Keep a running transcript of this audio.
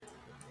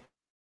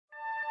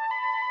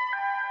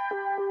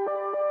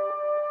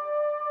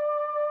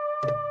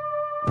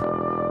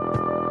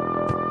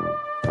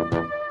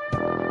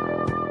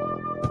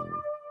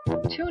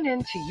Tune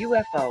in to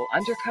UFO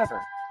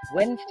Undercover,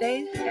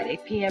 Wednesdays at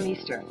 8 p.m.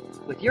 Eastern,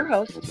 with your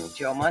host,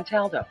 Joe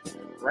Montaldo,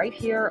 right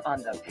here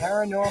on the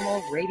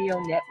Paranormal Radio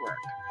Network.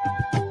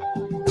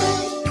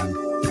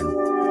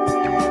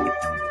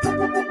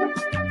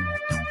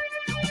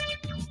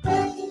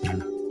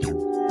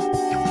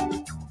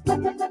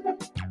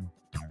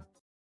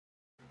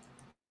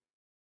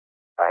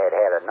 I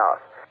had enough.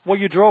 Well,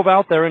 you drove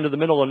out there into the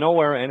middle of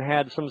nowhere and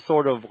had some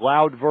sort of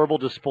loud verbal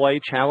display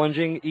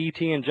challenging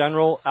ET in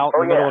general out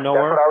in the middle of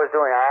nowhere? That's what I was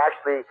doing. I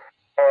actually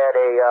had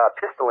a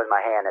pistol in my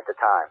hand at the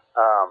time.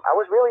 I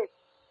was really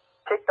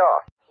ticked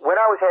off. When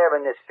I was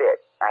having this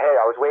fit,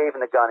 I was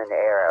waving the gun in the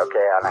air,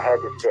 okay, and I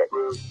had this fit.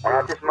 And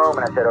at this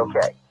moment, I said,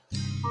 okay.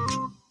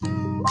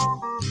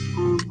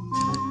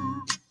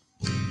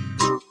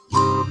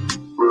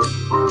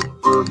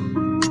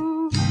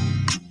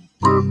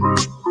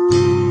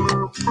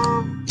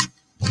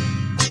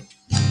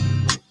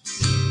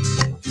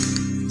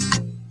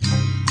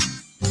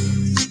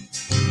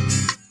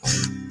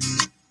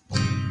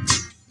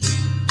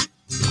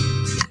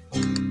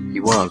 He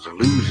was a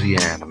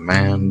Louisiana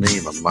man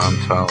named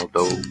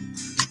Montaldo.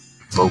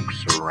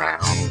 Folks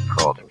around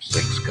called him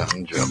Six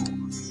Gun Joe.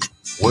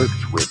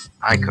 Worked with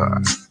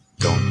ICAR,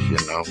 don't you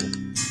know?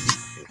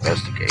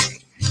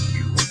 Investigating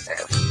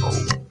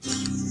UFOs.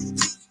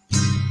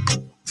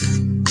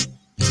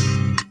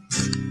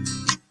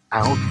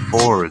 Out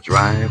for a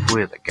drive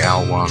with a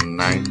gal one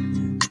night,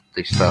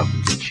 they stopped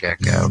to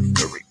check out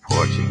the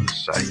reporting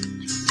site.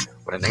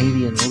 When an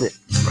alien lit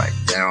right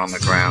there on the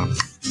ground,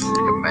 he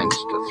commenced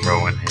to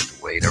throwing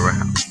his weight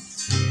around.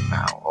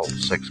 Now, old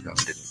Six Gun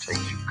didn't take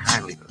too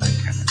kindly to that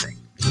kind of thing,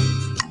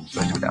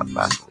 especially without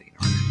Vaseline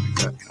or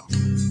anything like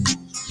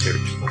that,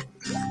 Seriously.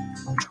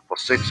 Well,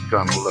 Six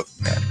Gun looked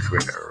that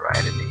critter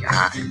right in the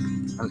eye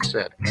and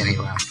said, "Any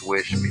last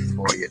wish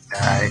before you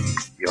die?"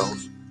 Yo,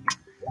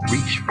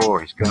 reached for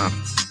his gun,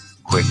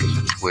 quick as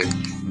a twitch,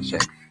 and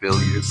said,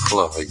 "Fill your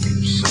claw,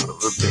 you son of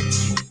a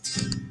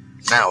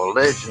bitch." Now a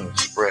legend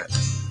spread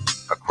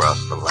across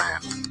the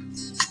land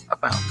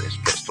about this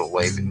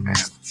pistol-waving man.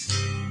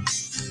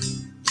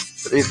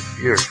 But if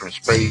you're from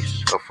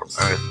space or from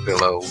Earth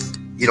below,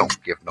 you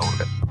don't give no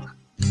lip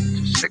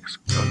to Six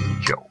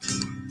Gun Joe.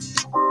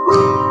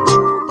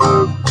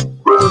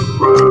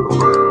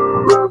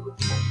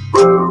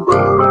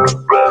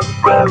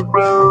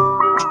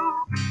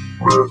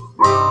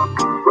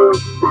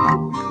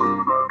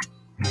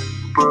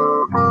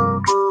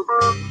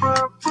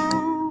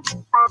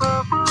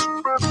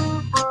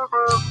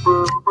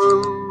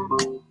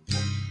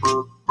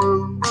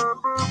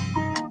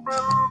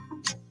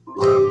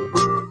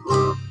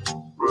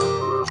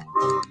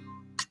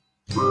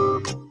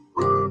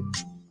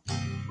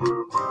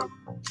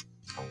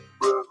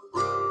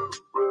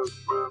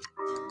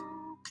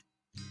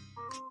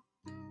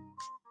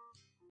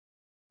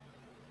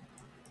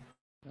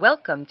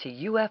 Welcome to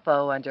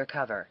UFO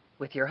Undercover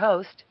with your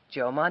host,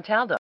 Joe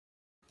Montaldo.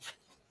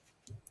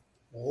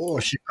 Oh,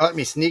 she caught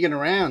me sneaking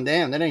around.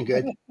 Damn, that ain't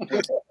good.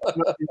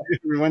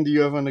 Everyone to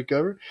UFO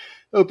Undercover.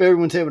 Hope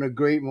everyone's having a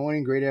great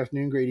morning, great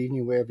afternoon, great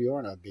evening, wherever you are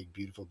on our big,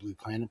 beautiful blue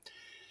planet.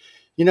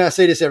 You know, I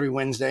say this every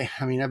Wednesday.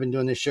 I mean, I've been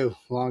doing this show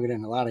longer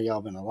than a lot of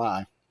y'all been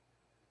alive.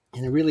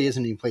 And there really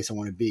isn't any place I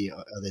want to be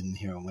other than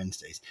here on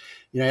Wednesdays.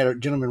 You know, I had a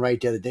gentleman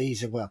write the other day. He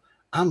said, "Well,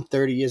 I'm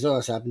 30 years old."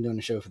 I said, "I've been doing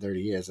the show for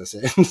 30 years." I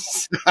said,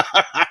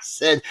 I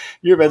said,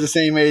 "You're about the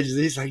same age as."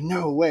 He's like,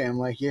 "No way." I'm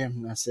like, "Yeah."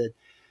 And I said,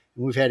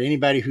 "We've had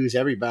anybody who's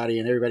everybody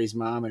and everybody's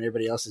mom and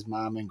everybody else's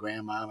mom and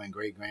grandmom and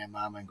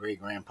great-grandmom and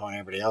great-grandpa and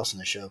everybody else in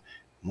the show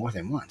more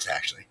than once,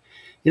 actually."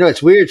 You know,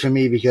 it's weird for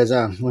me because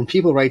when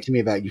people write to me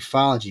about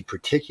ufology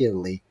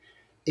particularly,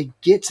 it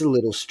gets a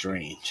little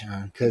strange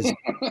because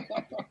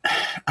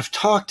I've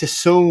talked to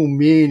so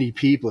many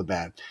people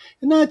about it,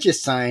 and not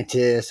just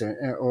scientists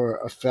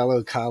or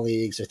fellow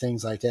colleagues or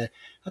things like that.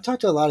 I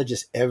talked to a lot of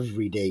just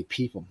everyday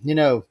people. You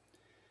know,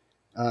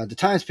 the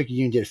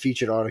Times-Picayune did a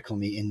featured article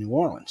on me in New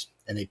Orleans,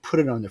 and they put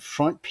it on the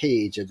front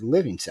page of the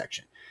living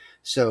section.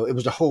 So it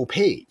was a whole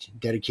page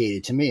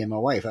dedicated to me and my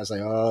wife. I was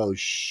like, oh,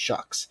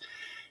 shucks.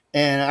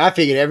 And I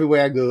figured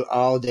everywhere I go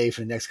all day for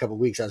the next couple of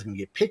weeks, I was going to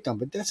get picked on,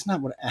 but that's not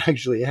what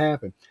actually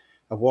happened.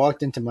 I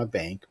walked into my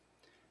bank.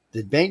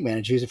 The bank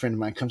manager, who's a friend of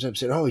mine, comes up and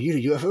said, "Oh, you're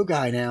the UFO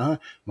guy now,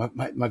 huh?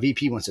 My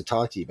VP wants to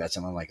talk to you about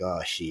something." I'm like,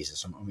 "Oh,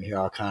 Jesus." I'm here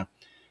all kind of,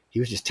 he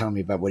was just telling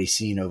me about what he's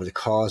seen over the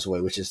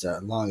causeway, which is the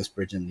longest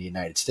bridge in the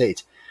United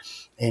States.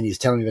 And he's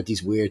telling me about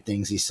these weird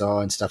things he saw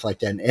and stuff like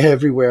that. And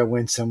everywhere I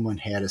went, someone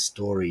had a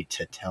story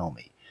to tell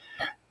me.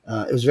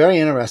 It was very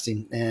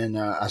interesting. And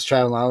I was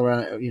traveling all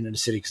around, the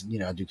city because,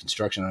 I do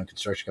construction on a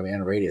construction company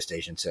and a radio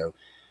station. So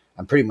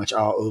I'm pretty much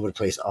all over the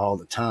place all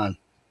the time.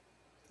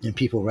 And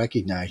people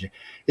recognize you.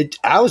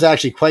 I was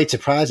actually quite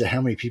surprised at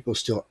how many people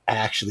still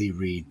actually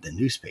read the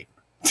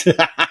newspaper.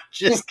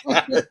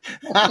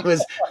 I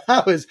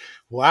was,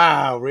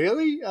 wow,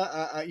 really?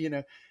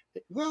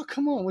 Well,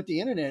 come on, with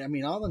the internet. I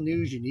mean, all the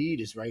news you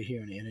need is right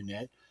here on the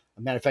internet.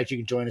 a matter of fact, you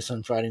can join us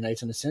on Friday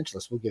nights on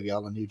Essentialist. We'll give you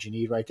all the news you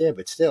need right there.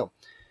 But still,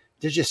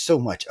 there's just so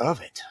much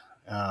of it.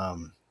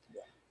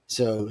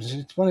 So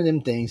it's one of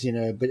them things,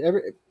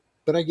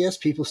 but I guess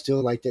people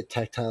still like that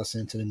tactile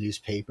sense of the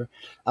newspaper.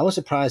 I was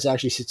surprised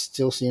actually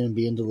still seeing them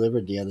being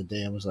delivered the other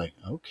day. I was like,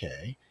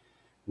 okay,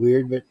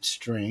 weird but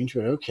strange,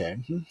 but okay.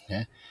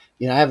 Yeah.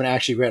 I haven't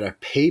actually read a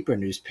paper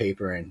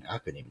newspaper, and I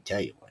couldn't even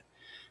tell you what.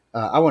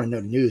 I want to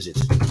know the news.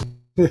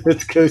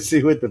 Let's go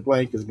see what the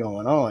blank is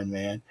going on,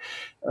 man.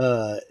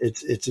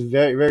 It's a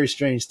very, very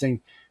strange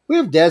thing. We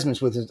have Desmond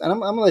with us, and I'm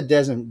going to let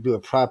Desmond do a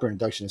proper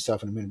introduction of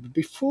himself in a minute. But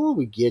before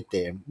we get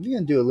there, we're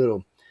going to do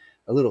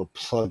a little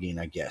plugging,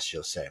 I guess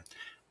you'll say.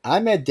 I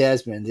met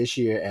Desmond this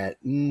year at,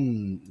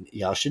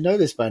 y'all should know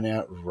this by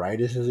now,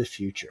 Writers of the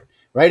Future.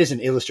 Writers and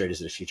Illustrators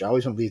of the Future. I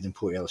always want to leave them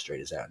poor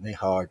illustrators out, and they're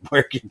hard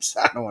working,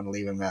 so I don't want to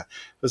leave them out.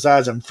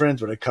 Besides, I'm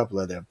friends with a couple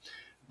of them.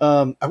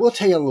 I will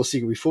tell you a little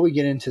secret before we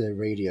get into the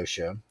radio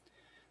show.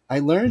 I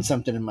learned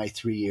something in my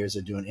 3 years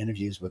of doing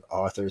interviews with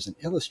authors and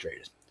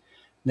illustrators.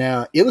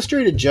 Now,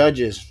 illustrated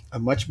judges are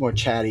much more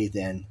chatty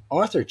than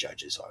author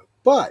judges are,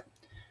 but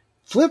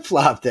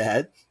flip-flop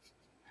that,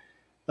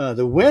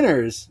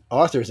 the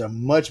authors are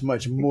much,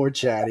 much more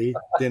chatty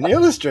than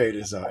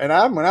illustrators are.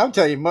 And when I'm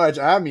telling you much,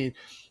 I mean,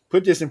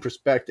 put this in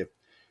perspective.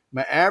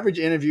 My average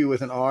interview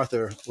with an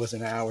author was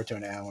an hour to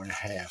an hour and a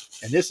half,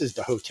 and this is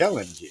the hotel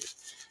interview.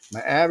 My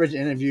average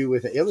interview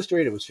with an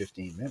illustrator was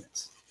 15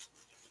 minutes.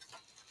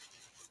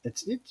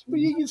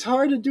 It's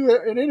hard to do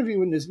an interview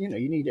when there's, you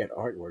need that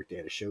artwork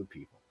there to show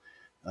people,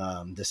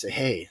 to say,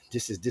 hey,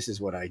 this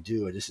is what I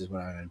do, or this is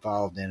what I'm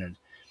involved in. And,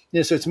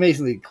 so it's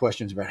mainly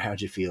questions about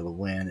how'd you feel to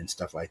win and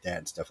stuff like that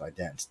and stuff like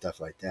that and stuff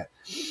like that.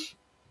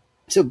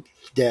 So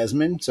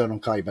Desmond, so I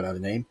don't call you by another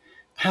name.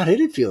 How did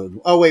it feel?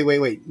 Oh,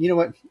 wait. You know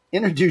what?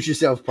 Introduce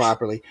yourself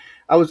properly.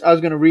 I was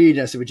going to read.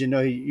 I said, but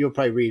you'll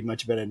probably read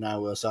much better than I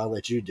will, so I'll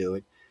let you do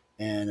it.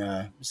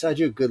 And besides,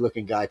 you're a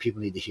good-looking guy.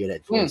 People need to hear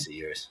that voice of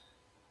yours.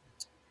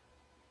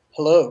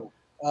 Hello.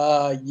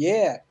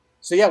 Yeah.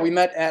 So, we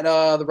met at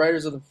the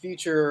Writers of the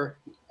Future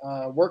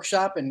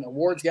workshop and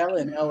awards gala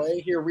in LA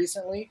here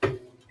recently.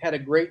 Had a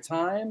great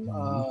time.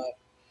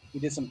 We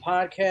did some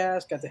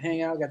podcasts, got to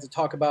hang out, got to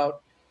talk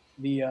about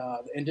the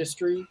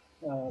industry,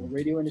 the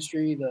radio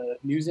industry, the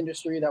news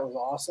industry. That was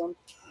awesome.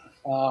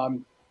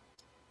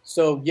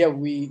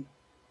 We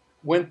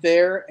went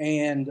there,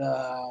 and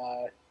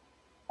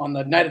on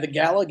the night of the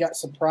gala, got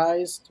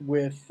surprised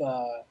with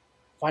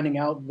finding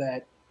out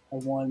that I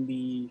won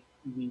the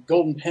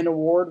Golden Pen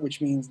Award,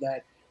 which means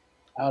that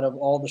out of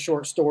all the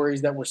short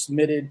stories that were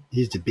submitted,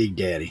 he's the big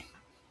daddy.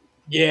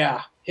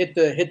 Yeah, hit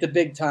the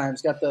big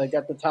times. Got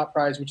the top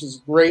prize, which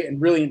is great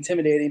and really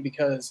intimidating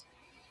because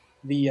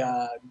the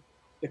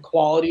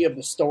quality of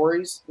the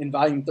stories in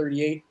Volume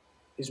 38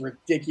 is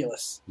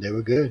ridiculous. They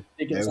were good.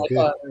 Ridiculous. I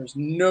thought there was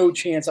no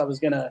chance I was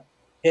gonna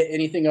hit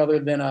anything other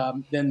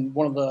than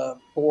one of the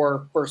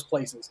 4 first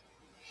places.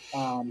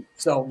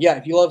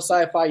 If you love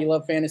sci-fi, you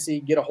love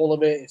fantasy, get a hold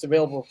of it. It's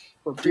available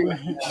for pre-order.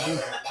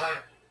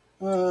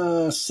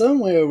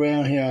 Somewhere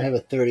around here, I have a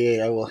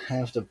 38. I will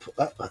have to put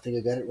up. I think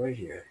I got it right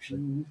here, actually.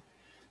 Mm-hmm.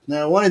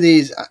 Now, one of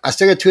these, I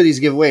still got 2 of these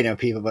to give away now,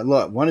 people. But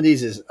look, one of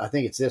these is, I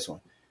think it's this one.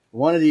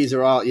 One of these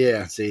are all,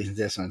 see,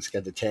 this one's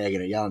got the tag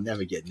in it. Y'all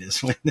never getting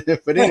this one.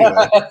 But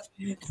anyway,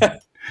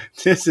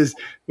 this is,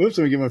 whoops,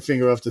 let me get my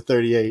finger off the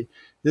 38.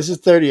 This is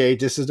 38.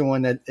 This is the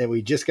one that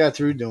we just got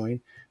through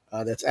doing.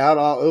 That's out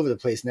all over the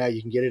place now.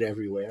 You can get it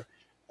everywhere.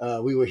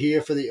 We were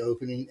here for the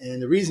opening, and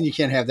the reason you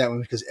can't have that one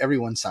is because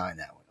everyone signed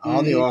that one.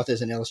 All the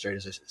authors and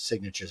illustrators'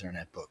 signatures are in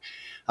that book.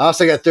 I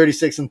also got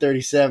 36 and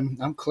 37.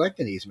 I'm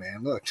collecting these,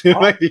 man. Look, it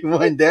might be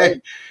one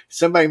day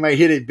somebody might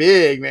hit it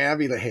big, man. I'll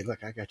be like, hey,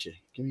 look, I got you.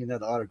 Give me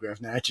another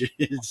autograph now.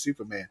 It's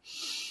Superman.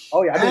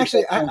 Oh yeah.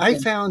 I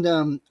found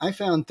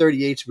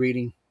 38's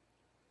reading,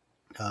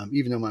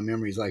 even though my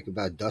memory is like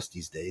about dust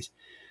these days,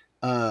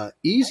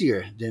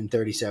 easier than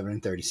 37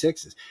 and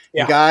 36s.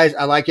 Yeah. Guys,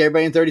 I like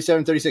everybody in 37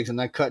 and 36. I'm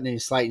not cutting any,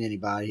 slighting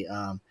anybody.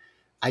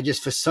 I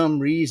just, for some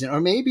reason, or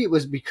maybe it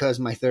was because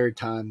my third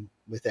time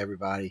with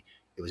everybody,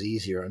 it was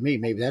easier on me.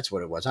 Maybe that's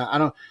what it was. I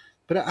don't,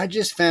 but I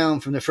just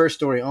found from the first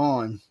story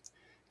on,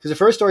 because the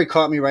first story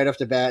caught me right off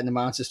the bat, and the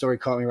monster story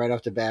caught me right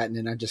off the bat, and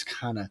then I just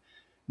kind of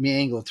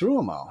meangled through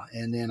them all.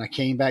 And then I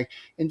came back,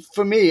 and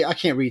for me, I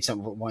can't read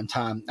something at one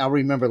time. I'll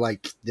remember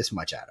like this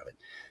much out of it.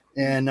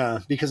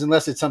 And because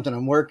unless it's something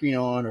I'm working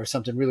on or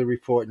something really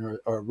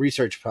important or a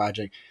research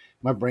project,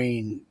 my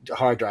brain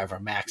hard drive are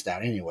maxed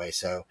out anyway.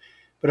 So,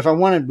 but if I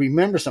want to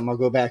remember something, I'll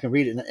go back and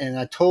read it. And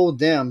I told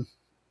them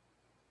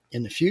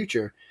in the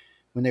future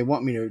when they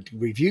want me to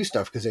review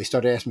stuff, because they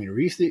started asking me to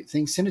read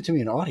things, send it to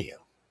me in audio.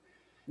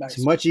 Nice.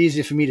 It's much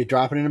easier for me to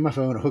drop it into my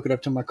phone or hook it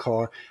up to my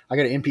car. I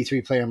got an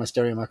MP3 player on my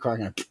stereo in my car. I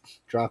can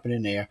drop it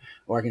in there,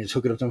 or I can just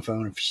hook it up to my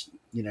phone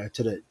and,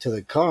 to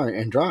the car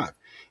and drive.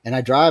 And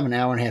I drive an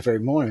hour and a half every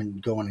morning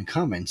going and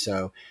coming.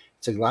 So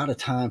it's a lot of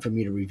time for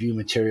me to review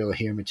material or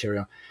hear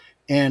material.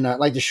 And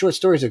like the short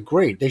stories are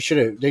great. They should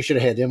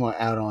have had them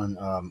out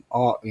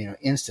on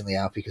instantly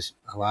out, because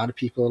a lot of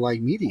people are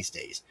like me these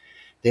days.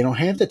 They don't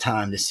have the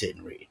time to sit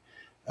and read.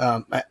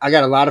 I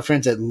got a lot of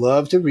friends that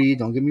love to read.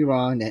 Don't get me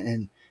wrong,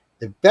 and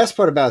the best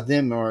part about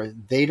them are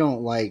they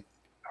don't like,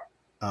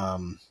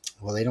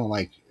 they don't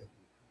like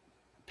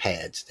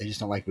pads. They just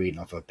don't like reading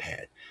off of a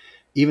pad.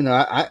 Even though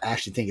I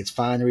actually think it's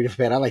fine to read off a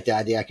pad, I like the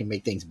idea I can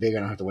make things bigger. I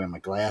don't have to wear my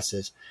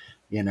glasses.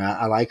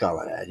 I like all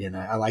of that.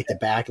 I like the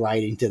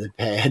backlighting to the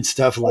pad,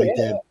 stuff like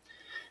that.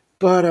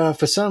 But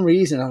for some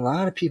reason, a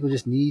lot of people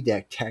just need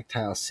that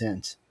tactile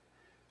sense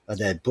of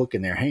that book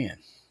in their hand.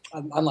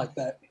 I'm like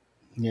that.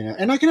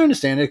 And I can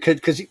understand it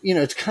because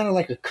it's kind of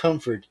like a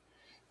comfort.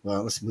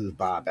 Well, let's move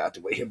Bob out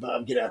the way here.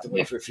 Bob, get out the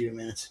way for a few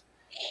minutes.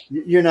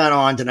 You're not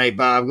on tonight,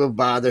 Bob. Go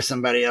bother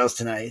somebody else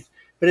tonight.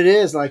 But it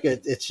is like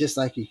it's just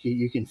like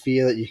you can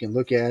feel it. You can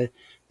look at it.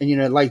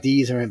 And, like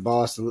these are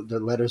embossed. The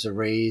letters are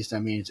raised. I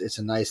mean, it's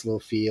a nice little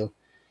feel.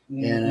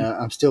 Mm-hmm. And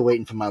I'm still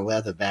waiting for my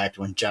leather back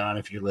when John,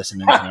 if you're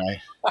listening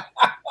tonight.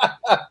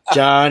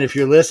 John, if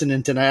you're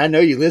listening tonight, I know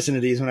you listen to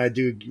these when I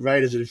do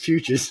Writers of the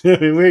Futures. Where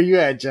are you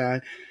at,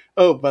 John?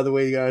 Oh, by the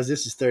way, guys,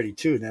 this is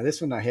 32. Now,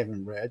 this one I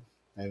haven't read.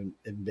 I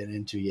haven't been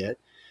into yet.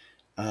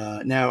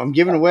 Now, I'm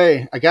giving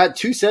away. I got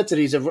 2 sets of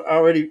these have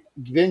already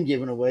been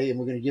given away, and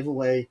we're going to give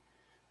away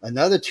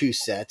another 2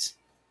 sets.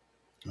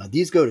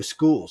 These go to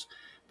schools.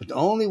 But the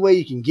only way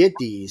you can get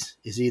these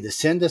is either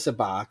send us a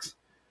box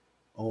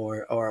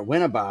or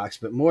win a box.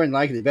 But more than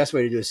likely, the best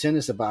way to do is send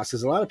us a box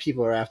because a lot of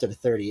people are after the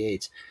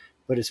 38s.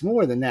 But it's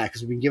more than that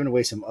because we've been giving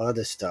away some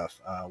other stuff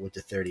with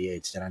the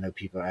 38s that I know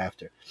people are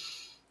after.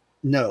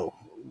 No,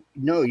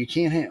 you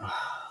can't.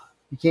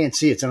 You can't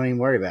see it, so don't even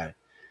worry about it.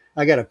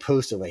 I got a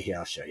poster right here.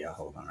 I'll show you.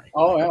 Hold on. Right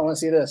I want to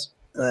see this.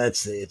 Let's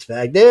see. It's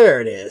back there.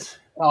 It is.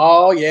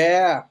 Oh,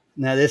 yeah.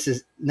 Now, this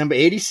is number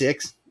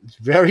 86. It's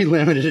very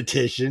limited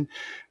edition.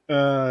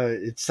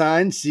 It's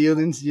signed, sealed,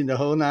 and the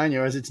whole 9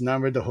 yards. It's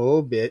numbered the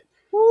whole bit.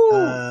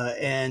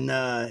 And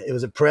it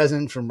was a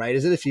present from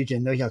Writers of the Future.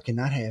 No, y'all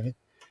cannot have it.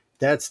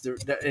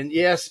 And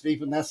yes,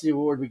 people, that's the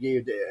award we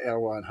gave to L.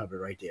 Ron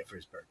Hubbard right there for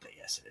his birthday.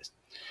 Yes, it is.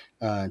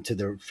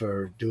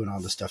 For doing all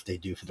the stuff they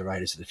do for the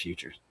Writers of the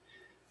Future.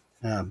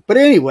 But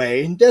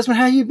anyway, Desmond,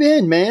 how you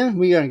been, man?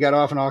 We got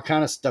off on all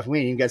kind of stuff. We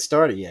ain't even got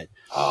started yet.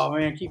 Oh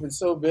man, keeping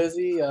so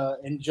busy,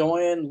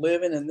 enjoying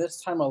living in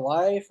this time of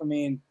life. I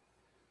mean,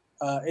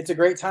 it's a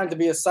great time to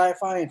be a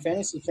sci-fi and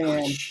fantasy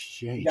fan.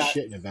 You got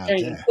shitting about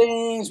that.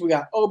 Things. We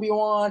got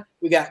Obi-Wan.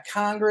 We got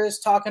Congress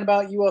talking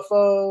about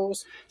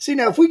UFOs. See,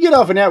 now, if we get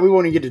off on that, we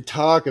won't even get to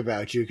talk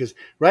about you because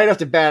right off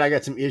the bat, I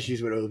got some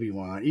issues with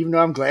Obi-Wan, even though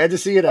I'm glad to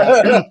see it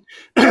out.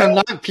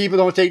 Not people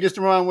don't take this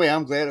the wrong way.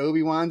 I'm glad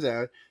Obi-Wan's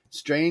out.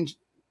 Strange,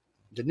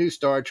 the new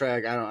Star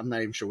Trek. I'm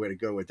not even sure where to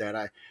go with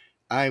that.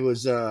 I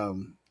was,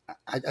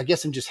 I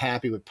guess I'm just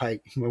happy with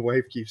Pike. My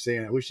wife keeps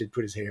saying, I wish he'd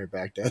put his hair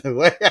back the other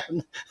way.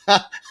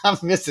 I'm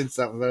missing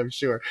something, but I'm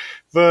sure.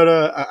 But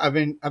I've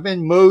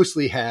been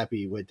mostly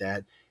happy with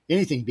that.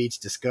 Anything beats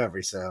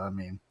Discovery. So, I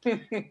mean,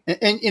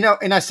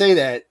 and I say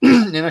that,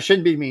 and I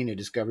shouldn't be mean to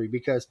Discovery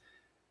because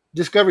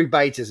Discovery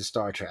bites as a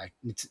Star Trek.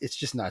 It's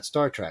just not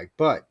Star Trek,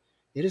 but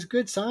it is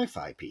good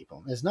sci-fi,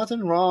 people. There's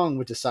nothing wrong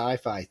with the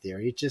sci-fi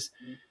theory.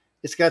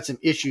 It's got some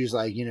issues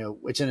like,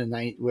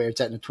 it's where it's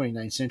at in the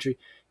 29th century.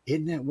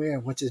 Isn't that where,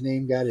 what's his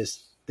name, got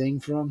his thing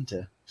from?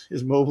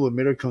 His mobile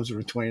emitter comes from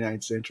the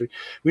 29th century.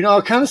 We know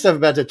all kind of stuff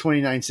about the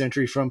 29th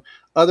century from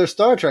other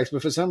Star Treks,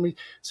 but for some reason,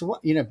 so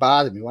what, it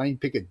bothered me. Why don't you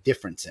pick a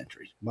different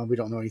century? One we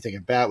don't know anything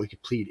about. We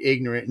could plead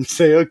ignorant and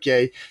say,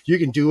 okay, you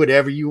can do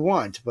whatever you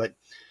want. But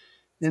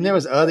then there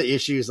was other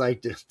issues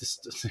like the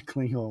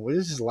Klingon. Well,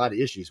 there's just a lot of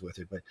issues with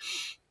it. But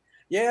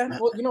yeah,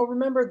 well,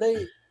 remember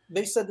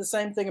they said the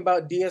same thing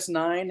about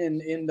DS9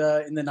 in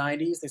the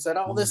 90s. They said,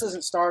 oh, this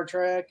isn't Star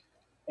Trek.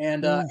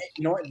 And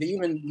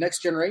even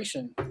Next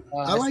Generation.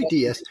 I like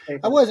DS.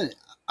 I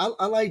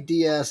like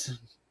DS.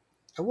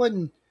 I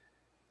wasn't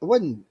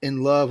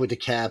in love with the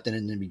captain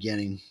in the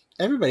beginning.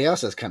 Everybody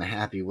else I was kind of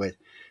happy with.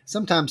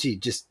 Sometimes he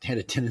just had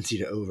a tendency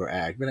to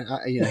overact, but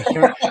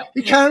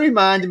he kind of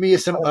reminded me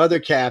of some other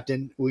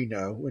captain we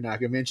know. We're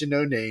not going to mention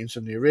no names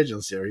from the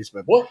original series,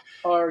 but what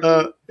are you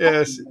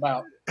talking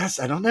about?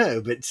 I don't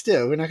know, but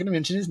still, we're not going to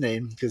mention his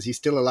name because he's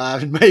still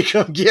alive and may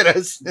come get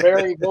us.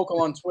 Very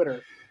vocal on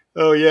Twitter.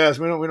 Oh yes,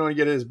 we don't want to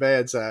get his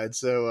bad side.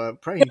 So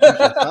probably he keeps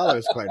our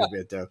followers quite a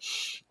bit though.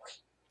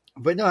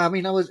 But no, I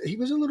mean, he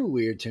was a little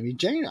weird to me.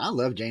 I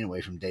love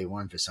Janeway from day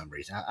one for some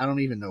reason. I don't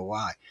even know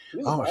why.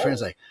 My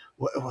friend's like,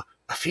 what,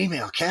 a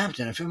female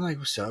captain. I feel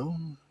like, so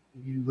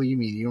what do you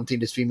mean? You don't think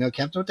this female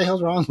captain? What the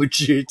hell's wrong with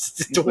you?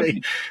 It's the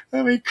way.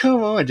 I mean,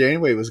 come on.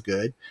 Janeway was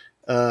good.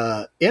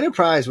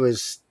 Enterprise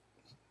was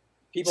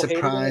people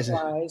surprising.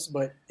 Hated Enterprise,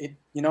 but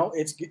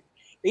it's good.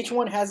 Each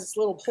one has its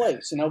little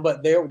place,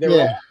 but they were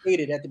all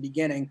hated at the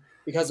beginning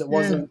because it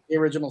wasn't the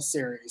original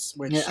series.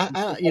 Which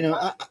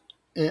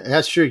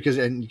that's true because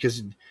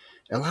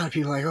a lot of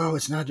people are like, oh,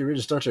 it's not the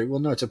original Star Trek. Well,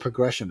 no, it's a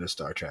progression of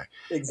Star Trek.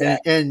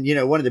 Exactly.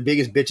 And one of the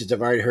biggest bitches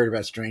I've already heard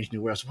about Strange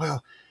New Worlds.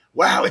 Well,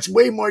 wow, it's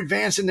way more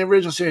advanced than the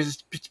original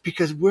series. It's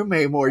because we're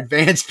way more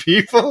advanced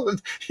people.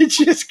 You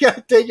just got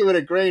to take it with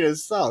a grain of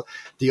salt.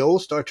 The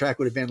old Star Trek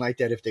would have been like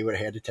that if they would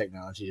have had the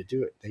technology to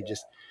do it.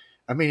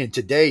 I mean, and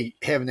today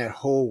having that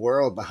whole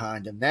world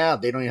behind them, now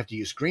they don't have to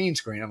use green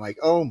screen. I'm like,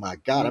 oh my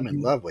God, I'm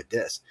in love with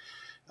this.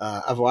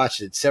 I've watched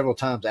it several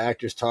times,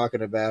 actors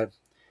talking about it.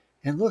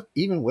 And look,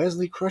 even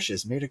Wesley Crusher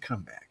has made a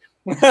comeback.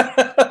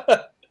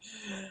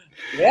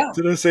 Yeah.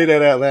 Did I say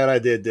that out loud? I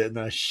did, didn't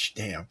I?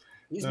 Damn.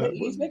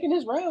 He's making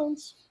his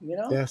rounds, you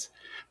know? Yes.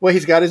 Well,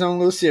 he's got his own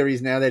little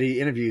series now that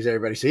he interviews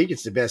everybody. So he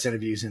gets the best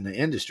interviews in the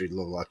industry, the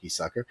little lucky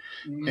sucker.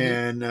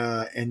 And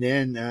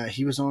then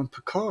he was on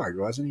Picard,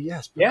 wasn't he?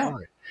 Yes,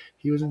 Picard. Yeah.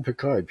 He was in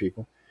Picard,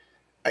 people.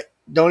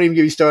 Don't even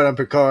get me started on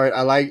Picard.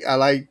 I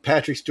like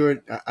Patrick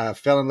Stewart. I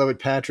fell in love with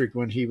Patrick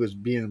when he was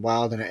being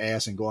wild in the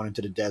ass and going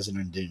into the desert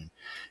and Dune.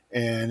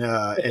 And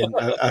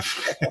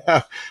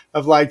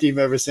I've liked him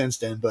ever since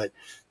then. But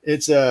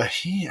it's I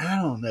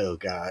don't know,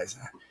 guys.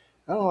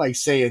 I don't like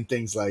saying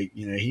things like,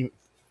 you know,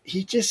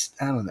 he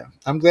just, I don't know.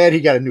 I'm glad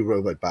he got a new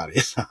robot body.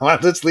 So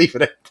let's leave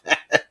it at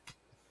that.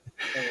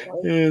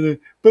 And,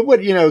 but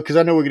what, you know, because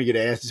I know we're going to get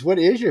asked is, what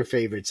is your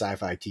favorite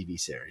sci-fi TV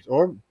series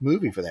or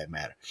movie for that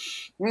matter?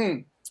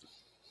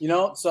 You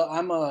know, so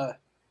I'm a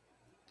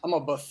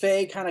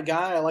buffet kind of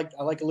guy. I like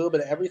a little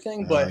bit of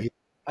everything, but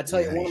I tell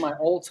you, one of my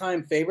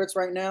all-time favorites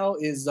right now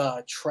is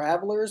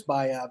Travelers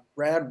by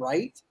Brad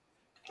Wright.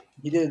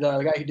 He did the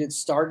guy who did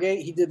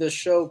Stargate. He did this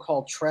show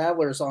called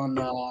Travelers on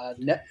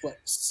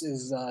Netflix.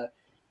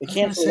 They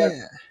canceled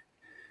that.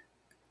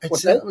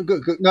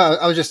 No,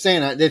 I was just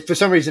saying that for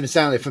some reason it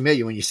sounded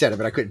familiar when you said it,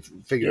 but I couldn't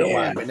figure out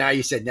why. But now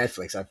you said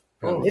Netflix.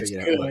 It's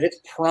good. It's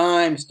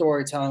prime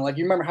storytelling. Like,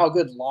 you remember how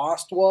good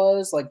Lost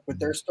was, like with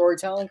their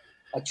storytelling?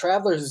 Like,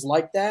 Travelers is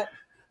like that,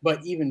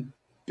 but even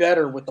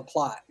better with the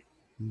plot.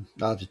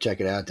 I'll have to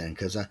check it out then,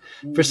 because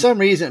for some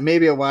reason,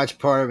 maybe I watched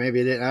part of it,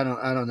 maybe I didn't.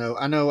 I don't know.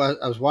 I know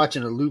I was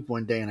watching a loop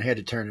one day and I had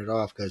to turn it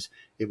off because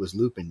it was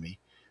looping me.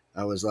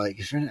 I was like,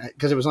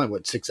 because it was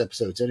only 6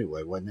 episodes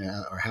anyway, wasn't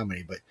it? Or how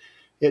many? But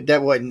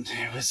that wasn't.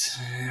 It was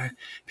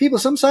people.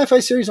 Some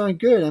sci-fi series aren't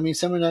good. I mean,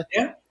 some are not.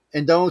 Yeah.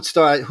 And don't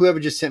start. Whoever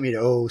just sent me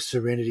to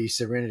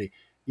Serenity.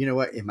 You know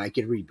what? It might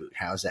get a reboot.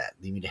 How's that?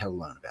 Leave me the hell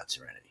alone about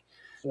Serenity.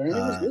 Serenity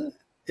was good.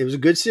 It was a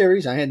good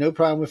series. I had no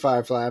problem with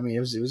Firefly. I mean, it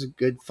was a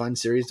good, fun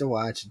series to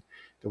watch.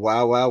 The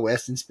Wild Wild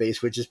West in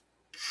space, which is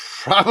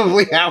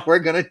probably how we're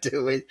going to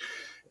do it.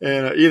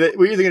 And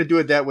we're either going to do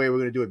it that way or we're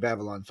going to do it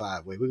Babylon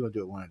 5 way. We're going to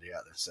do it one or the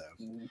other. So,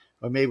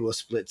 or maybe we'll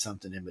split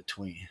something in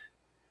between.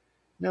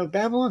 No,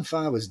 Babylon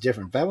 5 was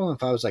different. Babylon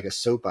 5 was like a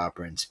soap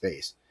opera in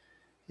space.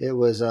 It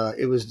was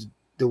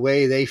the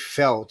way they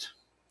felt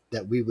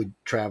that we would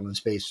travel in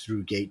space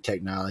through gate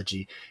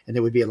technology, and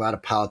there would be a lot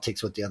of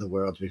politics with the other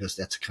worlds because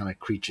that's the kind of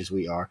creatures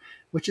we are,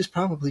 which is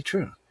probably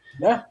true.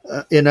 Yeah.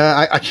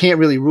 I can't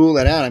really rule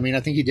that out. I mean, I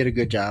think he did a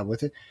good job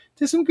with it.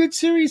 There's some good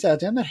series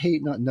out there. I'm not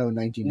hating. No,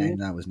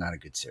 1999 was not a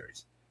good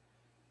series.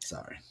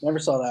 Sorry. Never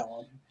saw that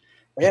one.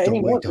 But yeah,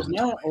 anymore, there's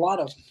not a lot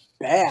of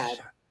bad,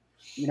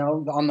 you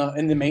know,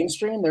 in the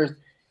mainstream. There's,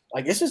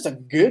 like, it's just a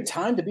good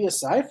time to be a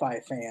sci-fi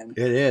fan.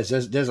 It is.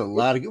 There's a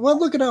lot of, well,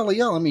 look at all of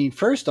y'all. I mean,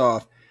 first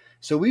off,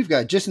 so we've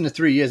got, just in the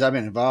 3 years I've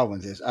been involved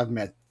with this, I've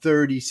met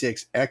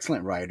 36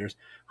 excellent writers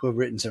who have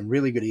written some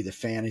really good, either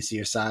fantasy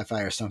or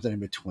sci-fi or something in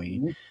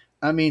between.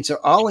 I mean, so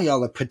all of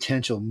y'all are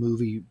potential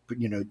movie,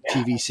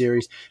 TV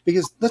series,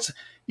 because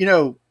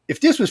if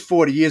this was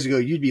 40 years ago,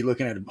 you'd be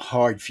looking at a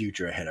hard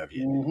future ahead of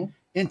you.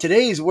 In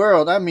today's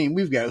world, I mean,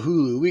 we've got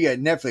Hulu, we got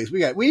Netflix,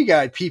 we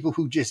got people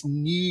who just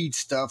need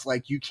stuff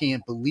like you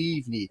can't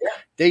believe need.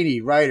 They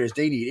need writers,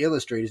 they need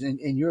illustrators, and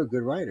you're a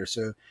good writer.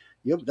 So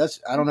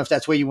I don't know if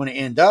that's where you want to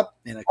end up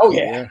in a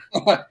career.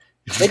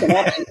 They can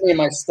absolutely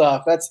my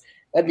stuff.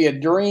 That'd be a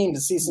dream to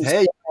see some.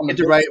 Hey, you get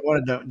to write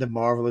one of the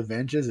Marvel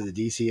Adventures or the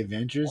DC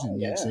Adventures,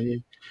 and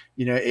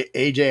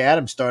AJ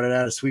Adams started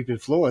out as sweeping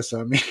floors.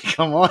 So I mean,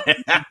 come on.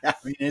 I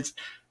mean,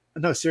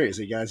 no,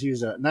 seriously, guys. He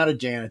was not a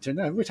janitor.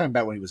 No, we're talking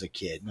about when he was a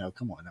kid. No,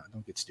 come on, no,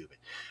 don't get stupid.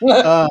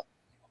 No,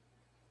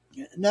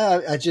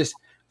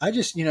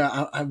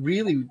 I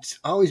really, it's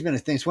always been a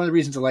thing. It's one of the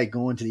reasons I like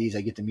going to these.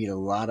 I get to meet a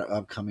lot of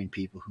upcoming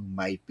people who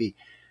might be.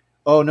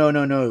 Oh,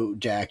 no,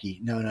 Jackie.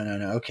 No.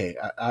 Okay,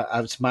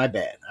 it's my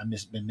bad. I've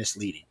been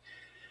misleading.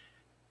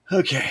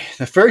 Okay,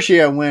 the first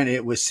year I went,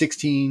 it was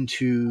 16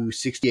 to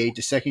 68.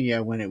 The second year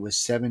I went, it was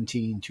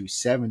 17 to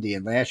 70.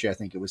 And last year, I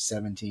think it was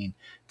 17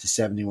 to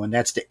 71.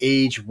 That's the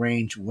age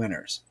range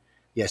winners.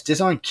 Yes,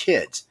 these aren't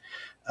kids.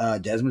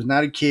 Desmond's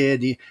not a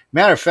kid.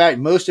 Matter of fact,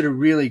 most of the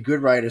really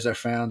good writers I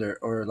found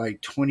are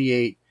like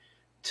 28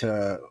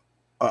 to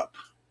up.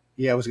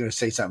 Yeah, I was going to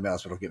say something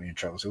else, but it'll get me in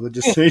trouble. So we'll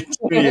just say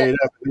 28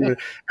 up.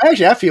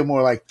 Actually, I feel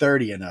more like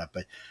 30 and up.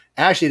 But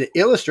actually, the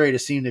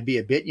illustrators seem to be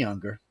a bit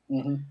younger.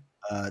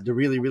 The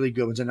really, really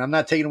good ones. And I'm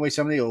not taking away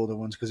some of the older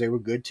ones because they were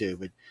good too.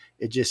 But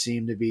it just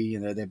seemed to be,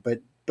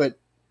 but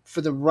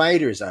for the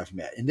writers I've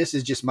met, and this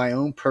is just my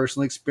own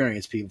personal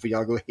experience, people, for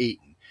y'all go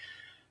hating,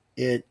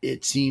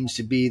 it seems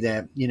to be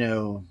that,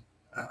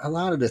 a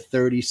lot of the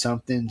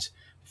 30-somethings,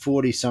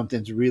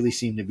 40-somethings really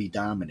seem to be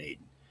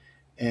dominating.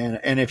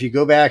 And if you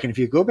go back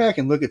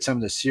and look at some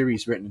of the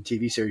series written in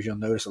TV series, you'll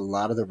notice a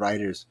lot of the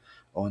writers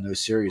on those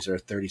series are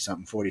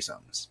 30-something,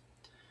 40-somethings.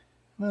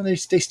 Well, they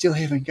still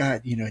haven't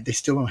got, they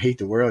still don't hate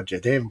the world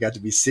yet. They haven't got to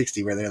be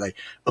 60 where they're like,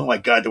 oh my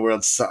God, the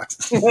world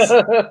sucks.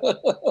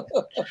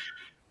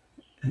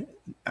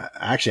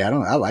 Actually,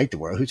 I like the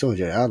world. Who told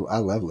you that? I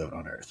love living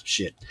on Earth.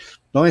 Shit.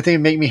 The only thing that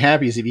make me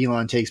happy is if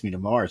Elon takes me to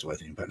Mars with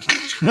him. But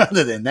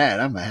other than that,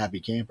 I'm a happy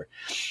camper.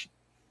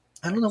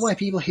 I don't know why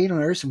people hate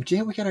on Earth.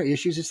 Yeah, we got our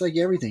issues. It's like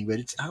everything,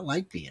 but I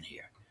like being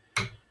here.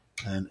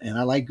 And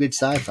I like good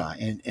sci-fi.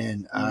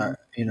 And our,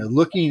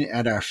 looking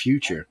at our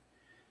future,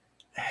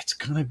 it's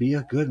going to be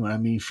a good one. I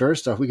mean,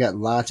 first off, we got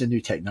lots of new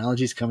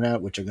technologies coming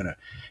out, which are going to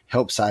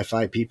help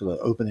sci-fi people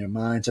to open their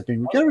minds up. And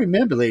we got to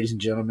remember, ladies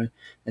and gentlemen,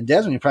 and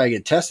Desmond, you probably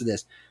get tested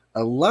this.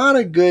 A lot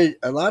of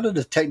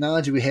the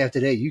technology we have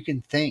today, you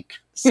can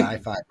thank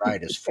sci-fi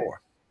writers for.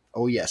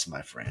 Oh yes,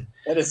 my friend.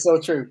 That is so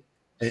true.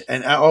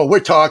 And we're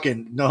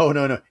talking,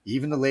 no.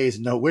 Even the ladies,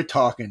 no, we're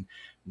talking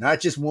not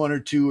just one or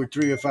two or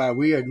three or five.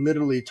 We are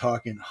literally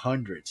talking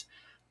hundreds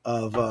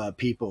of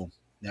people,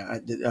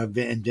 of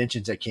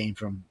inventions that came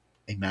from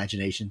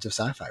imaginations of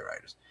sci-fi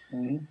writers.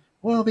 Mm-hmm.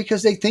 Well,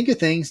 because they think of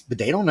things, but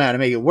they don't know how to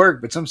make it work.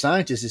 But some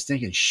scientist is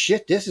thinking,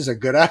 shit, this is a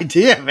good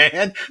idea,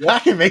 man. Yep. I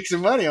can make some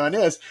money on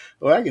this,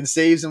 or I can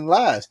save some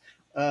lives.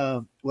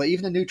 Well,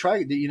 even the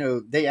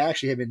new they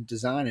actually have been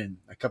designing,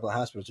 a couple of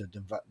hospitals have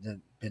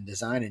been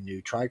designing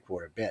new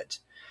tricorder beds.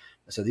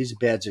 So these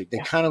beds, they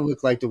kind of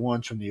look like the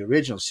ones from the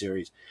original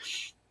series,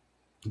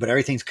 but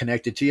everything's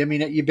connected to you. I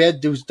mean, your bed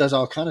does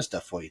all kind of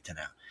stuff for you to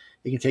now.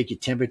 It can take your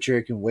temperature,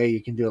 it can weigh,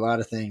 you can do a lot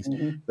of things,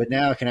 but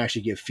now it can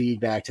actually give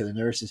feedback to the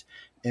nurses.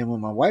 And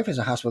when my wife was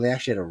in the hospital, they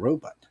actually had a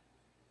robot.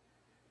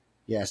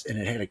 Yes, and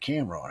it had a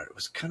camera on it. It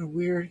was kind of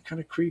weird, kind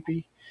of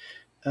creepy.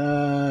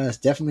 It's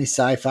definitely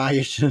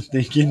sci-fi-ish. I'm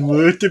thinking,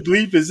 what the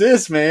bleep is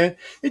this, man?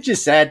 It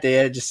just sat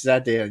there,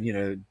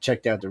 and,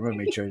 checked out the room,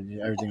 made sure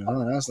everything was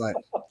on. I was like,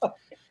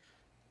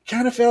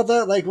 kind of felt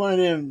that like one of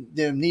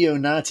them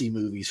neo-Nazi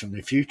movies from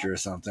the future or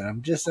something. I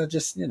just,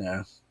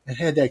 it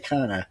had that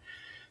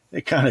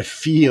kind of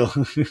feel.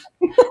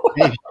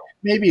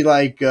 maybe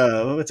like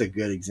what's a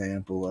good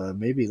example?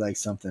 Maybe like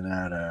something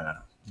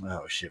out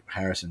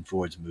Harrison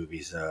Ford's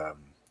movies. I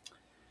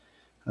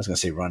was gonna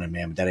say Running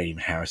Man, but that ain't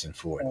even Harrison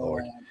Ford.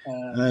 Lord,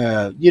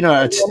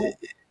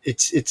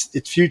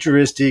 it's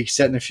futuristic,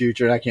 set in the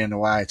future. I can't know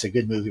why it's a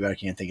good movie, but I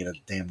can't think of the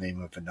damn name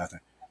of it for nothing.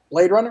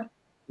 Blade Runner.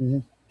 Mm-hmm.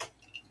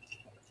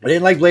 I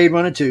didn't like Blade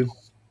Runner 2.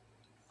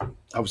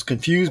 I was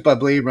confused by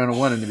Blade Runner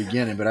 1 in the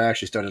beginning, but I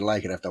actually started to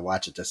like it after I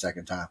watched it the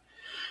second time.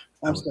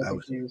 I'm still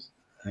confused.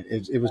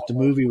 It was the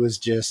movie was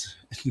just.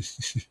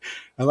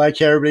 I like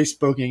how everybody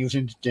spoke English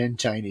and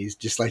Chinese,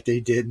 just like they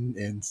did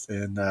in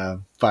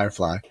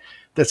Firefly.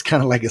 That's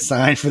kind of like a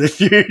sign for the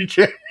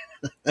future.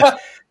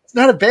 It's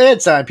not a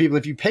bad sign, people.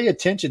 If you pay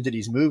attention to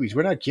these movies,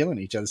 we're not killing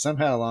each other.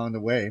 Somehow along the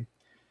way,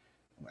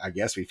 I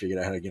guess we figured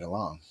out how to get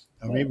along,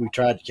 or maybe we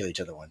tried to kill each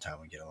other one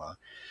time and get along.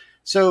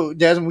 So,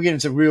 Desmond, we're getting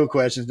some real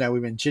questions now.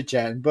 We've been chit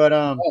chatting,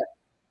 but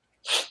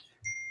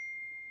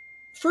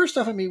first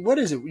off, I mean, what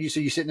is it? You're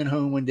sitting at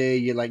home one day,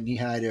 you're like knee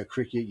high to a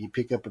cricket, you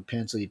pick up a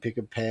pencil, you pick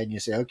up a pad, and you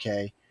say,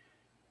 okay,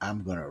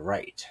 I'm going to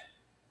write.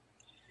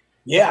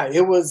 Yeah,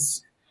 it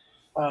was,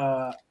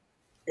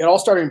 it all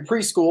started in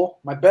preschool.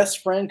 My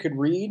best friend could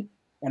read,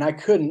 and I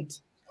couldn't.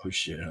 Oh,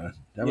 shit, huh?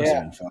 That must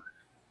have been fun.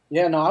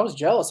 Yeah, no, I was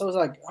jealous. I was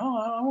like, oh,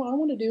 I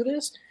want to do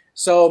this.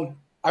 So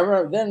I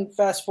remember then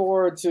fast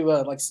forward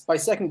to by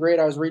second grade,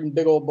 I was reading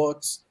big old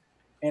books,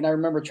 and I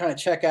remember trying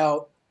to check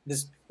out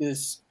this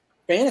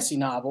fantasy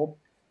novel.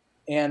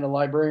 And the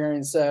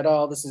librarian said,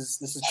 "Oh, this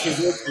is too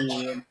good for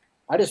you." And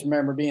I just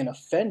remember being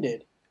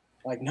offended,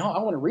 like, "No, I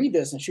want to read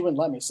this," and she wouldn't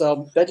let me.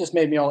 So that just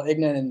made me all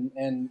ignorant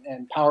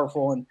and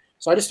powerful. And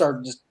so I just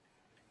started just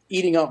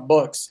eating up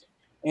books.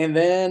 And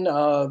then,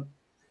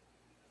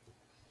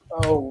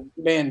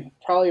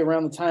 probably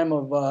around the time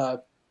of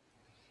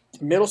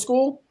middle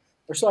school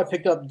or so, I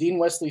picked up Dean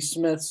Wesley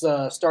Smith's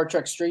Star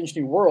Trek: Strange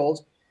New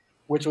Worlds,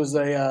 which was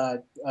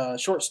a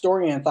short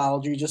story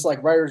anthology, just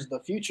like Writers of the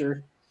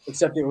Future,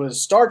 except it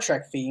was Star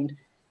Trek themed.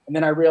 And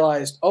then I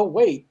realized, oh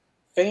wait,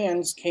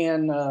 fans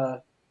can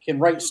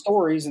write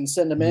stories and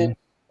send them in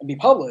and be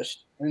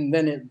published. And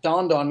then it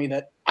dawned on me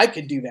that I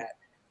could do that.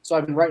 So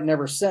I've been writing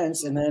ever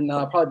since. And then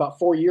probably about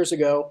 4 years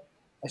ago,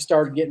 I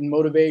started getting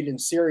motivated and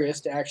serious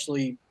to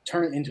actually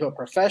turn it into a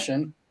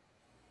profession.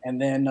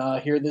 And then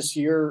here this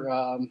year,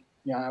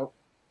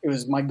 it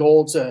was my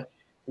goal to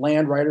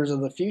land Writers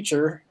of the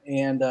Future,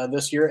 and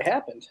this year it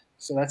happened.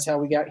 So that's how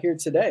we got here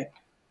today.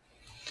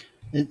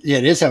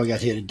 It is how we got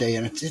here today,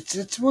 and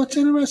it's what's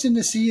interesting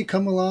to see you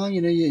come along.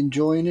 You're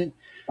enjoying it.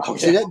 Oh, yeah.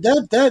 See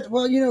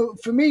that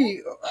for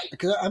me,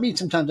 because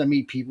sometimes I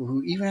meet people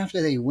who even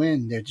after they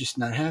win, they're just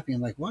not happy.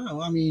 I'm like,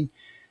 wow. I mean,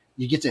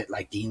 you get to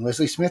like Dean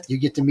Wesley Smith. You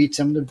get to meet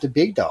some of the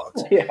big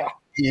dogs. Yeah.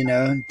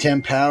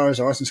 Tim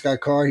Powers, Orson Scott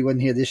Card. He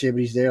wasn't here this year,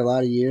 but he's there a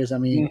lot of years. I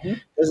mean,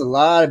 there's a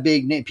lot of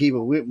big name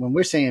people. When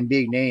we're saying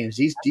big names,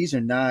 these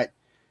are not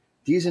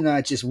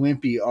just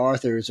wimpy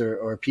authors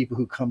or people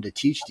who come to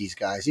teach these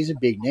guys. These are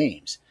big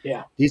names.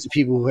 Yeah. These are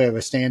people who have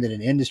a standard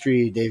in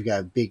industry. They've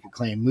got big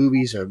acclaimed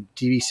movies or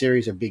TV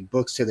series or big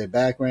books to their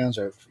backgrounds,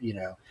 or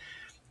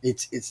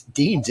it's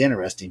Dean's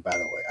interesting, by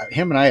the way.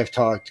 Him and I have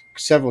talked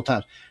several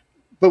times,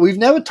 but we've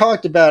never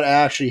talked about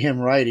actually him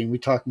writing. We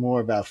talk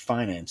more about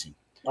financing.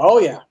 Oh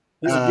yeah,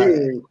 he's a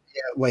guru.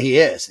 Yeah, well, he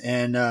is.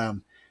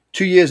 And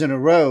 2 years in a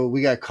row,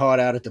 we got caught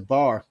out at the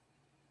bar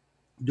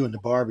doing the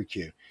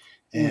barbecue,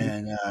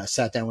 and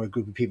sat down with a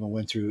group of people and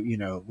went through,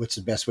 what's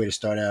the best way to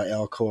start out,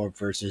 L Corp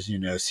versus,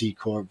 C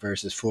Corp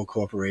versus full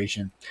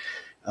corporation,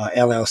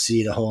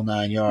 LLC, the whole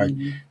 9 yards.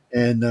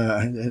 And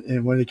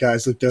one of the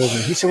guys looked over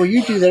and he said, well,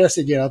 you do that. I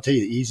said, yeah, I'll tell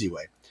you the easy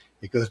way.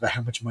 It goes by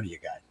how much money you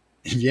got.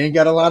 If you ain't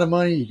got a lot of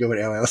money, you go with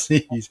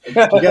LLCs. If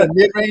you got a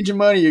mid-range of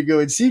money, you go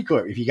with C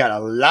Corp. If you got a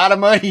lot of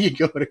money, you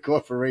go with a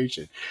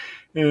corporation.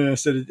 And I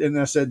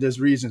said, there's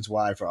reasons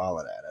why for all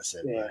of that. I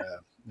said, but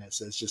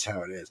it's just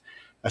how it is.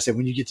 I said,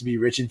 when you get to be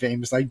rich and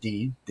famous like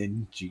Dean,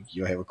 then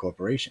you'll have a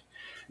corporation.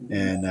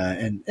 And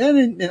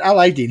I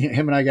like Dean.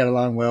 Him and I got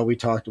along well. We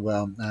talked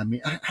well. I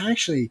mean, I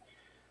actually,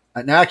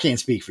 now I can't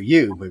speak for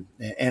you,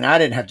 and I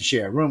didn't have to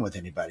share a room with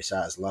anybody, so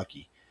I was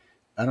lucky.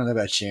 I don't know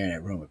about sharing a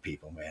room with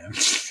people, man.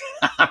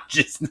 I'm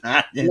just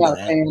not into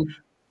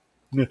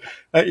that.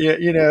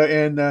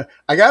 And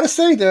I got to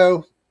say,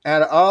 though,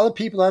 out of all the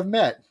people I've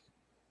met,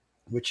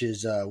 which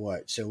is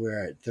what? So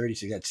we're at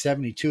 36, got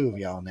 72 of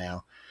y'all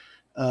now.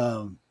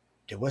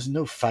 There wasn't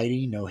no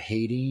fighting, no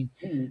hating.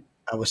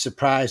 I was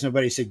surprised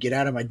nobody said, get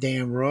out of my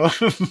damn room.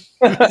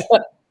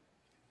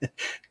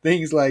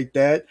 Things like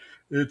that.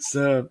 It's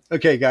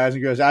okay, guys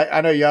and girls.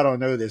 I know y'all don't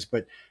know this,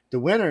 but the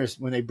winners,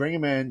 when they bring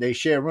them in, they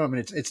share a room.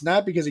 And it's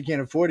not because they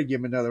can't afford to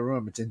give them another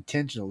room. It's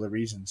intentional, the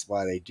reasons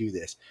why they do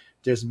this.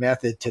 There's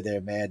method to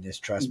their madness.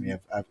 Trust me,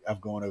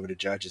 I've gone over to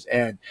judges,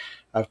 and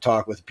I've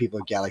talked with people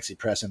at Galaxy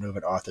Press and over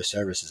at Author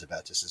Services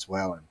about this as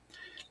well. And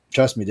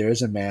trust me, there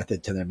is a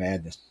method to their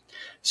madness.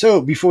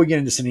 So before we get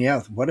into something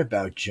else, what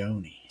about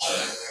Joni?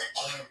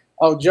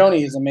 Oh,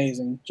 Joni is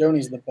amazing.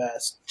 Joni's the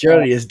best.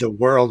 Joni is the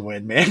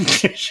whirlwind, man.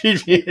 she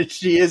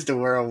is the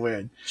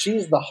whirlwind.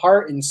 She's the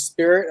heart and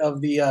spirit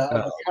of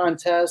the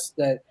contest.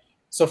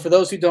 So for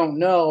those who don't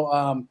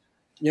know,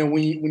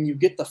 when you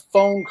get the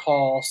phone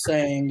call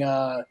saying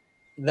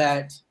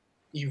that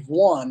you've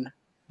won,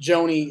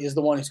 Joni is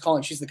the one who's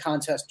calling. She's the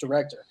contest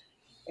director.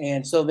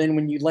 And so then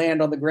when you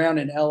land on the ground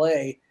in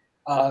LA,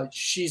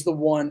 she's the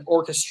one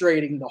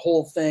orchestrating the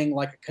whole thing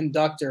like a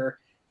conductor.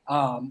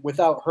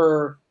 Without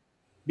her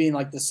being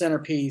like the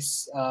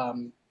centerpiece,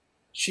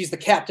 she's the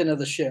captain of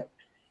the ship,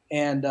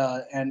 and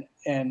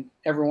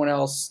everyone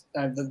else,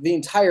 the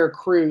entire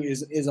crew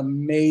is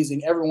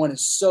amazing. Everyone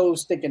is so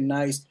stinking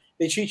nice.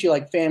 They treat you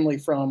like family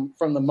from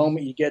the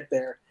moment you get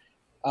there.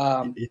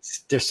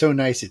 They're so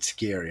nice. It's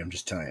scary. I'm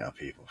just telling y'all,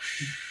 people.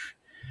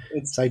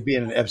 It's like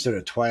being in an episode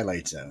of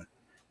Twilight Zone.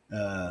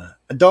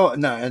 Y'all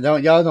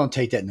don't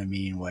take that in a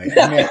mean way.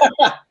 I mean,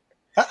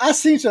 I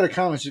see sort of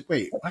comments.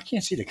 Wait, I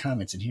can't see the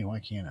comments in here. Why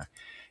can't I?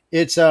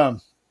 It's so.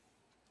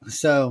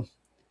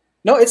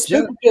 No, it's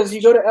stupid because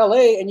you go to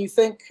LA and you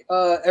think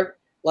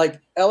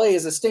like LA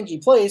is a stinky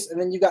place,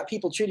 and then you got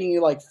people treating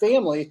you like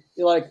family.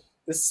 You're like,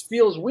 this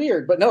feels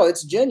weird, but no,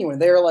 it's genuine.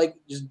 They're like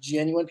just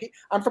genuine people.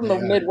 I'm from the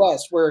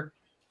Midwest, where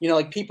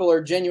like people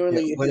are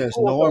genuinely. Well, there's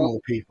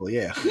normal people,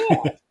 yeah.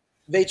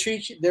 They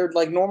treat you. They're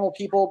like normal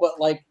people, but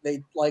like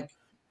they like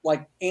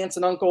aunts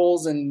and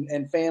uncles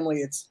and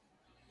family.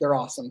 They're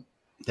awesome.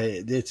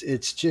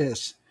 It's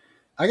just.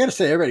 I got to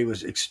say, everybody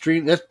was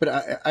extreme. But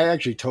I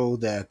actually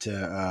told that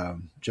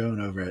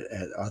Joan over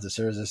at Author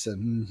Service. I said,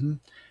 and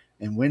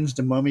when's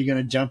the mummy going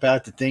to jump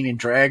out the thing and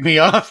drag me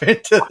off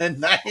into the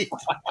night?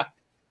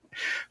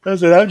 I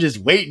said, I'm just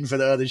waiting for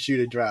the other shoe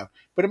to drop.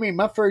 But I mean,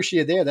 my first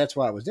year there, that's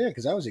why I was there,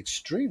 because I was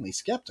extremely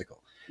skeptical.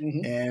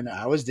 And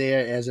I was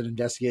there as an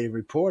investigative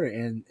reporter,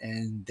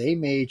 and they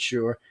made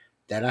sure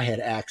that I had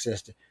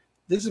access to.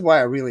 This is why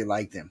I really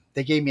liked them.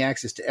 They gave me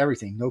access to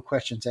everything, no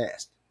questions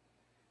asked.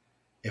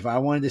 If I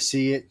wanted to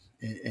see it,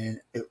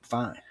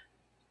 fine.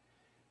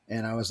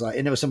 And I was like,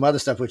 and there was some other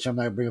stuff which I'm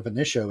not going to bring up in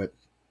this show, but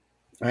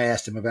I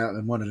asked them about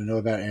and wanted to know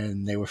about it,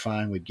 and they were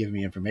fine with giving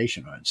me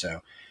information on it.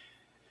 So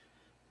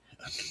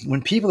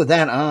when people are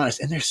that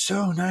honest and they're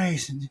so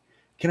nice, and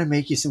can I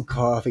make you some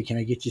coffee? Can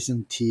I get you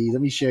some tea?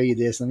 Let me show you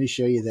this. Let me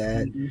show you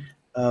that.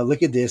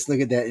 Look at this. Look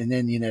at that. And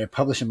then, they're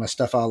publishing my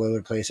stuff all over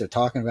the place. They're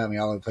talking about me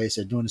all over the place.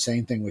 They're doing the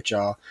same thing with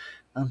y'all.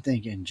 I'm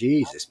thinking,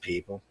 Jesus,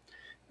 people.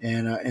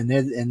 And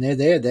they're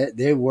there.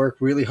 They work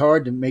really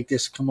hard to make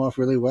this come off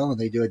really well, and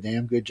they do a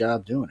damn good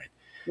job doing it.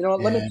 You know,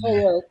 let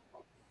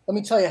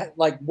me tell you,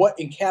 like what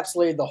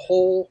encapsulated the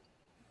whole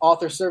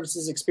Author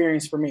Services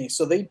experience for me.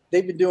 So they've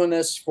been doing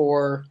this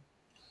for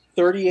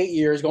 38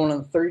 years, going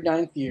on the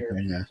 39th year.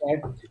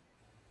 Okay?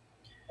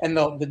 And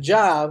the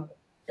job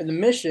and the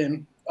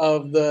mission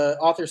of the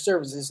Author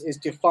Services is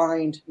to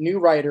find new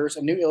writers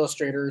and new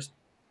illustrators,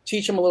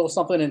 teach them a little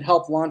something, and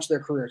help launch their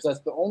careers. That's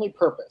the only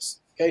purpose.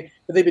 Okay,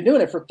 but they've been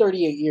doing it for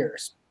 38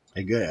 years.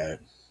 They're good at it,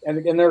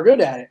 and they're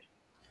good at it.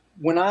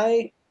 When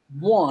I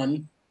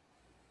won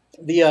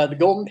the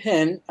Golden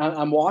Pen,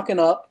 I'm walking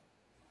up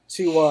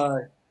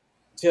to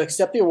to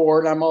accept the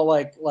award. I'm all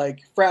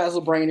like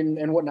frazzle brained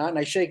and whatnot, and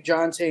I shake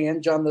John's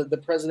hand, John, the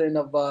president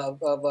of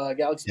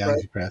Galaxy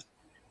Press, Press.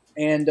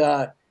 and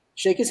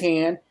shake his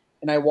hand,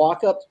 and I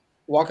walk up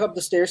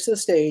the stairs to the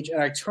stage,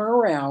 and I turn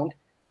around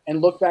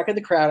and look back at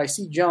the crowd. I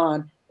see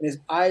John, and his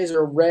eyes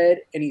are red,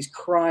 and he's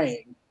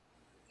crying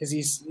because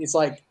it's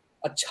like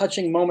a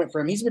touching moment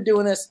for him. He's been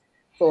doing this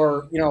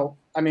for,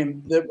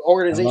 the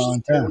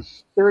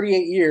organization's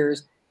 38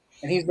 years,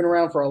 and he's been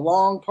around for a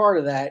long part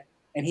of that,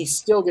 and he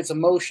still gets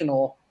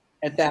emotional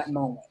at that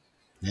moment.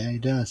 Yeah, he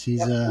does.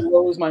 That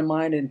blows my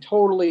mind, and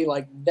totally,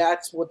 like,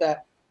 that's what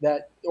that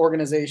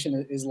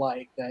organization is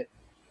like, that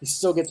he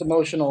still gets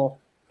emotional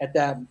at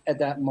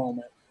that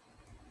moment.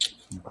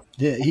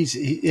 Yeah,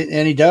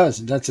 he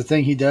does. That's the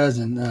thing he does,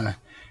 and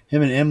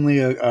him and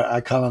Emily,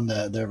 I call them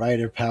the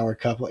writer power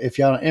couple. If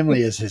y'all,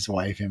 Emily is his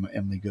wife,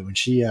 Emily Goodwin.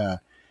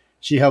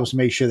 She helps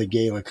make sure the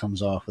gala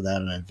comes off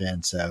without an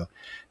event. So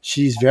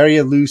she's very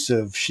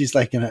elusive. She's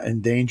like an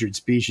endangered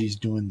species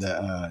doing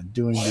the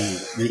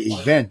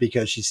event,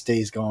 because she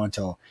stays going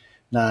till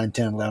 9,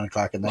 10, 11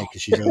 o'clock at night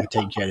because she's over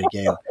taking care of the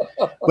gala.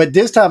 But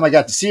this time I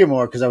got to see her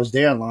more because I was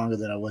there longer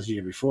than I was the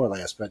year before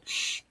last. But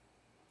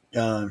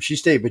she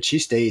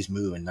stays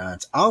moving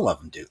nuts. All of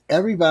them do.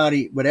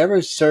 Everybody,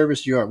 whatever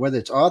service you are, whether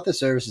it's author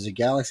services or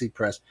Galaxy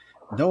Press,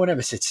 no one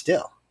ever sits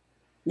still.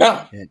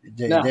 No,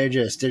 they're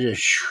just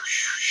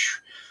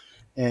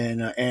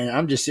and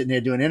I'm just sitting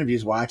there doing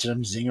interviews, watching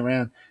them zing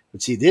around.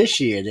 But see, this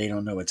year they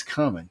don't know what's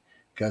coming,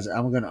 because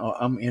I'm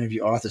gonna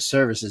interview author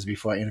services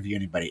before I interview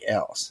anybody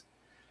else.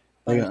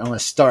 I'm gonna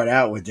start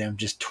out with them,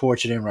 just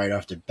torture them right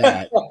off the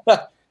bat.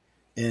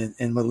 And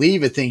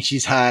Maliva thinks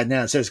she's hiding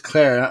now. It says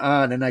Claire,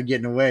 they're not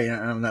getting away.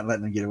 I'm not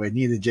letting them get away.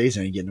 Neither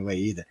Jason ain't getting away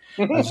either.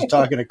 I was just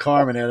talking to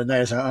Carmen the other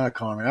night. I said,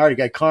 Carmen, I already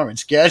got Carmen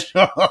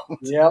scheduled.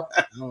 Yep.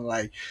 I'm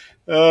like,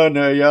 oh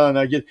no, y'all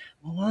not get.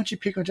 Well, why don't you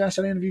pick on John? I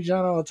said, I interview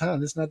John all the time.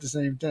 That's not the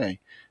same thing.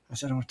 I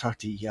said, I want to talk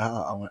to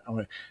y'all. I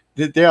want.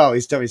 They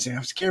always tell me, saying,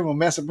 I'm scared we'll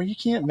mess up. But you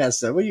can't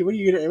mess up.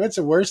 What's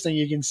the worst thing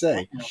you can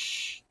say?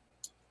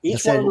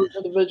 Each one of those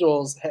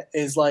individuals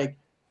is like,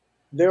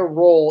 their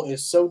role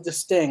is so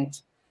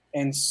distinct.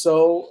 And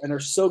they're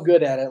so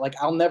good at it. Like,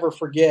 I'll never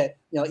forget,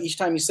 each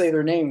time you say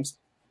their names,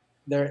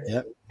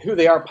 who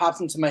they are pops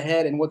into my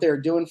head, and what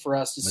they're doing for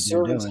us to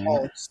serve as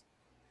hosts.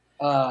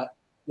 You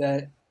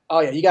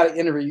got to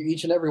interview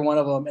each and every one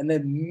of them, and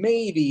then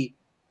maybe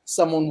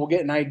someone will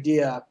get an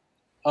idea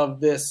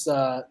of this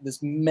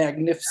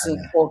magnificent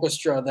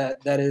orchestra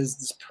that is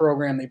this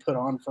program they put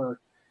on for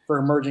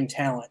emerging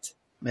talent.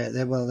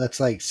 Well, that's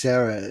like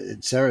Sarah.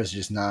 Sarah's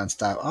just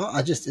nonstop.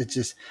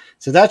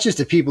 So that's just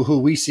the people who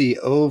we see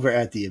over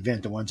at the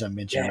event, the ones I'm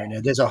mentioning right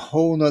now. There's a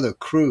whole nother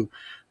crew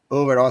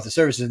over at Author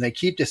Services, and they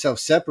keep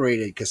themselves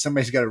separated because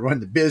somebody's got to run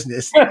the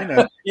business. We're in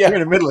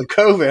the middle of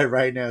COVID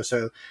right now,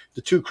 so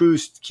the two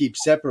crews keep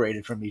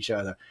separated from each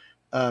other.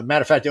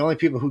 Matter of fact, the only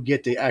people who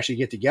get to actually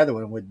get together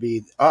with them would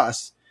be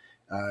us.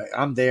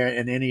 I'm there,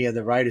 and any of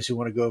the writers who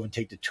want to go over and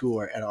take the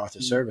tour at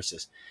Author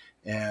Services.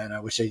 And I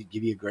wish they'd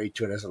give you a great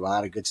tour. There's a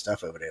lot of good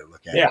stuff over there to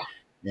look at. Yeah.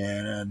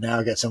 And now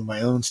I got some of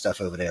my own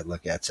stuff over there to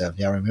look at. So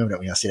y'all remember that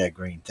when y'all see that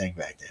green thing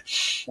back there.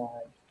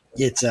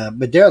 It's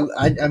but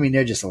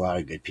they're just a lot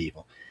of good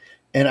people.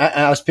 And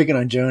I was picking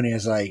on Joni. I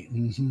was like,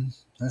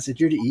 I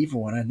said, you're the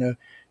evil one. I know.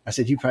 I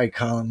said, you probably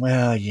call him,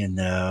 well, and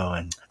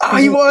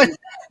you won.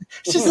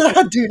 She said,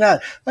 I do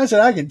not. I said,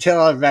 I can tell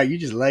all about you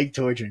just like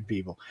torturing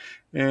people.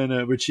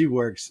 And but she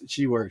works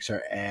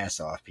her ass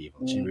off,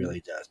 people. She really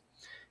does.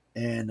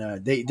 And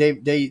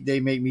they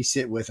make me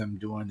sit with them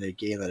during the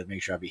gala to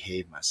make sure I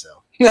behave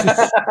myself. So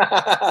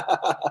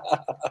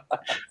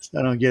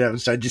I don't get up and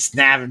start just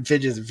snapping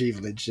pictures of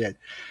people and shit.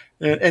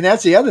 And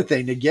that's the other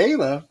thing. The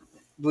gala,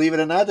 believe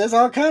it or not, there's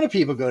all kind of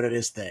people go to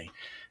this thing.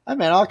 I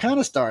met all kind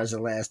of stars the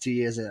last 2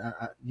 years.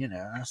 I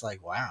was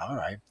like, wow, all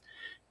right.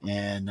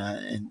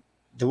 And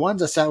the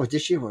ones I saw with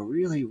this year were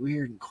really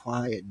weird and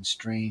quiet and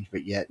strange,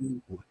 but yet,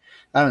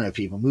 I don't know,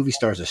 people. Movie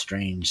stars are a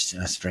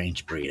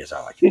strange breed, is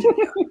all I can tell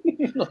you.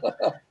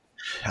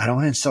 I don't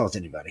want to insult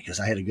anybody because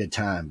I had a good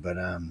time, but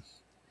and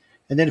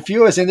then a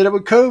few of us ended up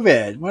with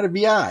COVID. What a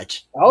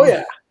biatch! Oh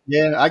yeah,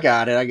 yeah, I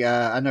got it.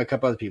 I know a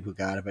couple other people who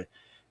got it, but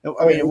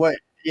I mean, what?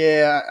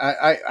 Yeah,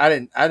 I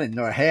didn't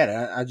know I had it.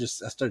 I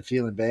started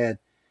feeling bad.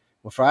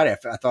 Well, Friday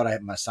I thought I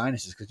had my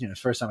sinuses because the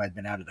first time I'd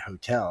been out of the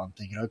hotel. I'm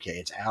thinking, okay,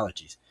 it's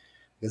allergies,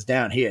 because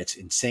down here it's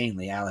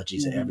insanely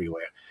allergies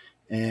everywhere,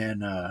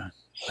 and I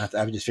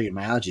just figured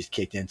my allergies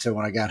kicked in. So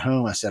when I got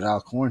home, I said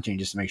I'll quarantine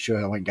just to make sure.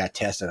 I went and got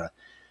tested.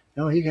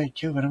 No, you got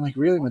COVID. I'm like,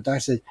 really? When the doctor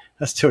said,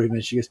 that's 30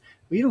 minutes, she goes,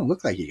 well, you don't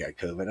look like you got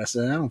COVID. I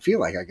said, I don't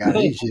feel like I got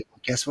it. She said, well,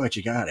 guess what?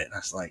 You got it. And I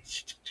was like,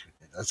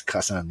 that's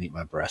cussing underneath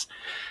my breast.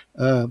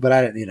 But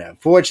I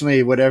didn't,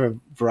 fortunately, whatever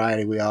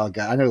variety we all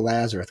got. I know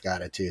Lazarus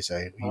got it too. So,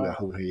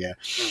 yeah.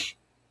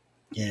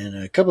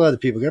 And a couple other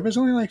people got it. But it was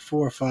only like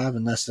 4 or 5,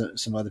 unless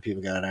some other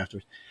people got it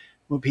afterwards.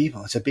 Well,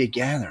 people, it's a big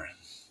gathering.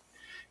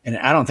 And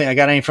I don't think I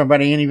got any from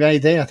anybody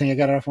there. I think I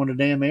got it off one of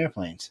the damn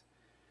airplanes.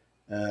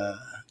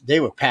 They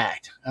were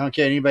packed. I don't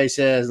care what anybody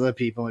says. Look,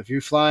 people, if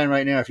you're flying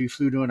right now, if you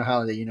flew during the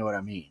holiday, you know what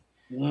I mean.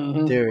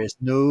 Mhm. There is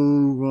no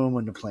room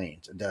on the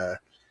planes. And I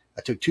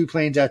took 2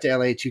 planes out to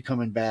LA, 2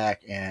 coming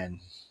back, and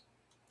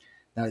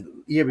now the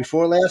year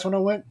before last when I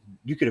went,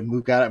 you could have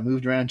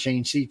moved around,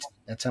 changed seats.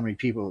 That's how many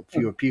fewer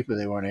people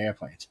there were on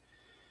airplanes.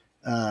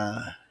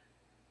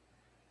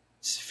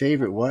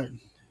 Favorite what?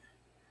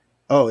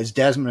 Oh, is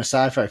Desmond a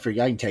sci-fi freak?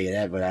 I can tell you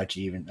that without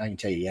you even. I can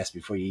tell you yes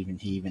before he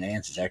even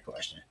answers that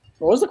question.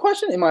 What was the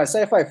question? Am I a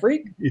sci-fi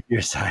freak? If you're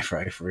a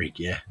sci-fi freak,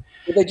 yeah.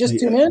 Did they just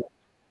tune in?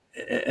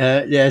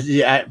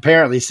 Yeah,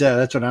 apparently so.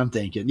 That's what I'm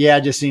thinking. Yeah, I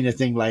just seen a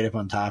thing light up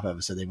on top of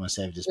it, so they must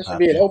have just This would popped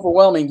be an in.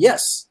 overwhelming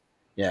yes.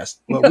 Yes.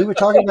 Well, we were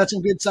talking about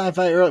some good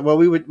sci-fi earlier. Well,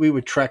 we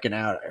were trekking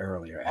out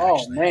earlier, Oh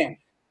actually. man,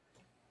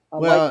 I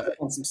Well, like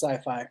on some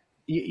sci-fi.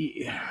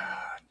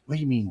 what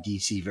do you mean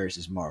DC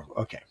versus Marvel?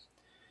 Okay.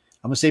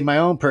 I'm going to say my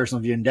own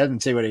personal view, and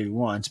Desmond say whatever he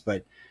wants,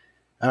 but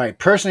all right,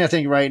 personally, I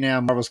think right now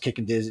Marvel's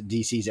kicking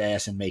DC's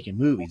ass in making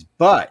movies,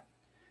 but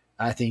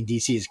I think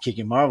DC is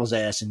kicking Marvel's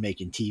ass in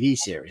making TV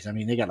series. I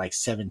mean, they got like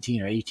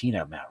 17 or 18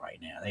 of them out right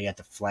now. They got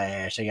the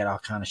Flash. They got all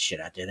kind of shit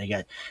out there. They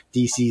got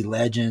DC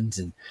Legends,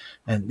 and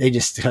they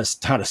just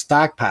start a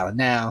stockpiling.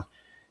 Now,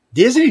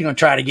 Disney's going to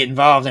try to get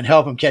involved and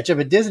help them catch up,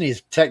 but Disney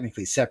is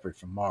technically separate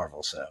from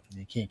Marvel, so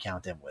you can't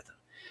count them with them.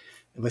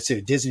 Let's see,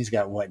 Disney's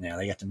got what now?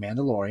 They got The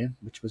Mandalorian,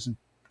 which wasn't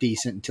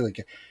decent until it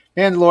got...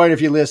 Mandalorian,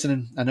 if you're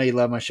listening, I know you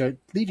love my show,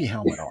 leave your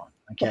helmet on,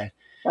 okay?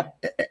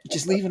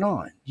 Just leave it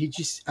on.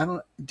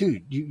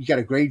 Dude, you got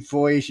a great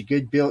voice, you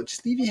good build.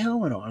 Just leave your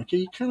helmet on, okay?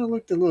 You kind of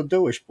look the little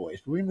doish boys,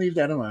 but we can leave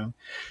that alone.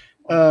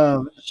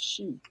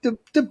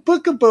 The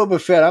Book of Boba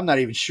Fett, I'm not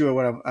even sure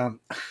what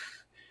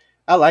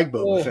I like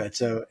Boba Fett,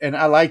 so, and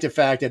I like the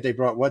fact that they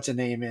brought what's her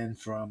name in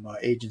from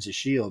Agents of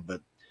Shield,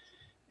 but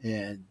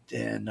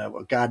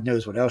God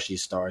knows what else she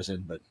stars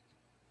in, but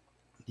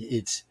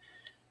it's,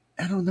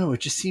 I don't know, it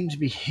just seems to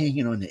be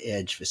hanging on the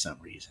edge for some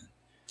reason.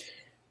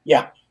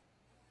 Yeah.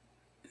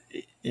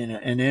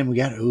 And then we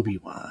got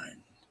Obi-Wan.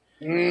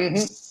 Mm-hmm.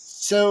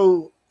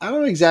 So I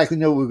don't exactly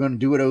know what we're going to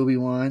do with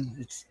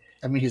Obi-Wan.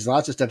 There's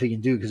lots of stuff he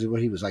can do because of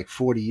what he was like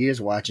 40 years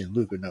watching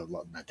Luke, or no,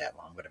 not that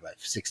long, but about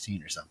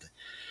 16 or something.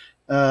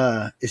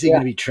 Is he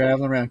going to be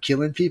traveling around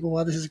killing people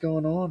while this is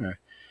going on, or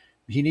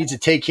he needs to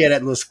take care of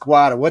that little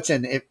squad? Or what's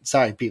in it?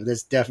 Sorry, people,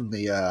 there's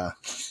definitely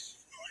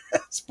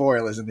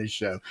spoilers in this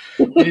show.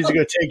 He needs to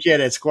go take care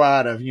of that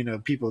squad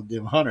of people,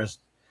 them hunters.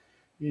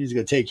 He needs to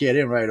go take care of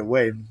them right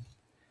away.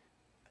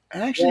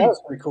 Actually, that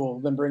was pretty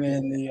cool. Then bringing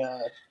in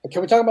the.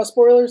 Can we talk about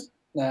spoilers?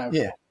 No.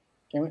 Yeah.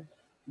 Can we?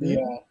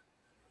 The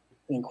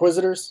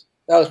Inquisitors.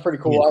 That was pretty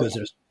cool.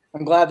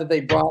 I'm glad that they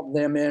brought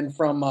them in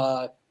from.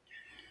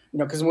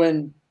 Because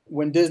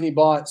when Disney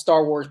bought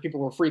Star Wars, people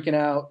were freaking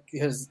out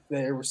because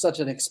there was such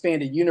an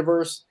expanded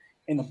universe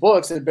in the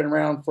books that had been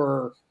around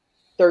for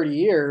 30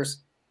 years,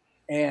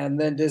 and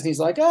then Disney's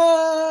like,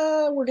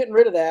 we're getting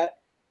rid of that.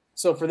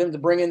 So for them to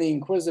bring in the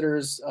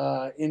Inquisitors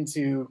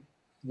into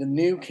the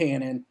new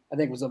canon, I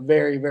think was a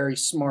very, very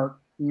smart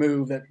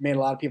move that made a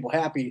lot of people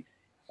happy.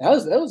 That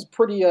was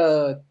pretty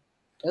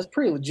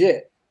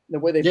legit the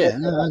way they. Yeah,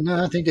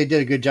 no, I think they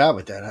did a good job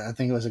with that. I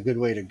think it was a good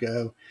way to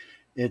go.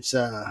 It's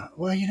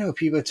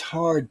people, it's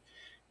hard.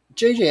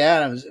 J.J.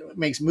 Abrams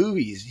makes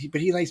movies, but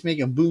he likes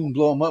making boom,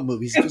 blow them up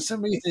movies. For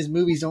some reason, his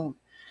movies don't.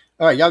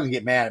 All right, y'all can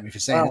get mad at me for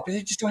saying it, but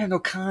they just don't have no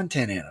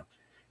content in them.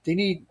 They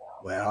need.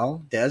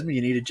 Well, Desmond,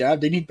 you need a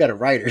job. They need better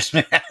writers,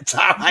 man. That's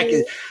how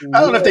I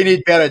don't know if they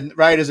need better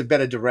writers or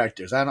better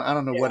directors. I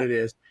don't know what it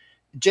is.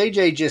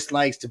 JJ just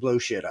likes to blow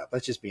shit up.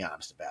 Let's just be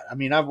honest about it. I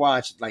mean, I've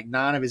watched like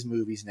 9 of his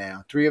movies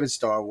now, 3 of his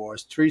Star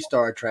Wars, 3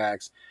 Star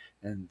Treks,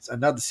 and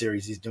another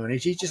series he's doing.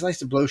 He just likes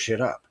to blow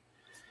shit up.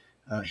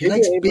 He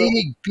likes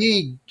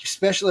big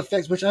special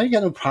effects, which I ain't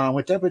got no problem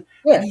with that, but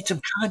I need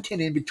some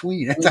content in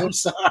between. I'm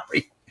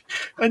sorry.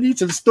 I need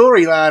some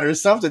storyline or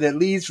something that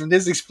leads from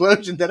this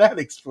explosion to that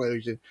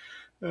explosion.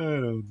 I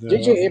don't know.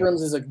 J.J.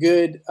 Abrams is a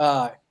good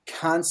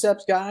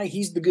concept guy.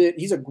 He's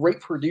a great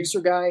producer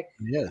guy.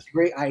 Yes.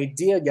 Great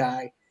idea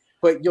guy.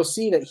 But you'll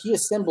see that he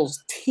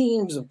assembles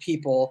teams of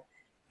people,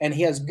 and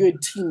he has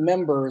good team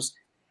members,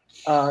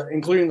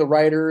 including the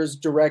writers,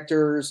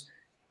 directors,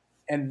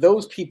 and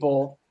those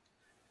people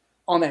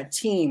on that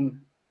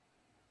team.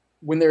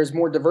 When there's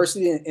more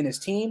diversity in his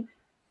team,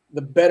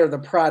 the better the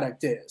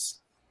product is.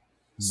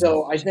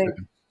 So I think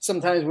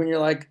sometimes when you're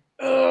like,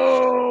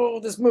 oh,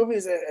 this movie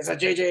is a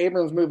J.J.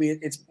 Abrams movie,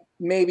 it's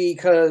maybe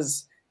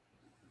because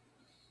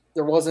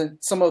there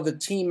wasn't some of the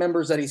team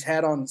members that he's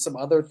had on some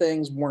other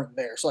things weren't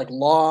there. So like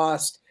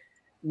Lost,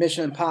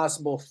 Mission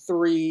Impossible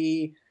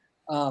 3,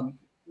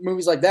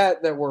 movies like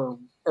that were,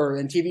 or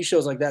in TV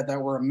shows like that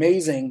were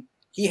amazing.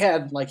 He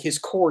had like his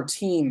core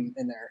team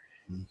in there.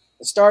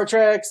 The Star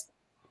Treks,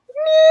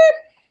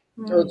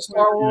 or the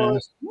Star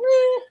Wars,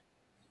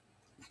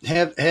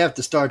 half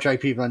the Star Trek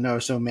people I know are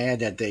so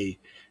mad that they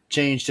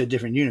changed to a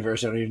different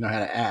universe. They don't even know how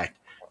to act.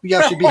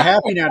 Y'all should be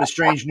happy now that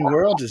Strange New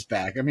Worlds is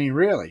back. I mean,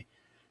 really.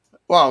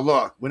 Well,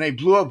 look, when they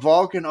blew up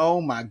Vulcan,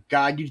 oh my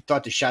God, you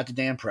thought they shot the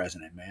damn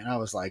president, man. I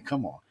was like,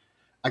 come on.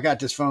 I got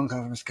this phone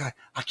call from this guy.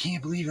 I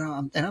can't believe it.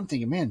 And I'm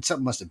thinking, man,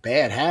 something must have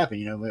bad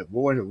happened,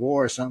 war to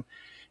war or something.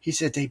 He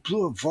said they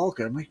blew up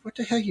Vulcan. I'm like, what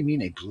the hell you mean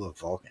they blew up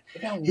Vulcan?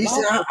 Yeah, He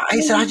said, wow.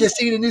 I just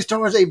seen in the news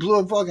stories they blew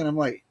up Vulcan. I'm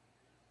like,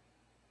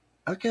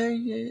 okay,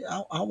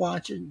 yeah, I'll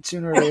watch it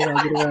sooner or later.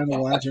 I'll get around to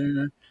watching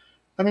it.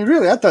 I mean,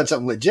 really, I thought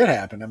something legit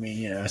happened. I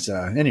mean, so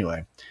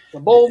anyway. The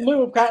bold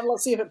move, Cotton.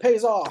 Let's see if it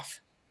pays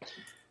off.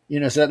 So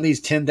that leaves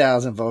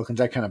 10,000 Vulcans.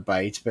 That kind of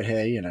bites, but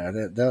hey,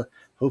 they'll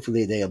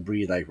hopefully they'll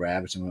breed like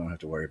rabbits, and we won't have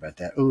to worry about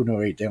that. Oh no,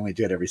 wait, they only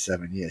do it every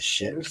 7 years.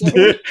 Shit,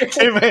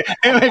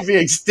 it might be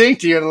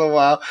extinct here in a little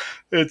while.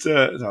 It's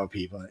no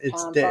people.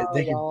 It's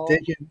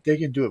they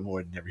can do it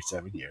more than every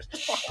 7 years.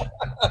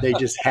 They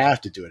just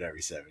have to do it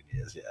every 7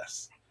 years.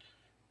 Yes.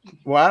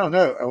 Well, I don't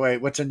know. Oh, wait,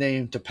 what's her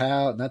name?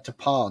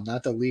 T'Pol,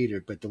 not the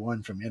leader, but the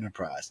one from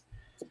Enterprise.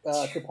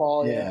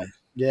 T'Pol, yeah.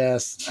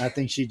 Yes, I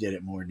think she did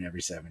it more than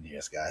every 7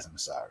 years, guys. I'm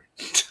sorry.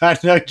 I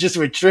know just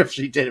with Trip,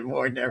 she did it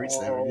more than every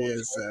 7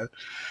 years.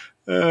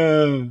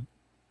 So,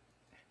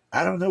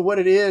 I don't know what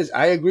it is.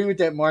 I agree with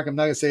that, Mark. I'm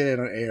not going to say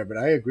that on air, but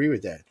I agree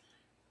with that.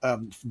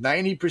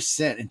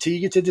 90%, until you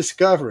get to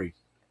Discovery,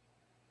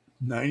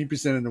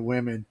 90% of the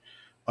women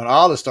on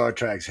all the Star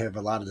Treks have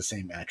a lot of the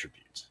same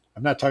attributes.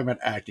 I'm not talking about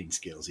acting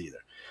skills either.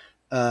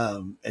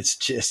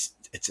 It's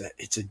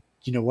a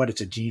you know what? It's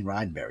a Gene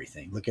Roddenberry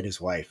thing. Look at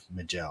his wife,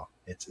 Majel.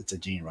 It's a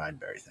Gene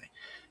Roddenberry thing.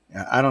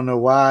 I don't know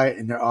why,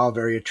 and they're all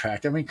very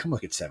attractive. I mean, come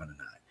look at 7 and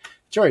 9.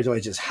 Jory's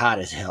always just hot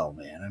as hell,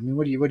 man. I mean,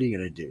 what are you going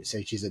to do?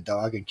 Say she's a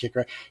dog and kick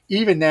her?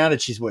 Even now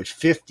that she's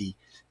 50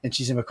 and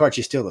she's in Picard,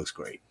 she still looks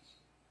great.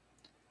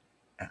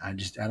 I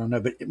don't know.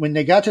 But when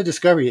they got to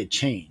Discovery, it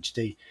changed.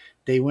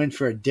 They went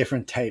for a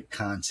different type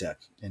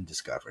concept in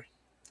Discovery.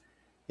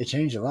 It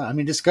changed a lot. I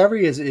mean,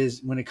 Discovery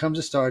is when it comes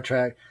to Star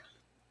Trek.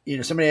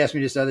 Somebody asked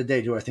me this the other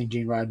day, do I think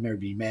Gene Roddenberry would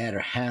be mad or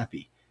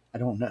happy? I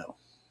don't know.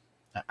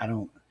 I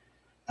don't.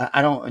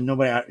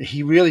 Nobody.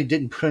 He really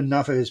didn't put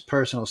enough of his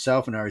personal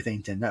self and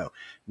everything to know.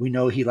 We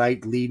know he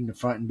liked leading the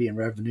front and being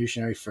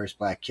revolutionary. First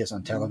black kiss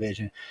on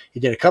television.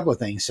 He did a couple of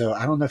things, so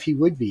I don't know if he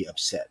would be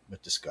upset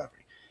with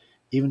Discovery.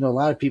 Even though a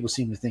lot of people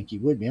seem to think he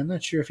would be, I'm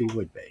not sure if he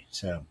would be.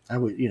 So I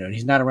would.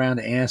 He's not around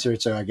to answer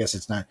it, so I guess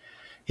it's not.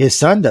 His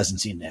son doesn't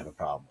seem to have a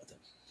problem with it.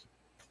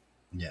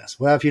 Yes.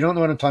 Well, if you don't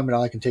know what I'm talking about,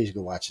 all I can tell you is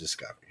go watch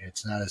Discovery.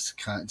 It's not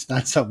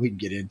something we can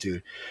get into.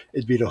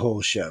 It'd be the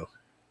whole show.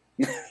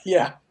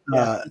 Yeah.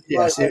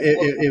 Yes,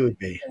 it would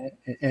be.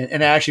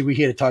 And actually, we're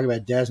here to talk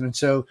about Desmond.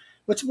 So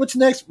what's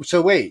next?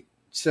 So wait.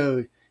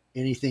 So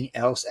anything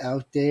else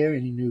out there?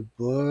 Any new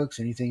books?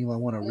 Anything you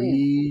want to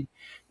read?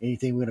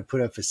 Anything we're going to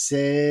put up for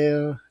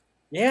sale?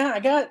 Yeah, I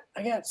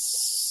got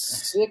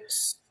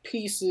 6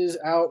 pieces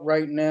out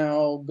right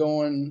now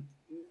going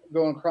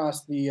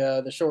across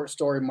the short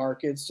story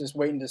markets, just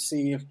waiting to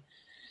see if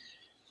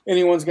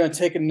anyone's going to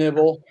take a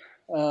nibble.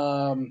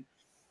 And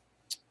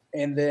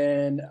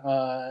then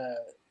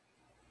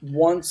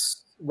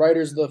once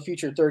Writers of the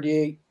Future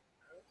 38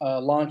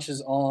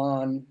 launches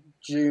on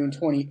June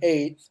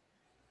 28th,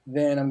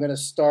 then I'm going to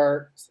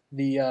start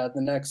the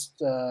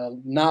next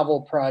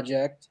novel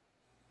project,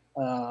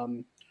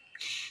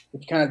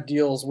 which kind of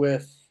deals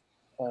with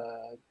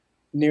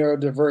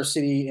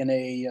neurodiversity in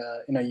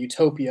a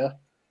utopia.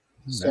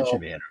 That should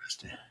be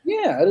interesting.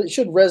 Yeah, it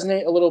should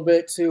resonate a little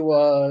bit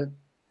to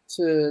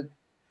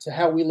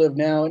how we live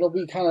now. It'll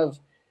be kind of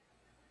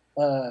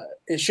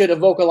it should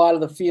evoke a lot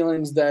of the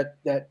feelings that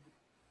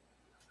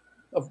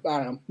of, I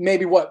don't know,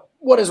 maybe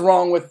what is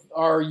wrong with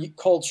our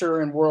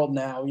culture and world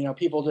now.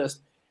 People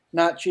just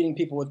not treating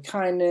people with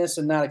kindness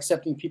and not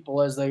accepting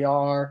people as they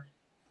are.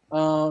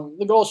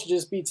 The goal should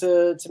just be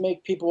to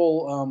make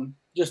people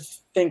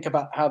just think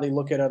about how they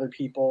look at other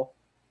people,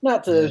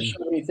 not to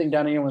shove anything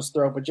down anyone's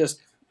throat, but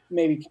just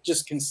maybe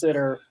just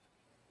consider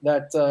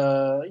that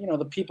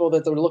the people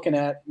that they're looking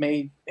at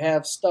may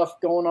have stuff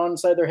going on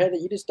inside their head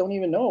that you just don't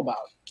even know about.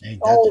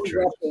 Always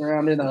wrapped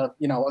around in a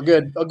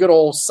good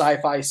old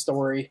sci-fi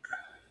story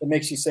that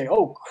makes you say,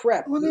 "Oh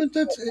crap!" Well,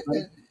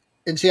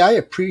 and see, I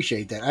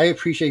appreciate that. I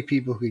appreciate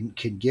people who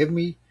can give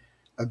me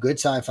a good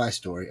sci-fi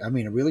story. I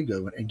mean, a really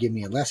good one, and give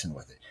me a lesson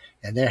with it.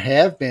 And there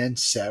have been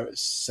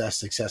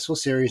successful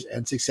series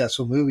and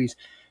successful movies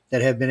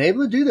that have been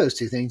able to do those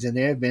two things, and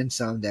there have been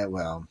some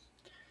that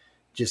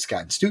just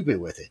gotten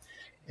stupid with it.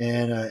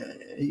 And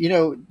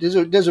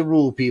there's a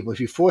rule, people.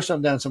 If you force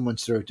something down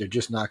someone's throat, they're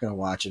just not going to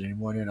watch it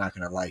anymore. They're not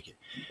going to like it.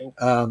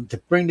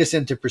 To bring this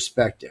into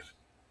perspective,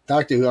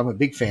 Doctor Who. I'm a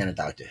big fan of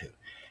Doctor Who,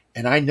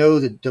 and I know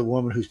that the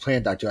woman who's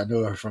playing Doctor Who, I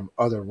know her from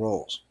other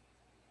roles,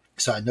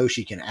 so I know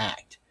she can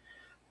act.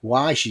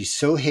 Why she's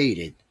so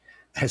hated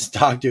as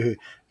Doctor Who?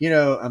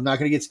 I'm not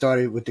going to get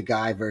started with the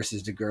guy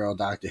versus the girl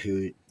Doctor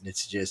Who.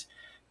 It's just,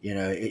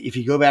 if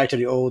you go back to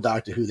the old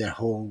Doctor Who, that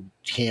whole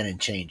canon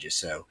changes.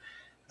 So.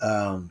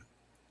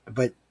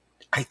 But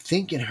I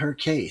think in her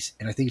case,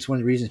 and I think it's one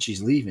of the reasons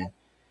she's leaving,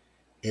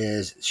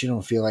 is she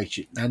don't feel like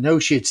I know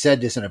she had said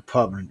this in a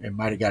pub and it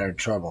might have got her in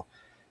trouble,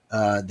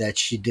 that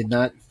she did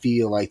not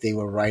feel like they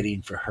were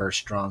writing for her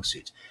strong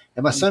suits.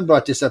 And my son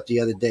brought this up the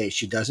other day.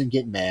 She doesn't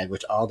get mad,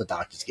 which all the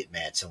doctors get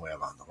mad somewhere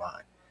along the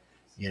line.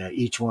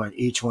 Each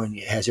one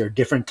has their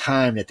different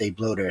time that they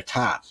blow their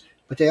top,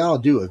 but they all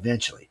do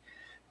eventually.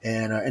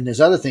 And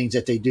there's other things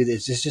that they do.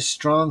 There's just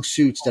strong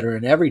suits that are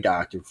in every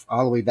Doctor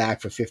all the way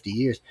back for 50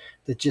 years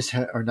that just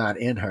are not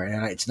in her.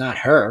 And it's not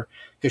her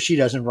because she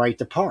doesn't write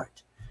the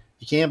part.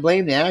 You can't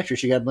blame the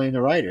actress. You got to blame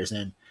the writers.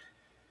 And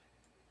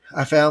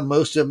I found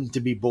most of them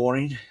to be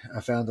boring. I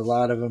found a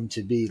lot of them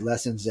to be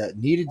lessons that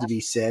needed to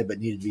be said, but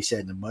needed to be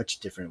said in a much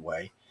different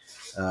way.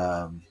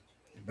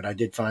 But I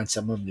did find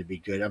some of them to be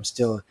good. I'm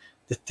still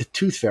the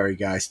Tooth Fairy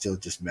guy still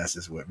just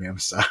messes with me. I'm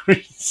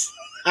sorry.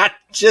 I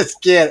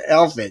just can't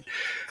help it.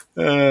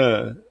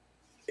 Yeah,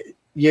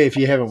 if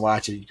you haven't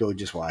watched it, go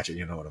just watch it.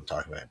 You know what I'm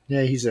talking about. Yeah,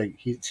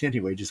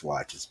 anyway, just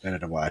watch it. It's better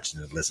to watch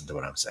than to listen to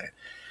what I'm saying.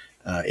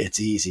 It's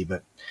easy,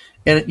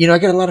 and I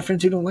got a lot of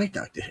friends who don't like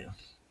Doctor Who.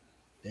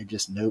 They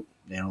just nope,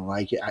 they don't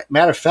like it.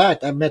 Matter of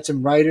fact, I met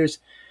some writers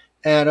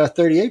at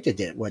 38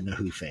 that wasn't a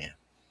Who fan,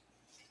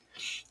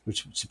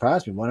 which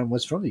surprised me. One of them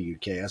was from the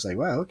UK. I was like,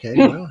 wow, okay,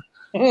 well.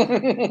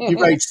 You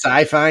write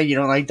sci-fi, you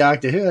don't like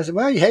Doctor Who. I said,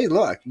 well, hey,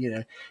 look,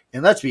 and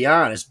let's be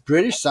honest,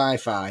 British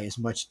sci-fi is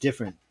much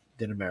different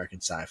than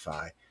American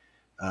sci-fi.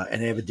 And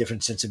they have a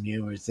different sense of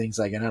humor. Things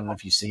like, and I don't know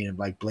if you've seen them,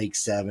 like Blake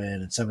 7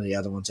 and some of the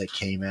other ones that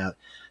came out.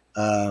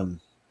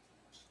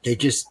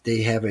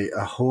 They have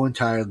a whole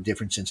entirely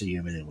different sense of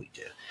humor than we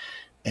do.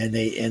 And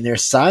their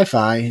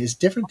sci-fi is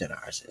different than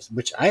ours is,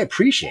 which I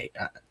appreciate.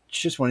 It's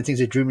just one of the things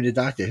that drew me to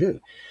Doctor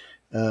Who.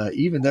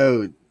 Even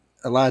though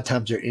a lot of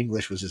times their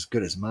English was as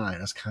good as mine,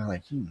 I was kind of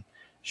like,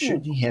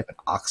 shouldn't he have an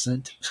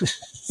accent?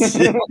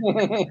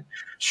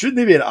 Shouldn't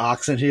there be an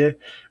accent here?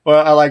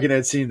 Well, I like in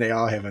that scene they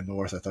all have a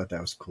North. I thought that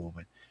was cool,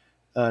 but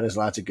there's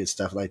lots of good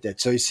stuff like that.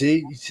 So you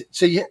see,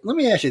 let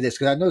me ask you this,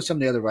 because I know some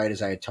of the other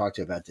writers I had talked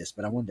to about this,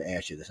 but I wanted to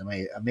ask you this. I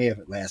may have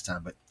it last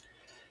time, but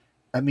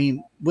I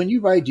mean, when you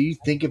write, do you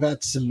think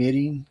about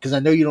submitting? Because I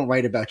know you don't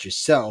write about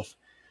yourself.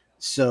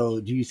 So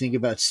do you think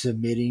about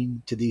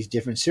submitting to these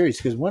different series?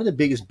 Because one of the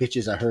biggest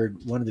bitches I heard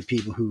one of the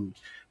people who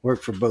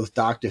work for both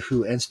Doctor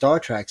Who and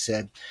Star Trek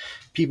said,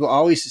 people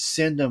always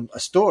send them a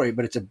story,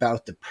 but it's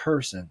about the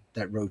person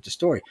that wrote the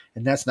story.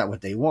 And that's not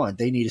what they want.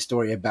 They need a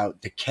story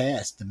about the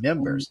cast, the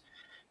members.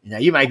 Now,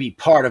 you might be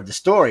part of the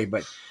story,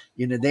 but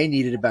they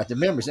need it about the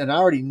members. And I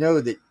already know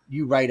that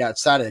you write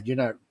outside of it. You're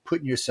not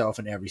putting yourself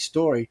in every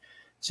story.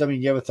 So, I mean,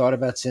 you ever thought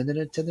about sending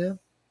it to them?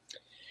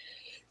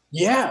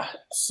 Yeah.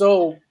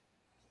 So,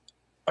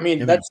 I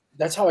mean,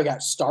 that's how I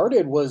got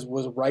started was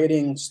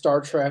writing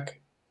Star Trek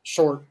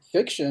short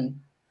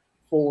fiction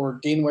for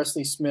Dean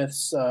Wesley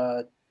Smith's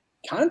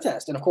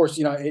contest. And of course,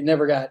 it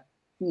never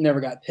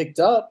got picked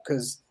up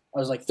because I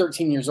was like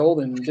 13 years old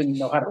and didn't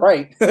know how to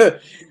write.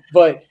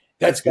 But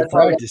that's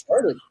how I got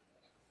started.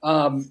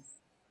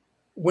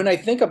 When I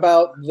think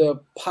about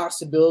the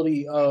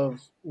possibility of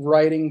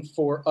writing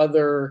for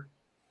other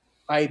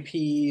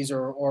IPs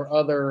or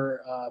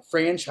other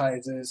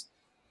franchises,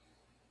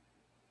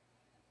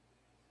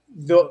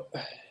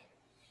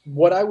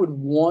 what I would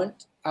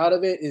want out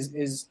of it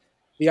is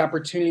the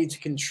opportunity to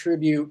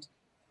contribute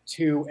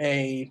to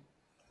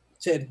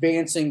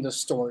advancing the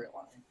storyline.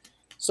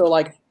 So,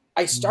 like,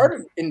 I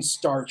started in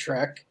Star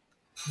Trek,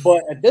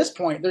 but at this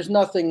point, there's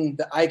nothing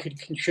that I could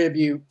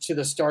contribute to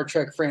the Star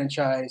Trek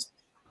franchise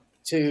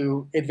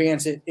to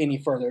advance it any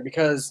further,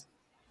 because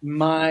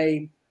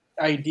my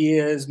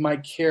ideas, my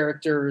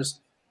characters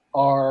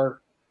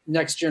are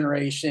Next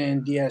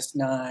Generation,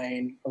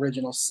 DS9,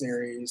 original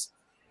series,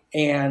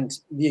 and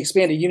the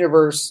expanded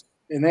universe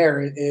in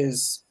there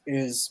is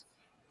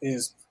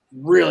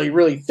really,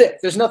 really thick.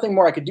 There's nothing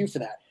more I could do for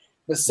that.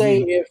 But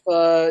say if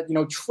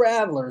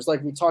Travelers,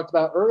 like we talked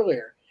about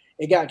earlier,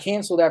 it got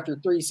canceled after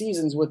 3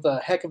 seasons with a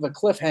heck of a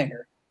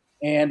cliffhanger.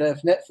 And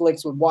if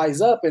Netflix would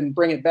wise up and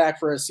bring it back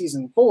for a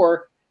season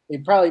 4,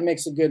 they'd probably make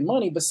some good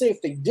money. But say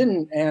if they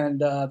didn't, and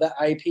that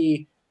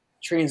IP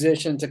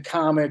transitioned to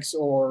comics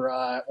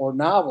or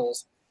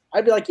novels,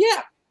 I'd be like,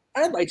 yeah,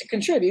 I'd like to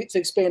contribute to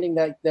expanding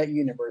that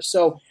universe.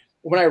 So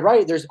when I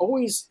write, there's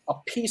always a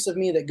piece of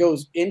me that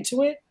goes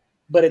into it,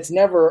 but it's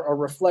never a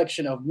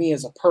reflection of me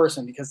as a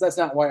person, because that's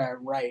not why I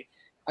write.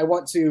 I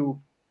want to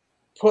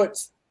put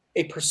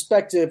a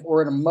perspective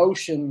or an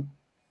emotion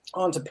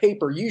onto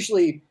paper,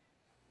 usually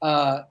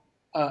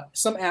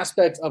some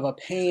aspect of a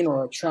pain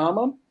or a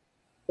trauma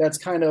that's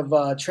kind of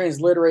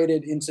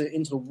transliterated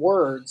into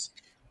words.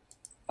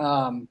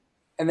 And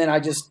then I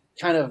just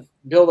kind of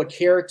build a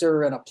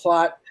character and a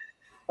plot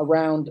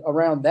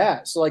around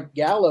that. So like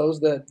Gallows,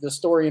 the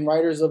story and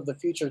Writers of the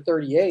Future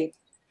 38,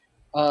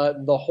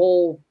 the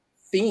whole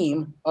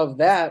theme of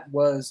that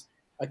was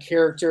a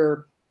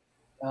character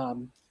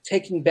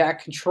taking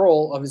back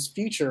control of his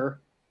future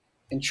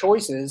and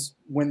choices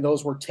when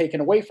those were taken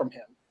away from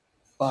him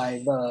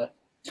by the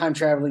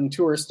time-traveling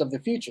tourist of the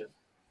future.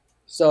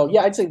 So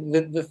yeah, I'd say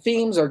the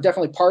themes are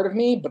definitely part of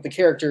me, but the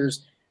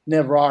characters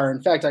never are.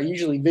 In fact, I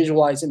usually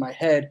visualize in my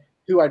head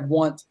who I'd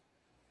want,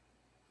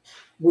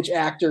 which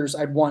actors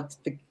I'd want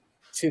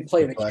to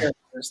play the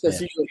characters.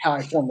 That's usually how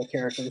I form the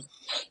characters.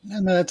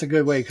 No, that's a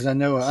good way, because I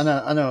know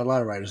a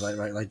lot of writers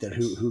like that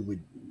who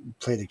would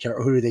play the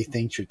character, who do they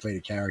think should play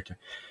the character.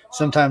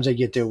 Sometimes they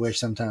get their wish,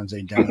 sometimes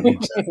they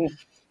don't.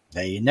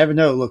 Now, you never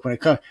know. Look, when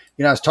it comes,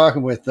 I was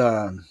talking with,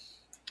 God,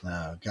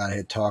 I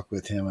had talked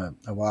with him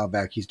a while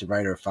back. He's the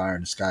writer of Fire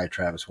in the Sky,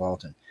 Travis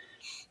Walton.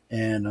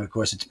 And of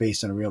course, it's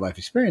based on a real life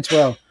experience.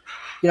 Well,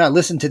 I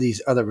listen to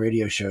these other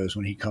radio shows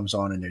when he comes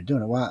on and they're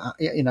doing it. Well,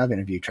 I've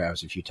interviewed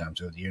Travis a few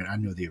times over the year. I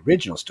know the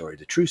original story,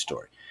 the true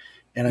story.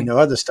 And I know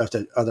other stuff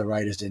that other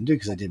writers didn't do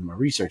because I did my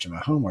research and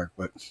my homework.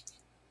 But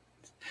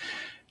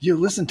you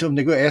listen to him,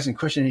 they go asking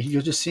questions, and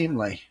you'll just seem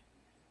like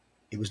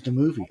it was the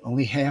movie.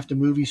 Only half the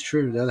movie's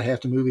true. The other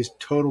half the movie is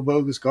total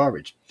bogus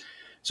garbage.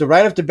 So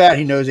right off the bat,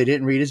 he knows they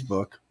didn't read his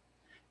book.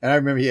 And I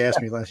remember he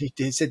asked me,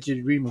 he said, "Did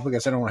you read my book?" I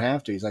said, "I don't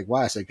have to." He's like,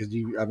 "Why?" I said, "Because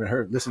I've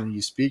been listening to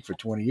you speak for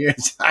 20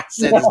 years." I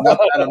said, "There's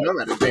nothing I don't know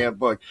about the damn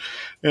book."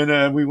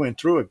 And we went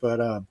through it.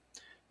 But,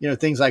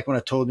 things like when I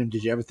told him,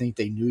 "Did you ever think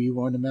they knew you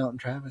were on the mountain,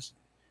 Travis?"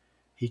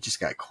 He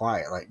just got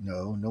quiet. Like,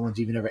 no one's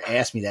even ever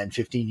asked me that in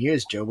 15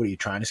 years, Joe. What are you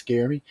trying to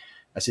scare me?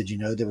 I said,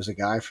 there was a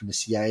guy from the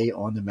CIA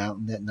on the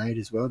mountain that night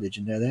as well. Did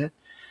you know that?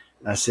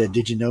 I said,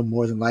 did you know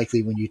more than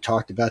likely when you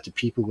talked about the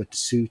people with the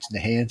suits and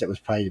the hands, that was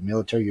probably the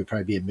military. You'd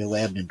probably be a Mill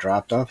Avenue and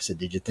dropped off. I said,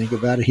 did you think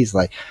about it? He's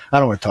like, I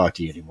don't want to talk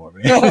to you anymore,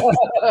 man.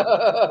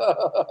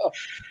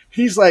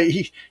 He's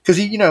like, because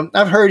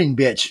I've heard him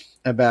bitch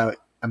about,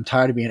 I'm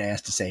tired of being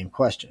asked the same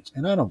questions.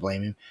 And I don't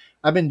blame him.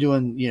 I've been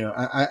doing,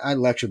 I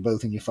lecture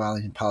both in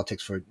ufology and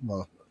politics for,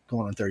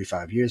 going on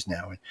 35 years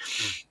now. And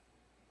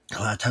a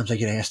lot of times I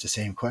get asked the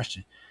same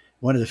question.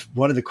 One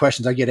of the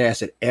questions I get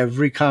asked at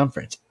every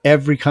conference,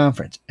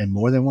 and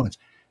more than once,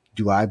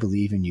 do I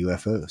believe in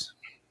UFOs?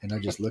 And I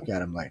just look at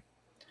them like,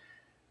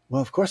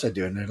 well, of course I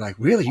do. And they're like,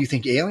 really? You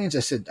think aliens?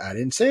 I said, I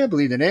didn't say I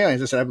believed in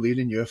aliens. I said I believed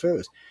in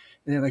UFOs.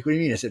 And they're like, what do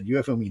you mean? I said,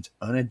 UFO means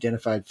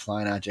unidentified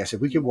flying object. I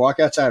said, we could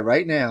walk outside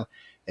right now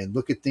and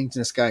look at things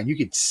in the sky, and you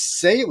could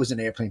say it was an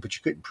airplane, but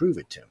you couldn't prove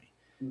it to me.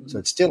 So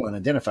it's still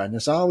unidentified. And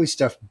there's always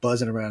stuff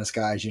buzzing around the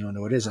skies. You don't know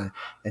what it is. And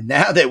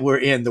now that we're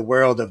in the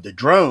world of the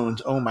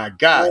drones, oh my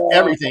God,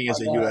 everything is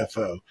a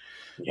UFO.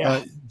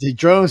 Yeah. The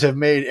drones have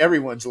made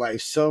everyone's life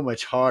so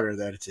much harder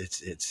that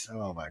it's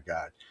oh my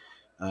God.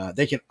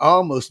 They can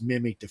almost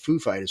mimic the Foo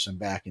Fighters from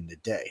back in the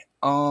day.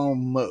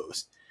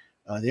 Almost.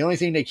 The only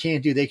thing they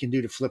can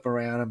do to flip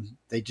around them,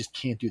 they just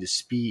can't do the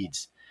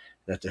speeds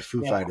that the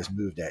Foo Fighters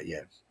moved at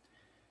yet.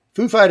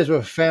 Foo Fighters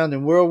were found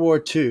in World War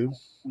II.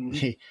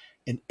 Mm-hmm.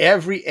 In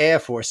every Air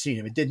Force seen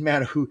them. It didn't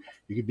matter who.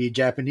 You could be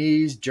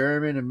Japanese,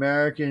 German,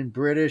 American,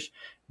 British.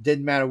 It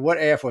didn't matter what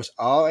Air Force.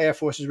 All Air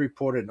Forces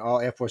reported, and all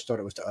Air Force thought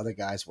it was the other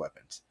guy's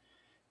weapons.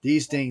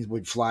 These things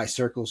would fly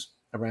circles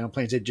around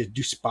planes. They'd just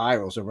do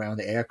spirals around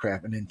the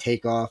aircraft and then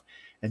take off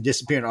and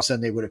disappear. And all of a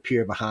sudden, they would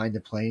appear behind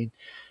the plane,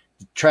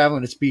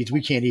 traveling at speeds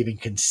we can't even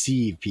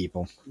conceive,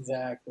 people.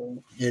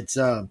 Exactly. It's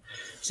so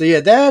yeah,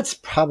 that's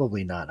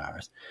probably not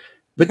ours.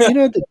 But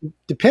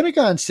the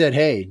Pentagon said,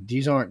 "Hey,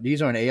 these aren't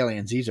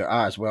aliens; these are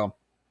ours." Well,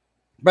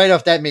 right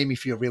off that made me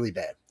feel really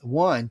bad.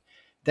 One,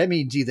 that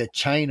means either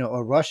China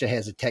or Russia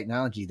has a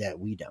technology that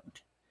we don't,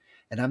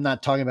 and I'm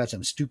not talking about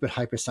some stupid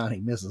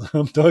hypersonic missiles.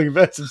 I'm talking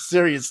about some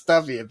serious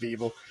stuff here,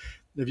 people.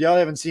 If y'all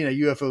haven't seen a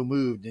UFO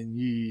move, then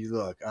you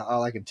look.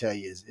 All I can tell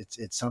you is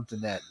it's something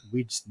that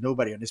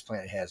nobody on this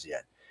planet has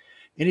yet.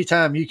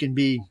 Anytime you can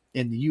be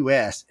in the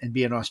U.S. and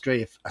be in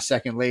Australia a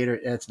second later,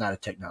 that's not a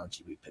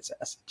technology we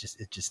possess. It's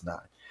just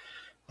not.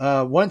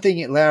 One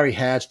thing that Larry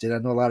Hatch did, I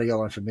know a lot of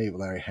y'all aren't familiar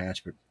with Larry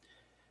Hatch, but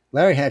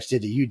Larry Hatch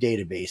did the U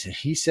database, and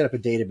he set up a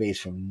database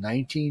from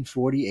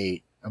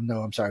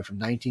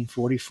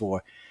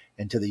 1944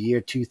 until the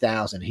year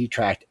 2000. He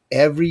tracked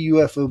every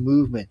UFO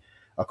movement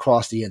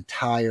across the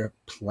entire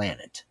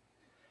planet.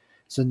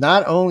 So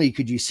not only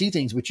could you see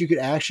things, but you could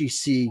actually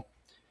see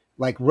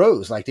like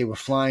rows, like they were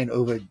flying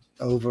over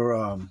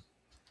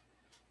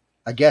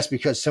I guess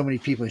because so many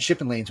people in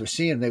shipping lanes were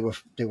seeing them,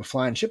 they were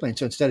flying shipping lanes.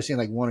 So instead of seeing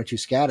like one or two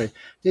scattered,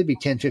 there'd be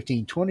 10,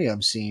 15, 20 of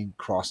them seen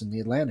crossing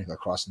the Atlantic or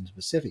crossing the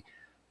Pacific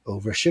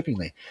over a shipping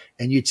lane.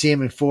 And you'd see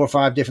them in 4 or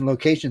 5 different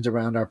locations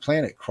around our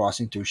planet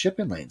crossing through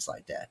shipping lanes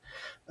like that.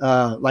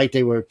 Like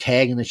they were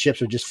tagging the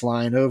ships or just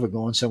flying over,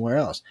 going somewhere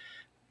else.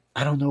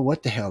 I don't know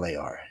what the hell they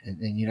are.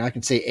 And I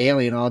can say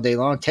alien all day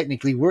long.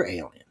 Technically, we're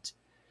aliens.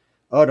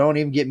 Oh, don't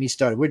even get me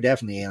started. We're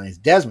definitely aliens.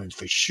 Desmond's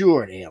for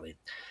sure an alien.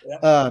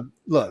 Yeah.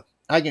 Look,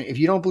 if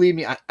you don't believe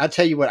me, I'll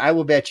tell you what, I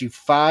will bet you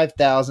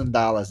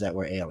 $5,000 that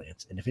we're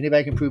aliens. And if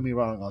anybody can prove me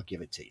wrong, I'll give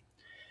it to you.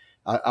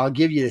 I'll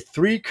give you the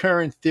 3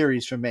 current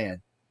theories for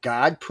man.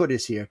 God put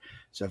us here.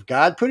 So if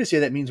God put us here,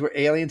 that means we're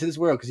alien to this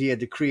world because he had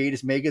to create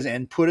us, make us,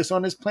 and put us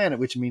on this planet,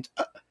 which means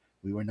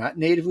we were not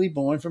natively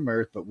born from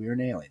Earth, but we were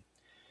an alien.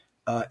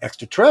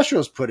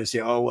 Extraterrestrials put us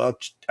here. Oh, well,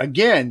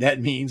 again,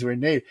 that means we're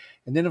native.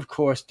 And then, of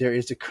course, there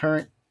is the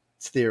current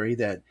theory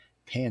that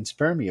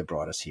panspermia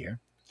brought us here.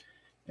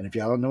 And if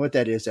y'all don't know what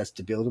that is, that's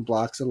the building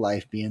blocks of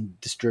life being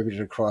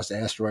distributed across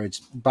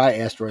asteroids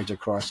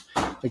across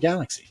the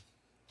galaxy.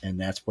 And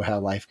that's how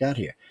life got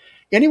here.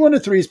 Any one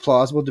of 3 is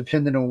plausible,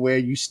 depending on where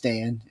you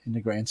stand in the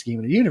grand scheme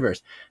of the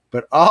universe.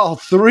 But all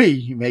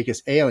 3 make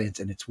us aliens,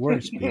 and it's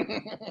worse,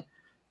 people.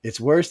 It's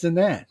worse than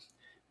that.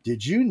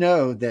 Did you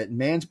know that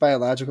man's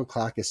biological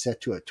clock is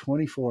set to a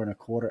 24 and a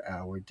quarter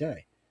hour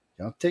day?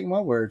 Don't take my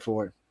word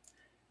for it.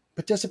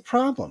 But there's a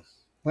problem.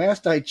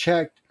 Last I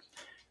checked,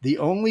 the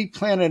only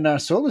planet in our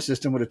solar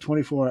system with a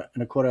 24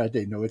 and a quarter hour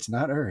day. No, it's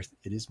not Earth.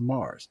 It is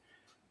Mars.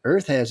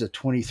 Earth has a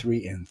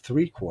 23 and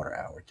 3/4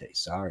 hour day.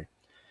 Sorry.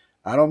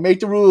 I don't make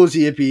the rules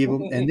here,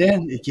 people. And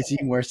then it gets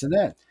even worse than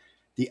that.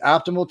 The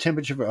optimal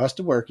temperature for us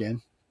to work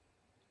in,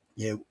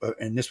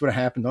 and this would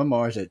have happened on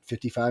Mars at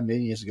 55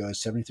 million years ago,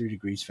 is 73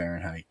 degrees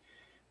Fahrenheit.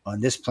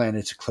 On this planet,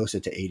 it's closer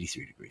to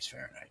 83 degrees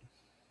Fahrenheit.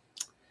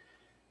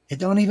 It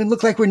don't even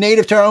look like we're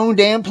native to our own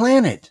damn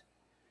planet.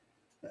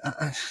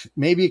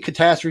 Maybe a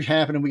catastrophe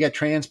happened and we got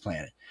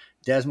transplanted.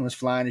 Desmond was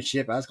flying a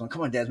ship. I was going,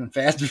 come on, Desmond,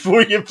 fast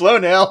before you get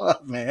blown out.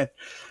 Oh, man.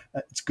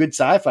 It's good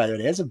sci-fi, though.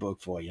 There's a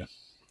book for you.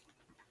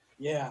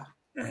 Yeah.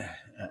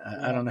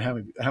 I don't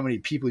know how many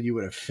people you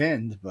would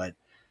offend, but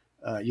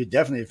you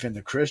definitely offend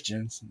the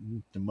Christians,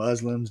 the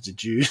Muslims, the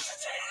Jews.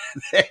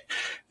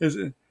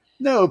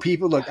 No,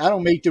 people, look, I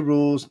don't make the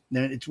rules.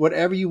 It's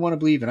whatever you want to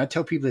believe in. I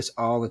tell people this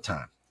all the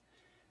time.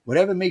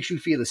 Whatever makes you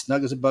feel as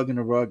snug as a bug in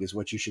a rug is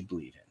what you should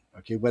believe in.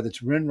 Okay, whether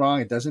it's right or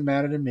wrong, it doesn't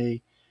matter to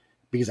me,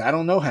 because I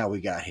don't know how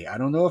we got here. I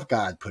don't know if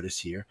God put us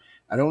here.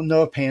 I don't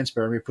know if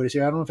panspermia put us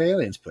here. I don't know if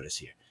aliens put us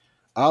here.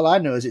 All I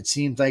know is it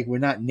seems like we're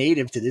not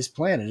native to this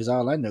planet is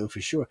all I know for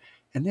sure.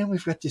 And then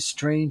we've got this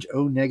strange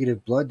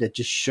O-negative blood that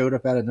just showed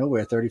up out of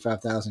nowhere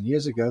 35,000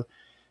 years ago,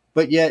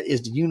 but yet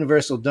is the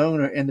universal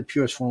donor and the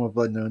purest form of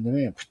blood known to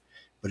man.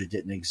 But it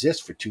didn't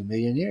exist for 2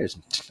 million years.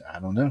 I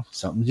don't know.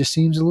 Something just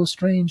seems a little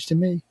strange to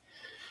me.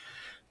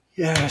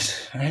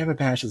 Yes, I have a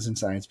bachelor's in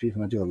science,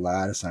 people. I do a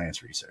lot of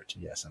science research.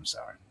 Yes, I'm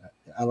sorry.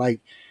 I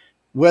like,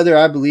 whether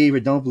I believe or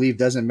don't believe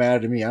doesn't matter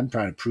to me. I'm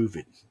trying to prove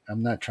it.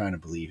 I'm not trying to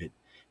believe it.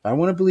 If I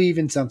want to believe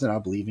in something, I'll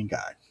believe in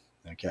God.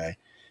 Okay.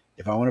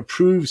 If I want to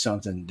prove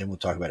something, then we'll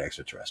talk about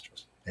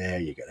extraterrestrials. There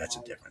you go. That's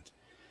a difference.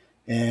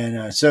 And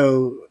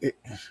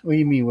what do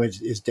you mean?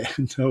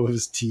 Noah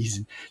was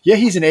teasing? Yeah,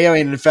 he's an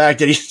alien in the fact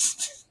that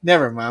he's.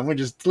 Never mind. We'll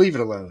just leave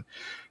it alone.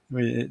 I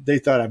mean, they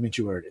thought I meant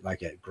you were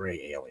like a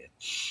gray alien.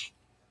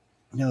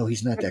 No,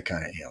 he's not that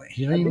kind of alien.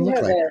 He doesn't even look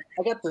like that.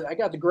 I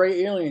got the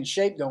gray alien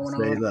shape going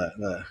on.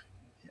 Look.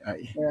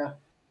 Yeah.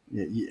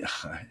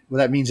 Well,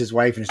 that means his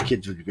wife and his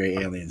kids would be gray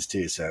aliens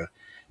too. So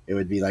it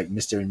would be like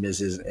Mr. and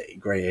Mrs.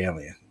 Gray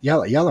Alien.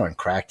 Y'all are on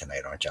crack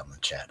tonight, aren't y'all in the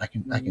chat? I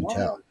can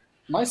tell.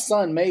 My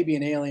son may be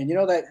an alien. You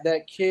know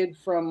that kid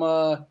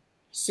from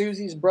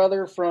Susie's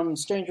brother from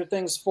Stranger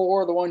Things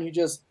 4, the one who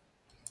just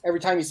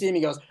every time you see him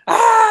he goes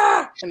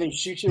ah, and then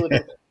shoots you with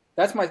it.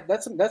 That's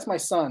my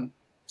son.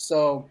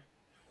 So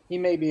he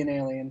may be an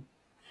alien.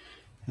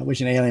 I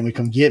wish an alien would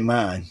come get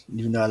mine,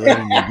 even though I love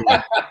him.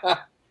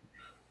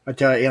 I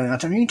tell an alien,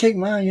 you can take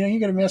mine. You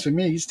got to mess with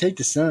me. You just take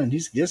the son.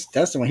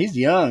 That's the one. He's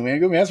young,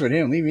 man. Go mess with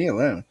him. Leave me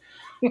alone.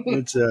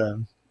 It's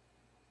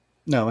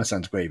no, my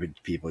son's great with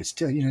people. It's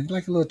still,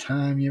 like a little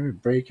time. You ever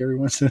break every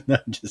once in a while?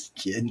 I'm just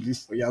kidding.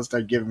 Before y'all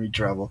start giving me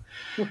trouble.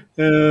 What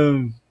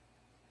do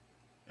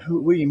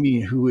you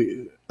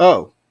mean?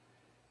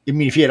 You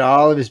mean if he had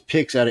all of his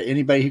picks out of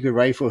anybody he could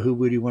write for, who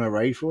would he want to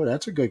write for?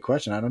 That's a good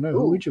question. I don't know.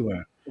 Who would you want?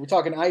 Are we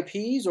talking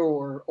IPs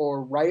or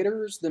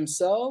writers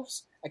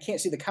themselves? I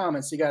can't see the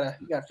comments. So you gotta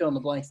fill in the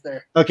blanks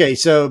there. Okay,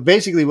 so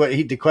basically,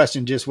 the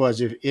question just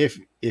was if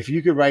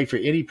you could write for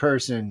any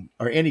person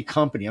or any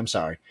company. I'm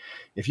sorry,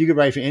 if you could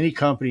write for any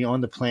company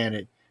on the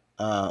planet,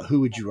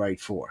 who would you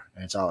write for?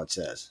 That's all it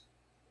says.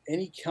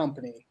 Any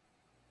company.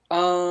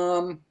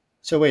 So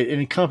wait,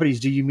 any companies?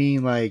 Do you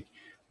mean like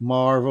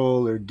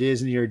Marvel or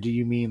Disney, or do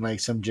you mean like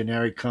some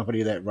generic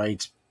company that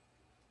writes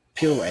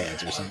pill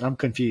ads or something? I'm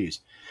confused.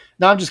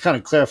 No, I'm just kind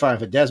of clarifying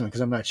for Desmond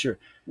because I'm not sure.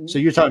 So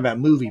you're talking about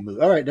movie.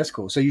 All right, that's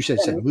cool. So you said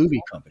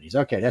movie companies.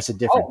 Okay, that's a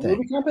different thing.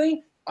 Movie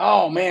company?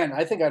 Oh man,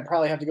 I think I'd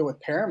probably have to go with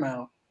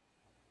Paramount.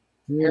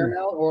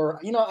 Paramount,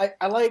 or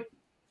I like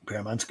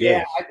Paramount's good.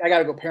 Yeah, I got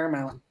to go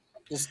Paramount.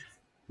 Just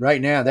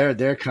right now,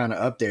 they're kind of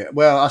up there.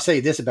 Well, I'll say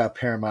this about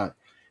Paramount: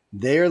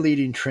 they're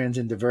leading trends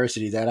in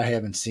diversity that I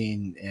haven't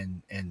seen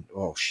in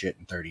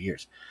 30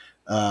 years.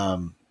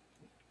 Well,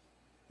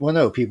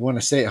 no, people want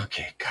to say,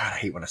 okay, God, I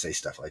hate when I say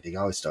stuff like that. It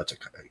always starts.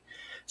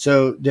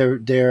 So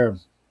they're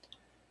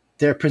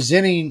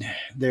presenting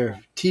their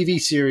TV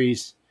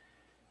series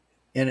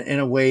in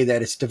a way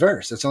that it's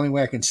diverse. That's the only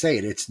way I can say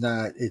it. It's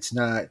not.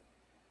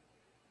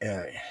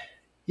 Well,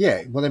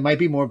 there might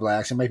be more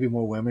blacks, there might be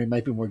more women, it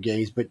might be more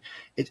gays, but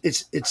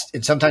it's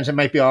and sometimes it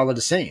might be all of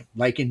the same.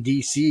 Like in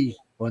DC.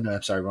 Well, no,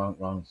 I'm sorry,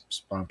 wrong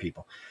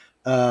people.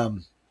 They're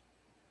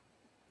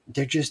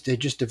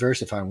just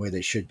diversifying where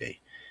they should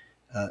be.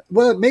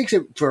 Well, it makes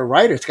it for a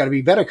writer. It's got to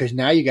be better because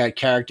now you got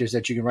characters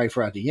that you can write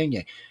for out the yin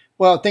yang.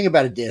 Well, think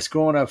about it this.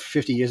 Growing up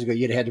 50 years ago,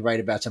 you'd have had to write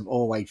about some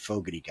old white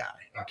fogarty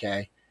guy,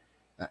 okay?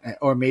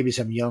 Or maybe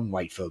some young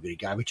white fogarty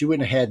guy, but you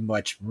wouldn't have had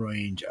much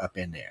range up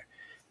in there.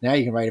 Now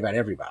you can write about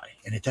everybody,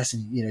 and it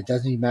doesn't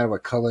even matter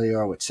what color they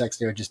are, what sex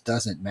they are. It just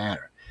doesn't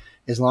matter,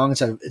 as long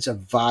as it's a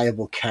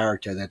viable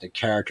character that the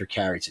character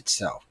carries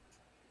itself.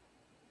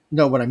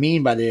 No, what I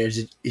mean by that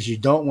is you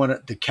don't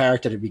want the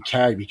character to be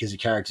carried because the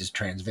character is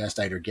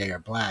transvestite or gay or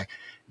black.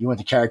 You want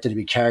the character to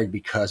be carried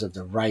because of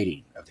the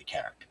writing of the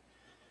character.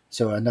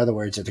 So in other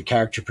words, if the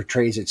character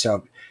portrays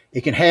itself,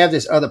 it can have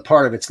this other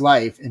part of its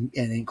life and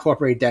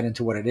incorporate that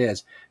into what it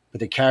is, but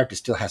the character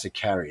still has to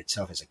carry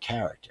itself as a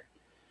character.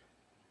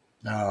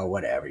 No,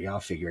 whatever. Y'all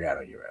figure it out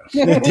on your own.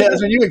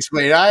 Desmond, you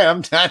explain it.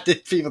 I'm not.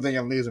 People think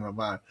I'm losing my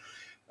mind.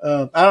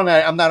 I don't know.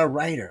 I'm not a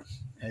writer.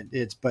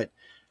 But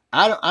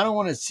I don't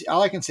want to see.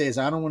 All I can say is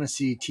I don't want to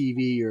see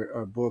TV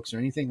or books or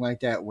anything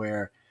like that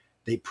where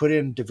they put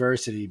in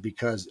diversity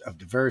because of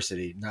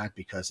diversity, not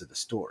because of the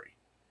story.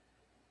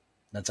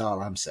 That's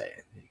all I'm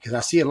saying. Because I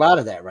see a lot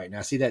of that right now.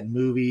 I see that in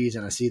movies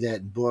and I see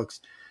that in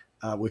books,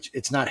 which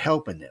it's not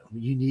helping them.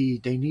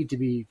 They need to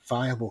be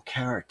viable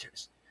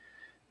characters.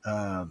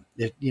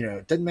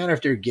 It doesn't matter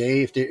if they're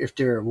gay, if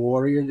they're a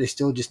warrior, they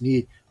still just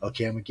need,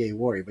 okay, I'm a gay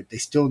warrior, but they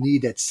still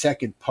need that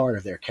second part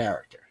of their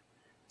character.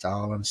 That's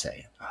all I'm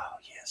saying. Oh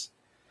yes.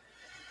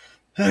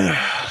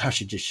 I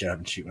should just shut up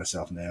and shoot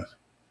myself now.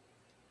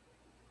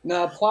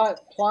 No,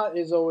 plot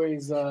is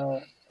always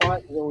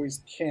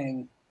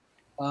king.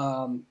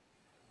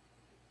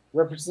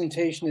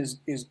 Representation is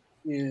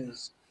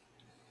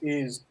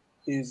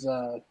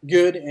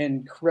good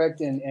and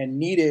correct and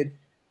needed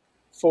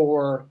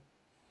for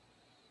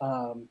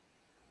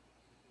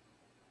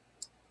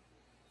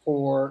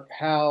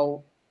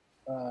how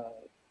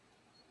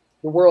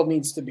the world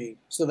needs to be,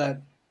 so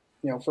that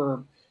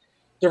for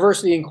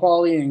diversity and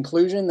equality and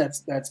inclusion,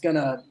 that's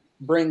gonna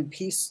bring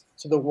peace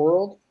to the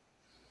world.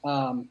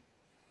 That's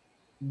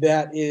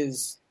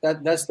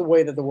the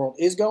way that the world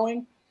is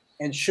going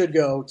and should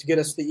go to get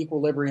us the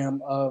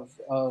equilibrium of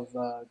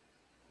the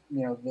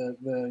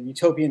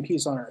utopian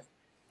peace on earth.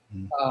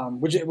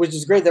 Which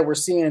is great that we're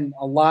seeing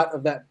a lot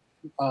of that,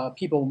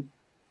 people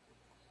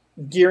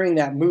gearing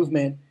that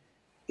movement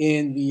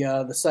in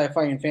the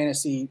sci-fi and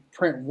fantasy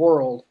print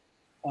world.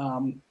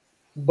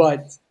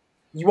 But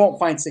you won't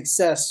find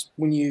success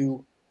when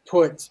you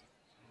put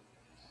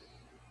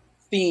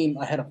theme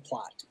ahead of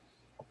plot.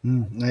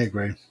 I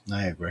agree.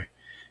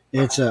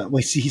 It's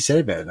he said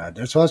it better now.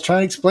 That's what I was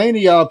trying to explain to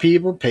y'all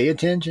people. Pay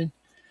attention.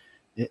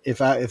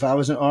 If I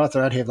was an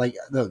author, I'd have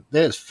look,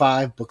 there's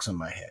 5 books in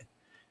my head.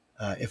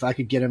 If I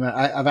could get them out,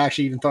 I've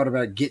actually even thought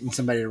about getting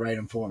somebody to write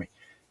them for me.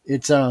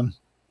 It's it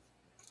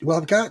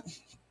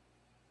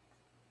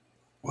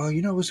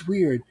was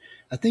weird.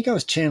 I think I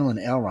was channeling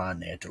Elron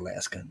there at the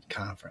last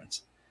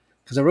conference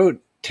because I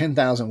wrote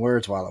 10,000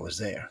 words while I was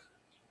there.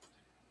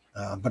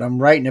 But I'm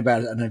writing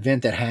about an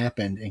event that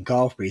happened in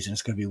Gulf Breeze, and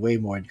it's going to be way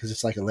more because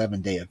it's like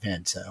 11-day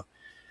event. So,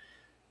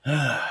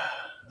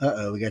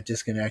 we got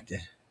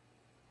disconnected.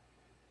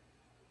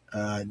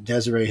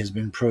 Desiree has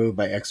been probed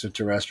by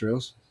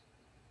extraterrestrials.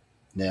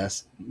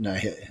 Yes, no.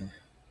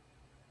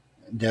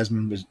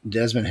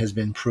 Desmond has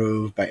been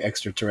probed by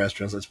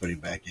extraterrestrials. Let's put him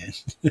back in.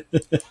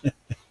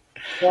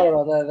 Sorry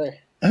about that there.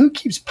 Who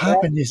keeps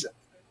popping this?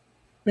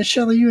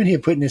 Michelle, are you in here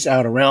putting this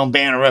out around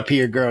banner up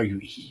here, girl? You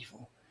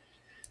evil.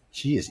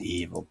 She is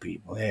evil,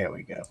 people. There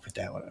we go. Put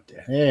that one up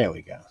there. There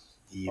we go.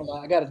 Evil.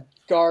 I got a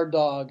guard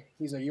dog.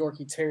 He's a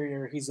Yorkie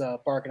Terrier. He's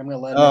barking. I'm gonna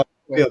let him. Oh,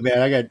 I feel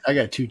bad. I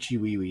got 2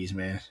 chihuahuas,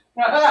 man.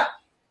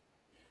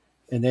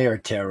 And they are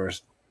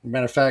terrorists.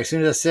 Matter of fact, as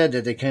soon as I said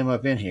that, they came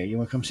up in here. You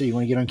want to come see? You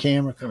want to get on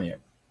camera? Come here.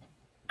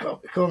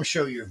 Come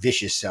show your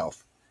vicious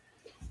self.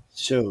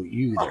 So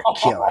you the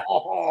killer.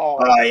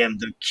 I am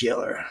the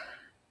killer.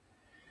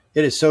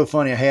 It is so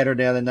funny. I had her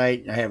the other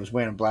night. I was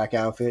wearing a black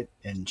outfit,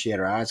 and she had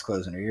her eyes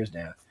closed and her ears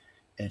down.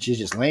 And she's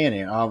just laying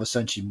there, and all of a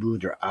sudden she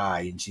moved her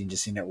eye, and she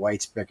just seen that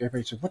white speck.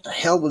 Everybody said, "What the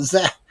hell was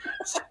that?"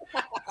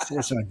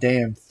 It's a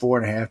damn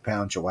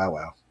 4.5-pound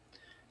chihuahua.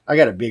 I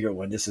got a bigger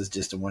one. This is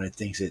just the one that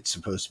thinks it's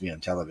supposed to be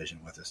on television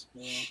with us.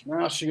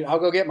 Oh, shoot. I'll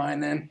go get mine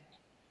then.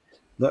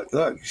 Look,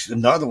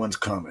 another one's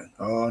coming.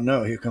 Oh,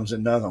 no, here comes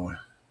another one.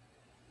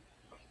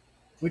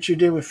 What you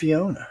did with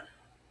Fiona?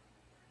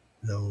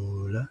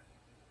 Lola.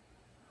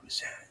 Who's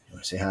that? You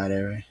want to say hi to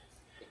her?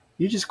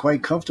 You're just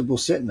quite comfortable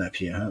sitting up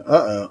here, huh?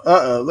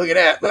 Uh-oh. Look at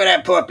that. Look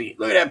at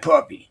that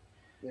puppy.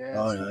 Yeah,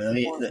 Oh, no.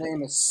 his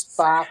name is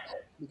Spock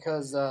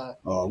because oh,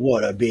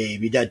 what a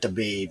baby. That's a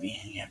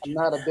baby. I'm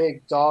not a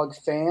big dog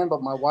fan,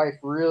 but my wife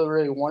really,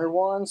 really wanted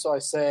one. So I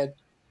said,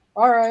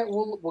 all right,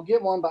 we'll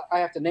get one, but I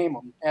have to name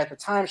him. At the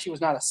time, she was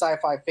not a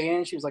sci-fi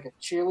fan. She was like a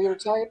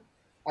cheerleader type.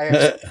 I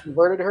actually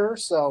converted her.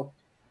 So,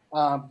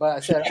 but I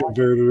said,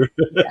 converted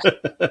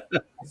her.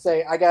 I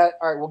say, all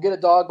right, we'll get a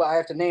dog, but I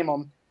have to name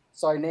him.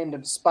 So I named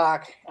him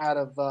Spock out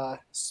of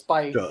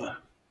spite.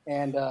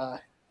 And yeah.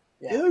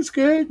 It looks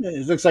good.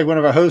 It looks like one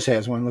of our hosts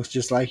has one. It looks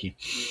just like you.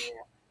 Yeah.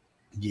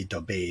 Get the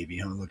baby.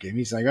 Huh? Look at him.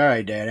 He's like, all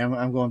right, Dad,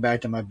 I'm going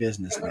back to my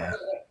business now.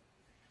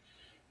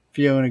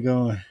 Fiona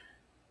going.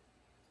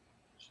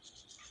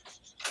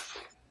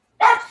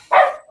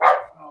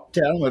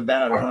 Tell him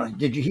about it, huh?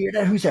 Did you hear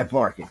that? Who's that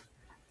barking?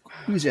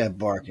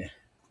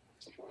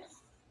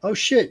 Oh,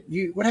 shit.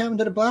 What happened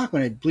to the black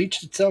one? It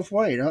bleached itself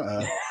white.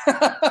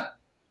 Uh-oh.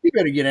 You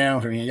better get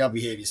out from here. Y'all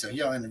behave yourself.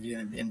 Y'all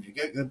interview.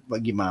 Good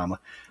like your mama.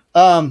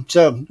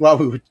 So while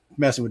we were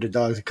messing with the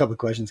dogs, a couple of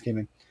questions came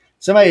in.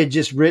 Somebody had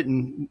just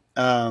written,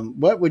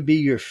 what would be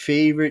your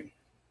favorite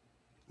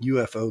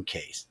UFO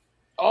case?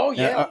 Oh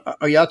yeah.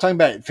 Are y'all talking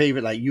about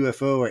favorite like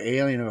UFO or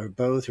alien or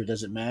both, or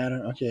does it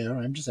matter? Okay, all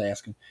right, I'm just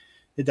asking.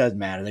 It doesn't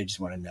matter. They just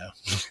want to know.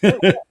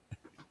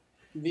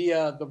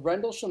 The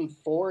Rendlesham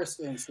Forest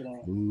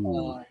incident.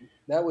 Ooh.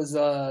 That was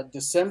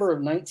December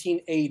of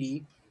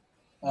 1980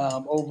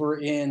 over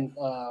in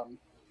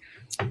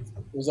it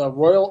was a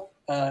Royal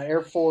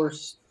Air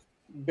Force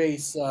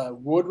Base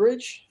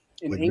Woodridge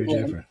in Woodbridge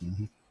England. Effort.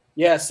 Mm-hmm.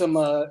 Yeah, some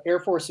Air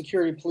Force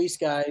security police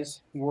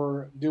guys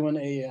were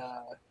doing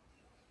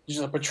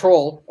just a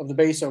patrol of the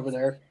base over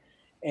there,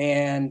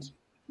 and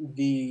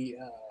they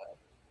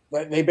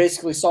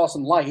basically saw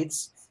some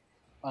lights.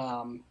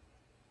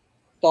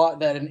 Thought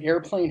that an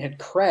airplane had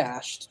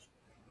crashed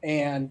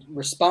and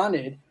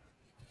responded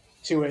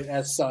to it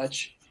as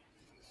such.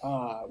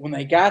 When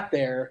they got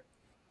there,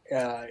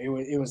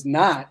 it was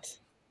not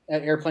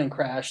an airplane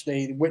crash.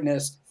 They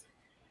witnessed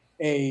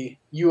a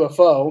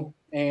UFO,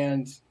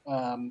 and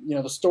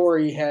the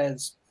story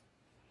has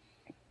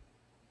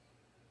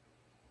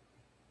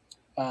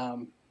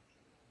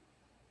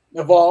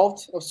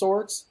evolved of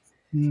sorts.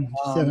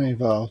 Definitely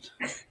involved.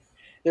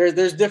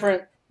 There's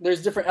different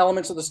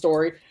elements of the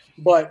story,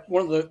 but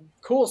one of the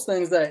coolest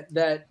things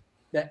that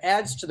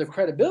adds to the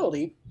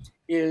credibility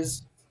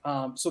is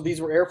so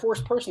these were Air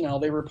Force personnel.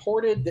 They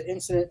reported the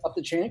incident up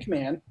the chain of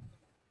command.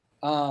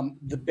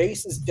 The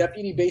base's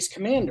deputy base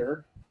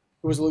commander,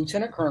 who was a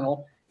lieutenant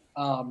colonel,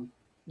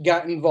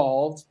 got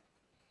involved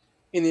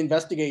in the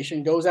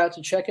investigation, goes out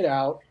to check it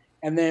out,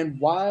 and then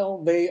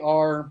while they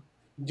are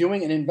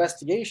doing an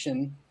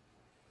investigation,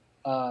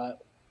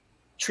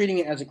 treating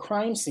it as a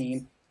crime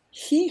scene,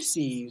 he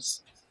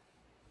sees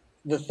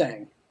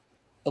the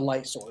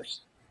light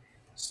source.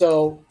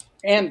 So,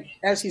 and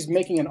as he's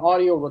making an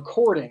audio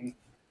recording,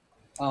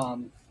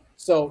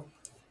 so,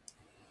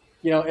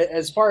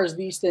 as far as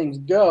these things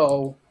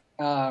go,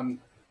 the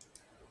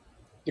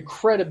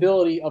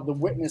credibility of the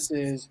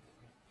witnesses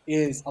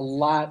is a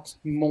lot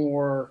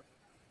more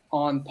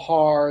on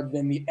par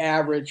than the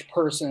average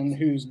person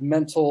whose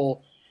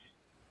mental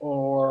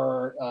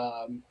or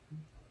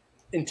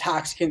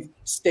intoxicant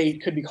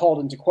state could be called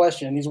into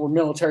question. These were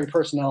military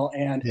personnel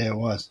and it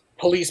was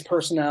police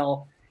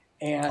personnel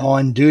and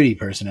on duty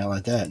personnel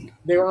at that.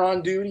 They were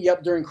on duty.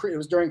 Yep, it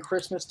was during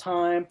Christmas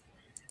time.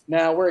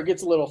 Now, where it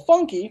gets a little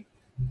funky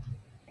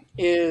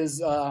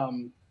is,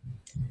 oh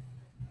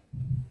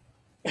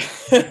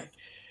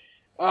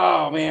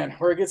man,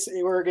 where it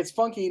gets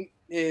funky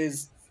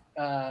is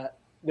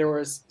there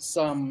was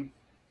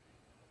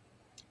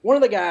one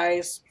of the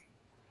guys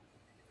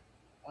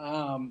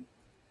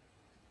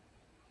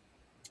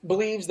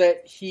believes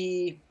that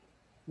he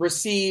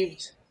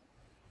received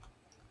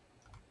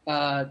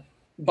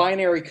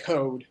binary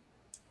code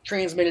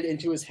transmitted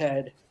into his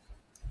head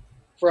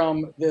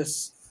from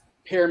this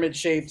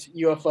pyramid-shaped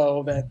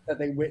UFO that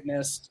they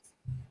witnessed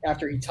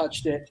after he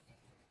touched it,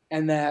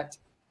 and that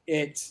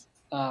it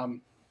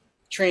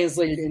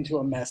translated into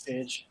a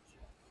message.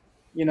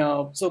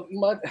 So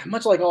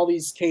much like all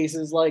these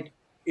cases, like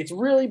it's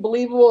really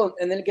believable,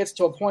 and then it gets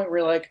to a point where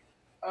you're like,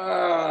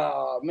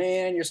 oh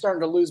man, you're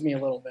starting to lose me a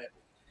little bit.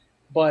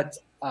 But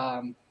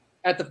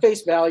at the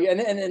face value,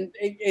 and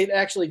it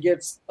actually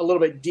gets a little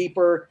bit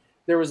deeper.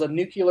 There was a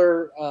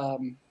nuclear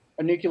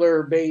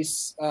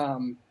base,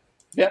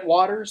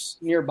 Bentwaters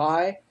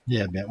nearby.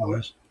 Yeah,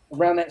 Bentwaters.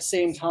 Around that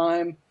same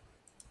time,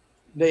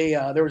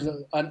 there was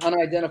an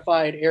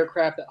unidentified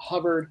aircraft that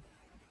hovered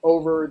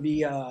over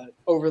the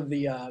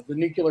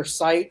nuclear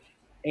site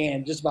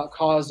and just about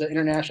caused an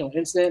international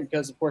incident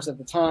because, of course, at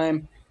the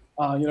time,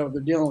 they're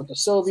dealing with the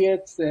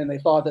Soviets, and they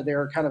thought that they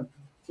were kind of,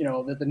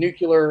 that the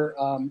nuclear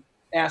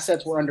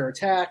assets were under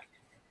attack.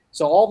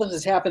 So all this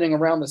is happening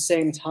around the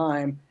same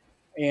time,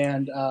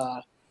 and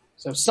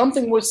so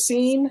something was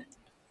seen.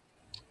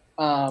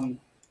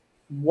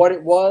 What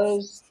it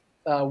was,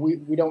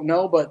 we don't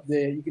know, but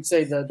you could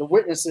say the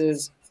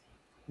witnesses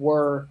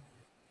were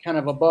kind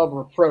of above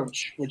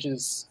reproach, which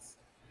is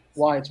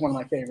why it's one of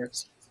my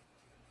favorites.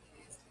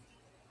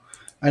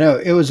 I know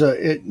it was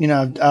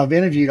I've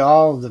interviewed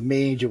all of the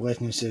major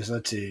witnesses.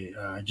 Let's see,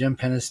 Jim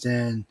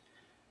Peniston.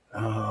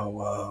 I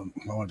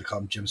wanted to call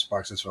him Jim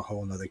Sparks. That's a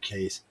whole other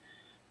case.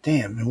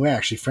 Damn, and we're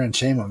actually friends.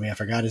 Shame on me. I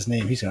forgot his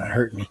name. He's going to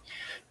hurt me.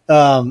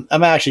 I'm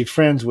actually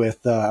friends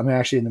with, I'm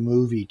actually in the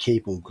movie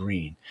Capel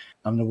Green.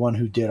 I'm the one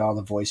who did all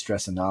the voice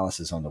stress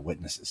analysis on the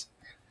witnesses.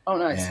 Oh,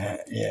 nice.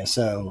 Yeah.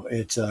 So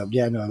it's,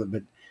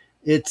 but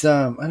it's,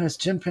 I know it's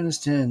Jim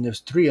Peniston. There's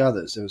three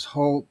others. There was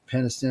Holt,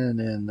 Peniston,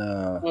 and,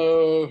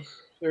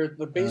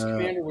 the base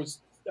commander was,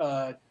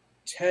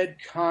 Ted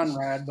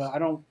Conrad, but I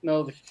don't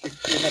know if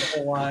he had a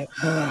whole lot.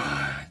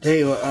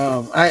 They were.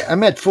 I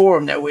met four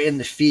of them that were in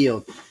the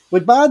field.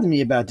 What bothered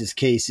me about this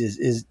case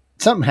is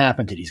something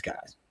happened to these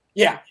guys.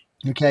 Yeah.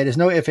 Okay. There's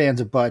no ifs,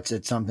 ands, or buts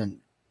that something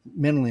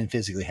mentally and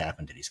physically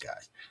happened to these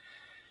guys.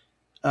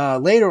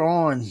 Later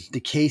on,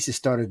 the cases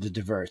started to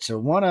divert. So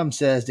one of them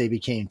says they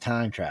became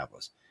time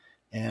travelers,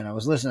 and I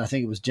was listening. I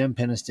think it was Jim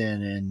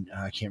Peniston, and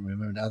I can't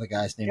remember the other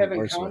guy's name.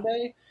 Kevin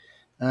Conde?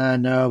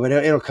 No, but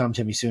it'll come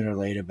to me sooner or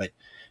later. But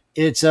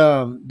It's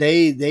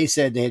they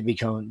said they had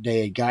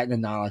gotten the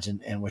knowledge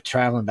and were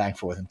traveling back and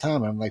forth in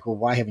time. And I'm like, well,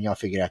 why haven't y'all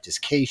figured out this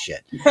case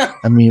yet?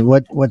 I mean,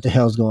 what the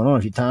hell's going on?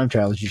 If you time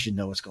travelers, you should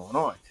know what's going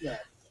on. Yeah.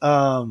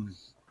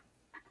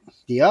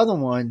 The other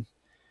one,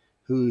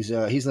 who's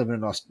he's living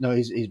in no,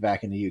 he's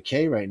back in the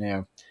UK right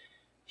now.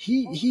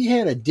 He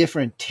had a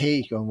different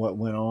take on what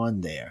went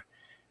on there,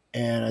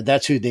 and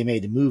that's who they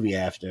made the movie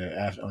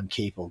after on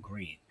Capel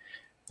Green.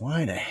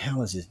 Why the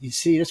hell is it? You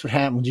see, that's what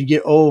happens when you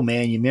get old,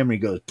 man. Your memory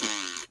goes.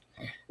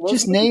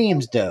 Just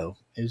names, though.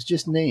 It was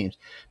just names.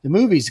 The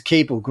movie's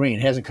Capel Green.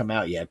 It hasn't come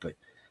out yet, but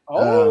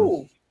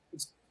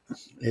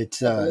it's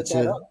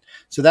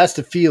so that's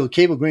the field.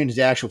 Capel Green is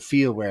the actual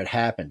field where it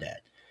happened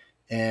at.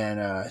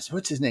 And so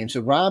what's his name?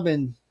 So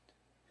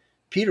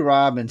Peter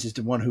Robbins is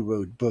the one who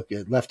wrote book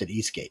Left at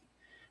Eastgate.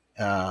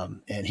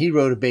 And he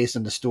wrote it based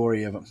on the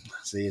story of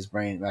see his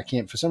brain. I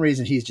can't for some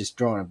reason he's just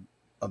drawing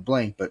a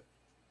blank, but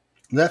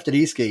Left at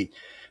Eastgate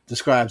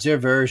describes their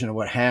version of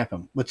what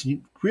happened. What's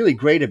really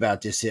great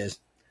about this is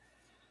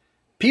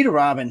Peter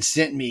Robbins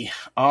sent me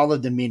all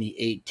of the mini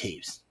 8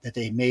 tapes that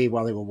they made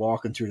while they were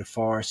walking through the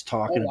forest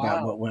talking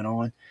about what went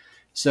on.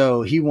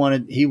 So he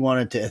wanted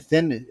to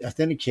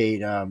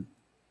authenticate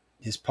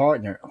his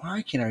partner.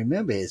 Why can't I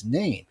remember his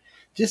name?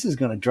 This is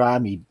going to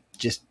drive me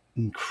just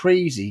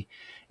crazy.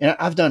 And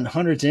I've done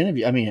hundreds of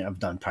interviews. I mean, I've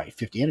done probably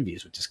 50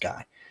 interviews with this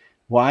guy.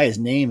 Why his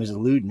name is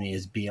eluding me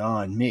is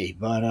beyond me.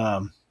 But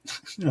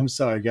I'm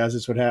sorry, guys.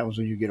 That's what happens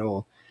when you get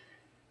old.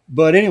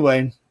 But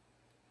anyway,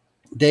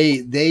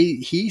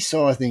 he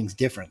saw things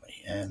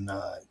differently, and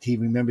he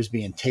remembers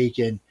being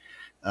taken.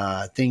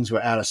 Things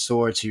were out of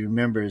sorts. He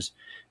remembers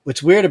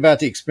what's weird about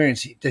the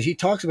experience. He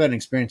talks about an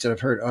experience that I've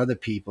heard other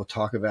people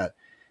talk about,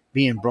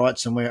 being brought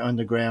somewhere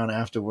underground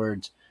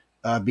afterwards,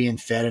 being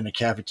fed in a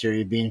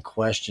cafeteria, being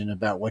questioned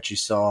about what you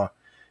saw,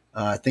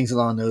 things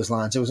along those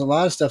lines. There was a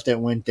lot of stuff that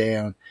went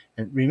down.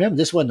 And remember,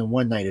 this wasn't a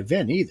one-night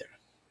event either.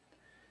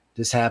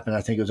 This happened,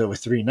 I think it was over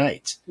 3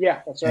 nights.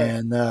 Yeah, that's right.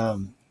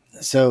 And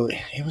so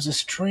it was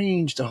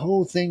the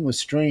whole thing was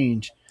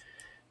strange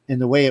in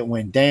the way it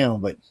went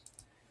down. But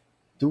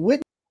the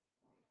witness.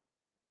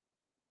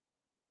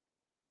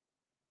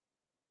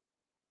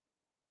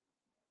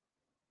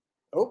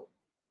 Oh,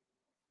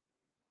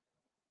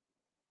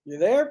 you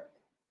there?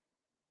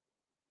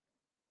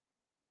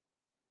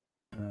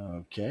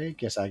 Okay,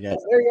 guess I got.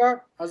 Oh, there you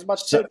are. I was about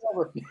to take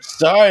over.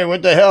 Sorry,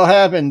 what the hell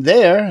happened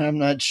there? I'm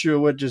not sure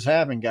what just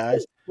happened,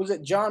 guys. Was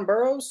it John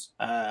Burroughs?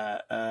 Well,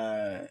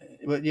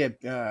 yeah.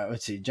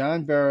 Let's see,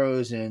 John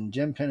Burroughs and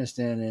Jim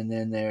Peniston, and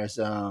then there's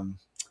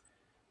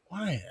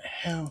why the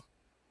hell?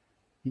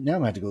 Now I'm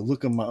gonna have to go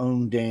look on my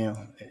own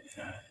damn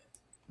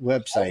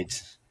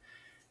websites.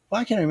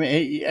 Why can't I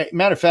remember?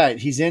 Matter of fact,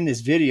 he's in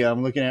this video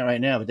I'm looking at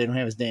right now, but they don't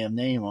have his damn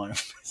name on him.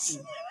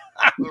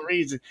 The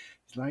reason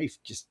his life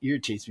just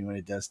irritates me when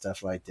it does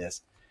stuff like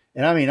this.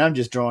 And I mean, I'm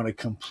just drawing a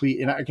complete.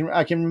 And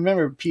I can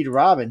remember Peter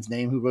Robbins'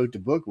 name, who wrote the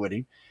book with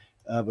him,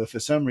 but for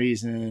some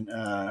reason,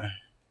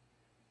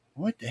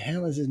 what the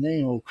hell is his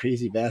name? Old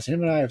crazy bastard.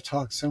 Him and I have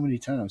talked so many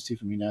times too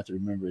for me not to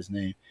remember his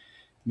name.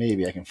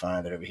 Maybe I can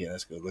find it over here.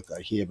 Let's go look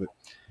like here,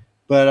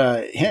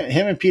 but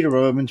him and Peter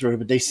Robbins wrote it.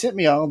 But they sent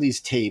me all these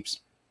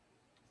tapes.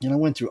 And I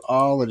went through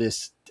all of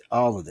this.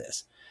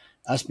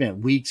 I spent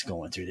weeks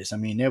going through this. I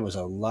mean, there was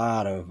a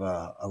lot of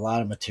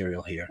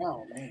material here.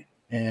 Oh man!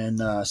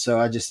 And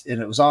so and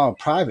it was all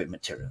private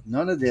material.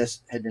 None of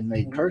this had been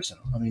made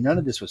personal. I mean, none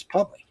of this was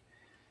public.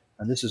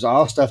 And this was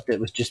all stuff that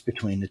was just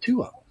between the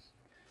two of them.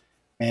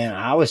 And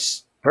I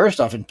was first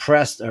off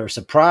impressed or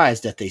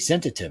surprised that they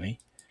sent it to me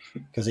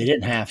because they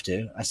didn't have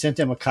to. I sent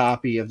them a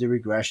copy of the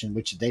regression,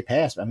 which they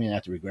passed. I mean,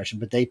 not the regression,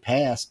 but they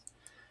passed.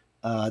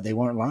 They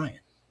weren't lying.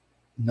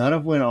 None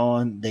of went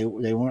on. They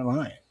weren't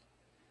lying.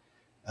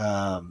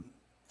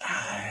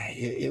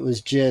 It was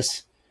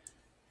just.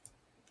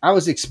 I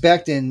was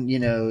expecting,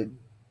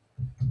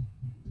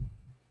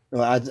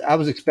 I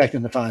was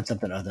expecting to find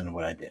something other than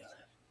what I did.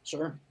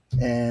 Sure.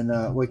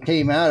 And what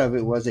came out of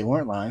it was they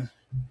weren't lying.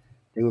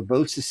 They were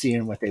both sincere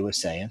in what they were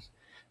saying.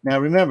 Now,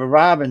 remember,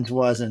 Robbins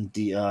wasn't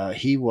the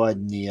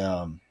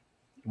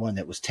one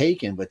that was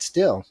taken, but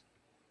still,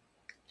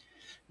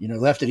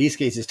 Left at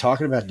Eastgate is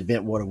talking about the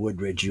Bentwater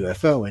Woodridge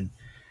UFO, and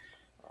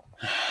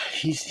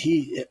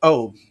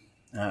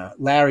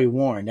Larry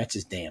Warren, that's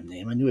his damn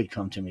name. I knew he'd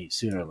come to me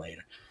sooner or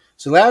later.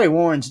 So Larry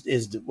Warren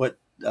is what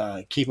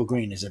Capel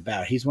Green is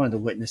about. He's one of the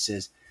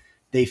witnesses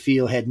they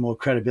feel had more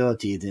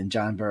credibility than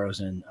John Burroughs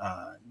and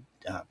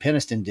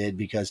Peniston did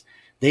because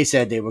they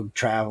said they were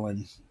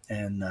traveling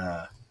in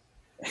the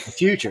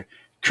future.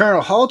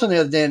 Colonel Holt, on the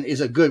other hand,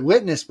 is a good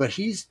witness, but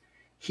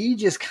he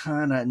just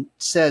kind of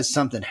says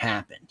something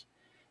happened,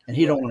 and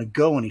he don't want to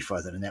go any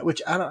further than that.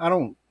 Which I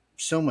don't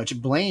so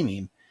much blame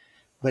him,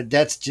 but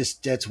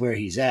that's where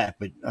he's at.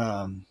 But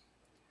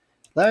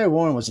Larry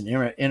Warren was an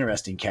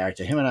interesting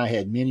character. Him and I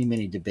had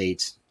many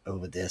debates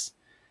over this,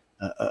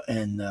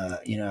 and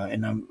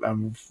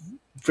I'm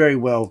very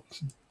well.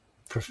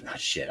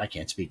 Shit, I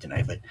can't speak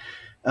tonight, but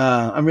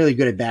I'm really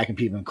good at backing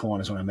people in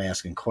corners when I'm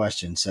asking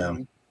questions.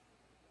 So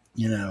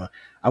You know,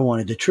 I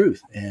wanted the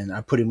truth, and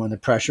I put him under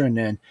pressure. And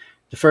then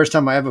the first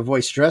time I ever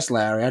voiced stress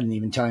Larry, I didn't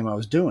even tell him I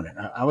was doing it.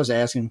 I was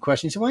asking him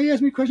questions. He said, "Why you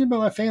ask me a question about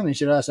my family?" He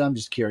said, "I said, I'm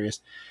just curious."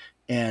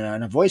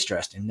 And I voice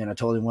stressed him. Then I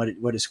told him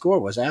what his score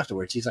was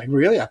afterwards. He's like,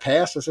 "Really? I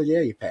passed?" I said,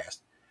 "Yeah, you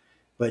passed."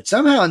 But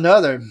somehow or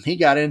another, he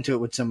got into it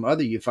with some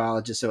other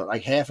ufologists. So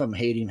like half of them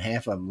hate him,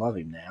 half of them love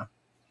him now.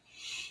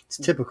 It's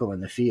typical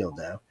in the field,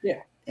 though.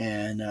 Yeah.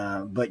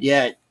 And but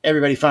yeah,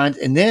 everybody finds.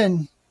 And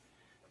then,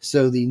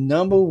 so the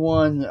number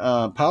one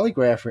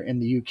polygrapher in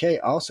the UK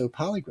also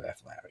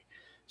polygraphed Larry.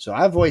 So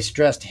I voice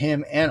stressed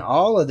him and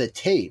all of the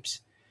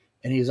tapes,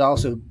 and he was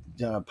also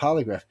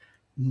polygraphed.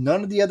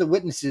 None of the other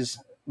witnesses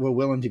were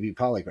willing to be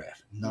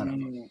polygraphed. None of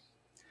them.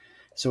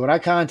 So when I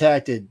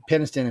contacted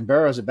Penniston and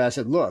Burroughs about it, I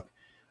said, "Look,"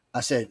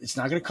 I said, "it's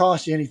not going to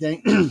cost you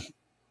anything."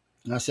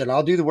 And I said,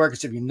 "I'll do the work." I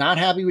said, "If you're not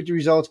happy with the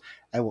results,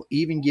 I will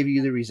even give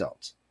you the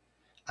results."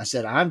 I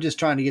said, "I'm just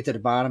trying to get to the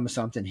bottom of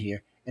something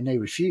here." And they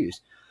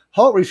refused.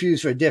 Holt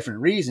refused for a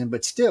different reason,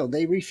 but still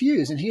they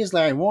refused. And here's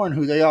Larry Warren,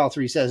 who they all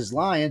three says is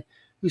lying,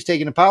 who's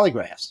taking the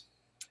polygraphs.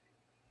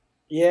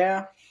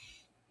 Yeah.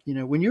 You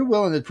know, when you're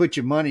willing to put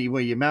your money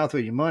where your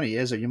money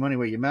is, or your money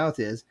where your mouth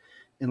is,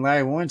 in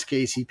Larry Warren's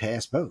case, he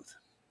passed both.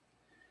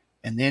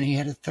 And then he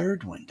had a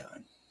third one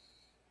done.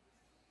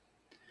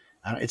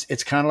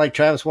 It's kind of like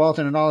Travis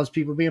Walton and all his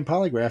people being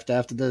polygraphed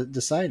after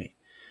the sighting.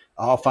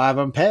 All 5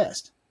 of them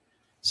passed.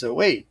 So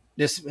wait,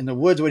 this in the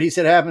woods, what he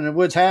said happened in the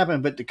woods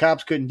happened, but the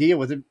cops couldn't deal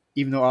with it,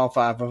 even though all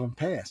 5 of them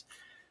passed.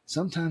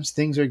 Sometimes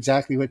things are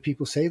exactly what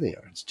people say they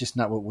are. It's just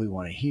not what we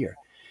want to hear.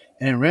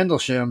 And in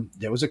Rendlesham,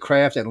 there was a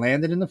craft that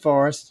landed in the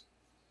forest.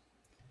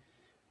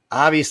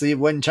 Obviously, it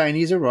wasn't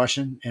Chinese or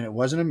Russian, and it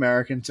wasn't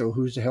American, so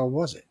whose the hell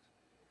was it?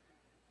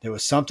 There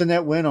was something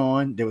that went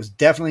on. There was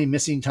definitely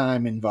missing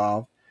time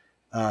involved.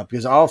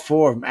 Because all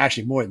 4 of them,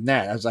 actually more than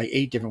that, it was like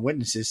 8 different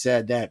witnesses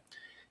said that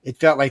it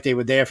felt like they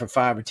were there for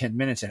 5 or 10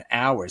 minutes and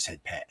hours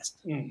had passed.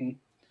 Mm-hmm.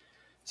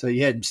 So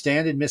you had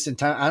standard missing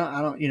time.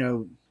 I don't, you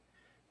know,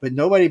 but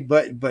nobody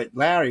but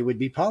Larry would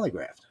be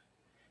polygraphed,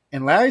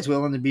 and Larry's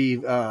willing to be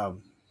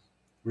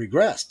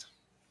regressed.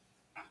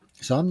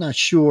 So I'm not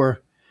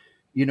sure,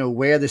 you know,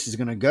 where this is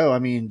going to go. I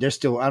mean, there's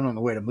still, I don't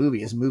know where the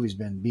movie is. The movie's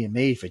been being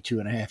made for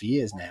 2.5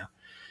 years now.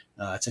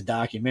 It's a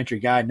documentary.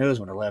 God knows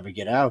when it'll ever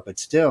get out, but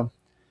still,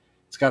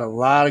 it's got a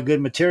lot of good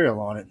material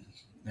on it,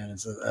 and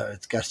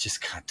it's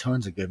got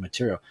tons of good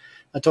material.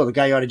 I told the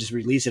guy you ought to just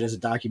release it as a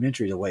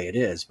documentary the way it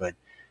is, but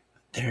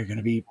they're going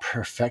to be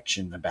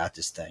perfection about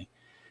this thing.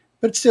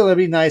 But still, it'll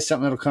be nice,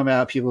 something that'll come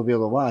out, people will be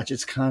able to watch.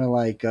 It's kind of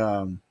like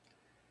the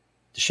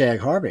Shag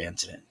Harbor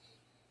incident.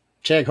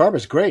 Shag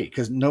Harbor's great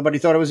because nobody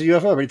thought it was a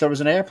UFO. Everybody thought it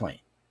was an airplane.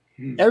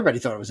 Everybody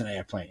thought it was an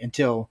airplane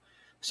until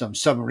some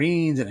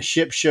submarines and a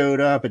ship showed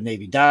up and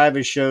Navy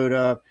divers showed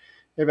up.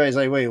 Everybody's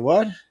like, wait,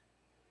 what?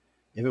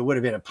 If it would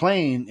have been a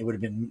plane, it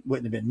wouldn't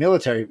have been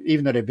military.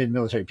 Even though there have been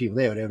military people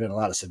there, there would have been a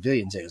lot of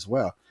civilians there as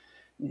well.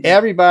 Mm-hmm.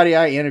 Everybody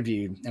I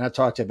interviewed, and I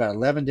talked to about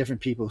 11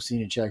 different people who've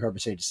seen it in Shag Harbor,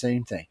 say the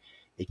same thing.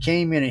 It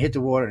came in and hit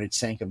the water and it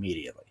sank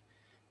immediately.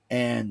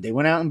 And they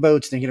went out in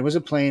boats thinking it was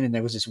a plane, and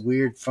there was this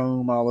weird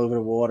foam all over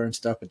the water and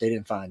stuff, but they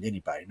didn't find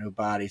anybody, no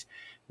bodies.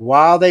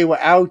 While they were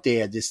out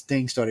there, this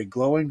thing started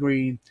glowing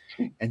green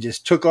and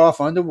just took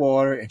off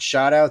underwater and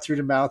shot out through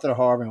the mouth of the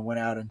harbor and went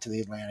out into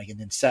the Atlantic and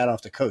then sat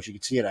off the coast. You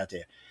could see it out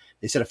there.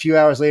 They said a few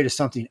hours later,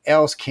 something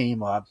else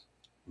came up,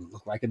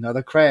 looked like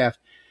another craft,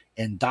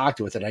 and docked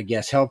with it, I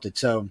guess, helped it.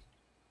 So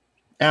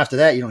after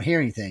that, you don't hear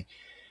anything.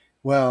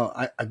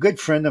 Well, a good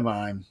friend of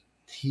mine,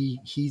 he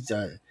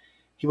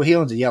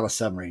owns a yellow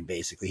submarine,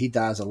 basically. He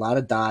does a lot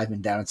of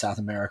diving down in South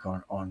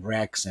America on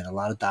wrecks and a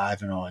lot of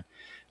diving on,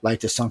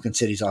 like the sunken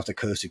cities off the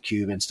coast of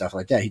Cuba and stuff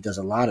like that. He does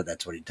a lot of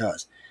that's what he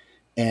does.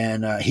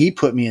 And he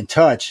put me in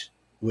touch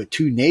with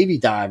 2 Navy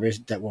divers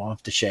that were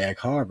off the Shag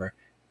Harbor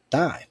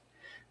dive.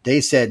 They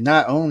said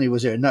not only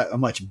was there a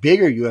much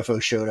bigger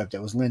UFO showed up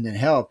that was lending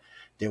help,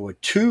 there were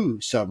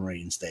 2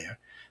 submarines there.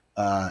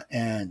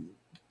 And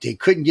they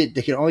could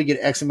only get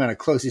X amount of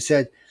close. He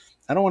said,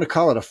 I don't want to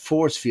call it a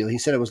force field. He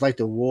said it was like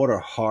the water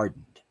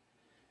hardened.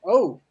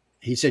 Oh.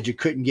 He said you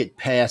couldn't get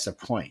past a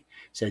point.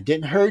 He said it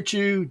didn't hurt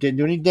you, didn't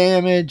do any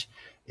damage.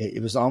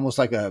 It was almost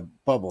like a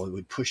bubble. It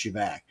would push you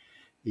back.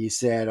 He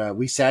said,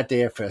 we sat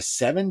there for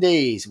 7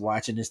 days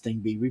watching this thing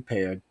be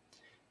repaired.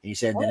 He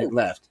said, then it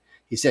left.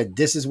 He said,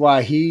 this is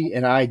why he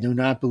and I do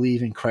not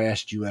believe in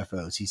crashed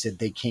UFOs. He said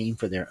they came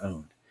for their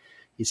own.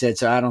 He said,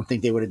 so I don't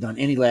think they would have done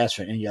any less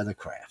for any other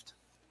craft.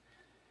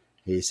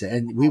 He said,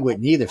 and we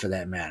wouldn't either for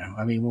that matter.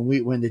 I mean,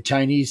 when the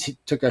Chinese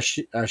took our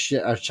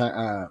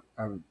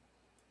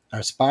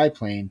spy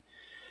plane,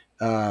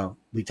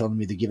 we told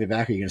them either give it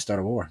back or you're going to start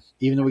a war.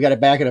 Even though we got it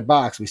back in a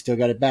box, we still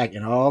got it back.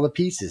 And all the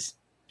pieces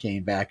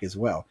came back as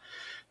well.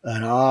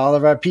 And all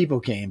of our people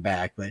came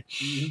back. But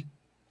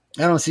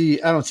I don't see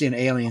an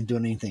alien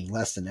doing anything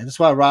less than that. That's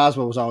why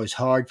Roswell was always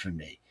hard for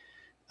me.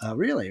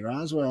 Really,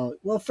 Roswell.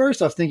 Well,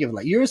 first off, think of it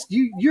like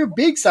you're a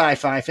big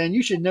sci-fi fan.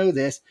 You should know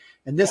this.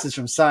 And this is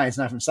from science,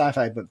 not from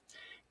sci-fi. But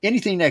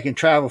anything that can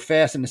travel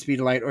fast in the speed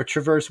of light or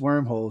traverse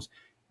wormholes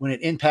when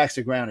it impacts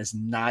the ground is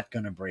not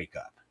going to break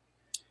up.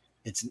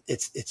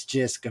 It's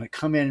just going to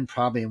come in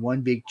probably in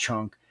one big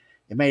chunk.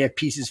 It may have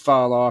pieces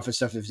fall off and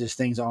stuff if this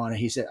thing's on it.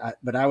 He said,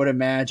 but I would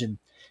imagine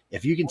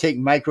if you can take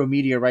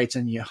micrometeorites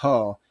in your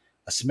hull,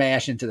 a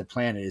smash into the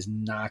planet is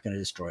not going to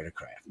destroy the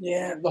craft.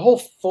 Yeah, the whole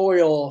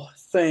foil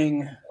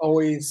thing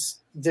always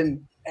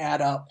didn't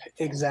add up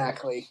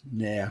exactly.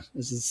 Yeah,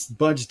 there's a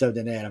bunch of stuff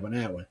didn't add up on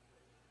that one.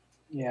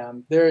 Yeah,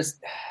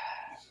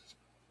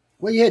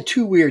 Well, you had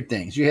two weird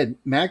things. You had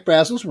Mac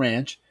Brazel's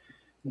ranch,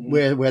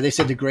 where they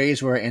said the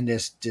graves were in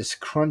this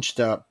crunched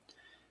up.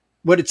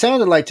 What it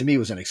sounded like to me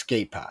was an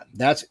escape pod.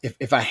 That's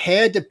if I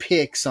had to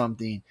pick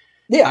something,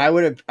 I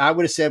would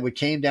have said what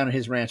came down to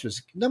his ranch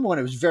was, number one,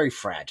 it was very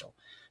fragile.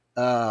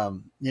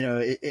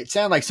 It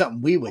sounded like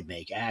something we would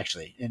make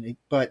actually,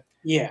 but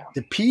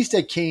the piece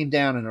that came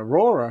down in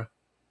Aurora,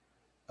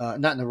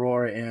 not in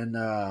Aurora, and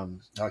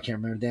I can't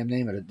remember the damn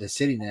name of the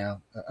city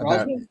now.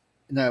 The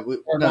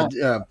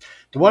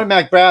one in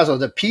Mac Brazel,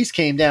 the piece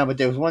came down, but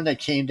there was one that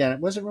came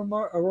down. Was it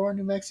Aurora,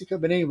 New Mexico?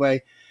 But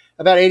anyway,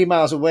 about 80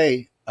 miles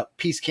away, a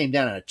piece came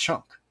down in a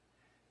chunk.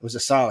 It was a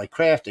solid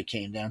craft that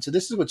came down. So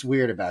this is what's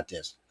weird about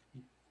this.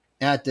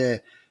 At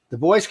the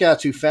Boy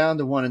Scouts who found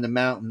the one in the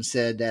mountain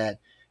said that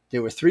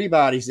there were 3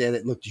 bodies there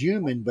that looked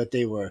human, but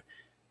they were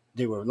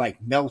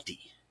like melty,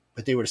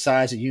 but they were the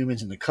size of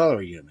humans and the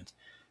color of humans.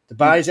 The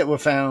bodies that were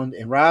found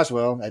in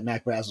Roswell at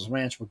Mac Brazel's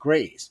ranch were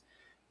grays.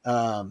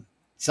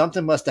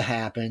 Something must have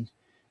happened,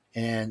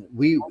 and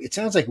it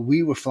sounds like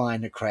we were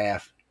flying the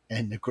craft,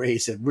 and the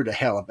grays said, "We're the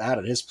hell out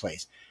of this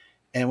place."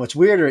 And what's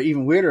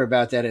even weirder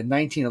about that, in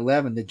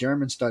 1911, the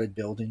Germans started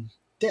building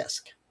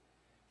disc.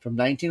 From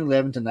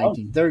 1911 to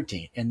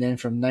 1913, and then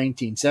from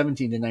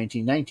 1917 to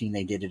 1919,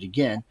 they did it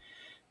again,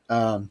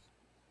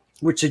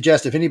 which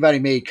suggests if any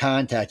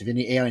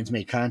aliens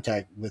made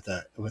contact with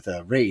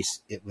a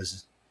race, it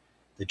was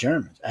the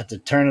Germans. At the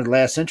turn of the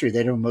last century,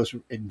 they were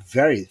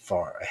very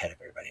far ahead of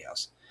everybody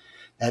else.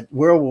 At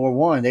World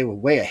War I, they were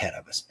way ahead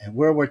of us, and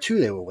World War II,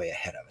 they were way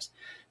ahead of us.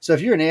 So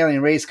if you're an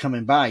alien race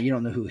coming by, you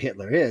don't know who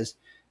Hitler is,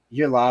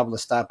 you're liable to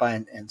stop by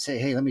and say,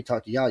 "Hey, let me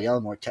talk to y'all. Y'all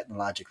are more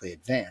technologically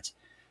advanced."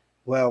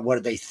 Well,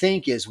 what they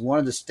think is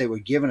they were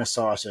given a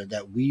saucer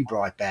that we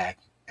brought back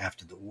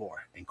after the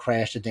war and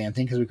crashed the damn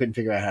thing because we couldn't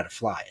figure out how to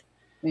fly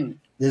it.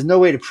 There's no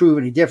way to prove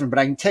any different, but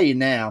I can tell you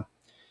now,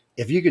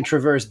 if you can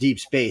traverse deep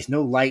space,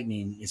 no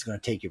lightning is going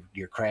to take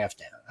your craft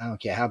down. I don't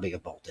care how big a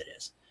bolt it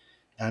is.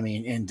 I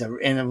mean, and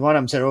one of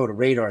them said, "Oh, the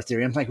radar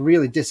theory." I'm like,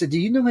 really? Do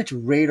you know how much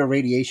radar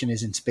radiation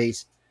is in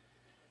space?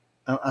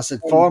 I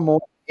said, far more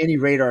than any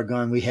radar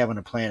gun we have on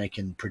the planet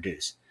can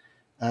produce.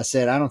 I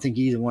said, I don't think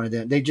either one of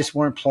them, they just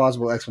weren't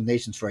plausible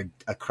explanations for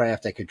a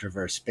craft that could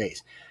traverse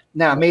space.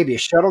 Now, maybe a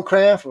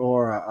shuttlecraft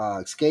or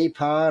a escape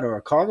pod or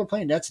a cargo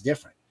plane, that's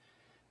different.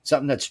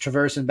 Something that's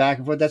traversing back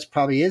and forth, that's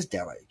probably is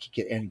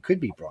delicate and could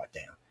be brought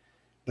down.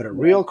 But a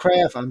real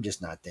craft, I'm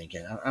just not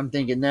thinking. I'm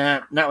thinking,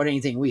 not with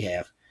anything we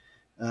have.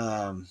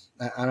 I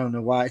don't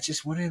know why. It's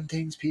just one of them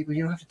things, people.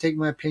 You don't have to take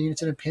my opinion.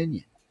 It's an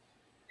opinion.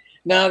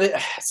 Now,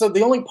 so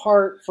the only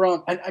part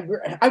from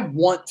I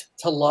want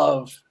to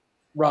love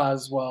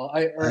Roswell.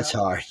 That's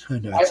hard. I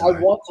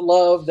want to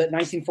love that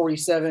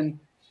 1947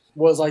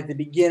 was like the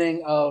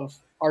beginning of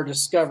our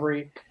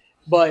discovery.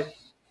 But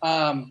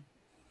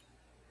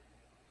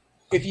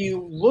if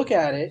you look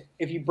at it,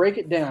 if you break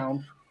it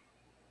down,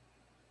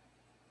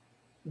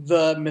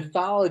 the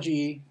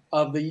mythology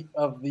of the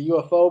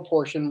UFO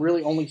portion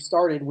really only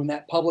started when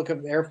that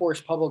Air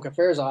Force public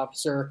affairs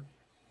officer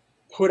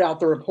put out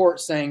the report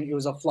saying it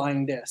was a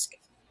flying disc.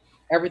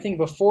 Everything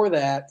before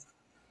that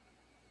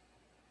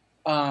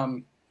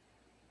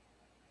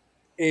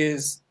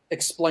is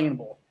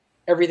explainable.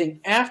 Everything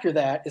after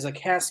that is a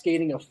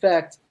cascading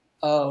effect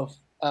of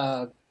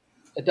a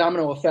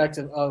domino effect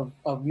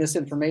of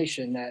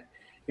misinformation. That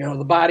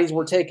the bodies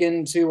were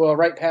taken to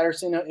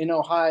Wright-Patterson in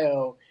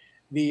Ohio.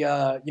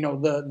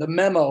 The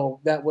memo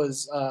that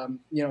was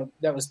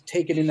that was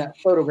taken in that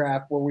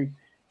photograph where we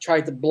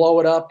tried to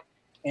blow it up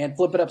and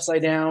flip it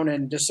upside down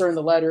and discern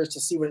the letters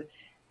to see what.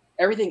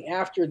 Everything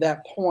after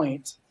that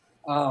point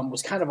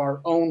was kind of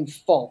our own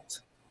fault.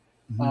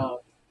 Mm-hmm.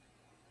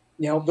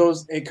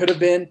 It could have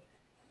been.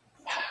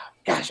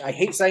 Gosh, I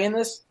hate saying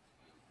this.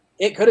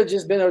 It could have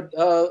just been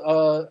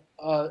a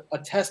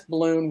test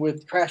balloon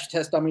with crash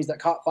test dummies that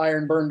caught fire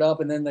and burned up,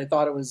 and then they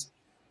thought it was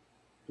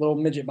little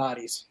midget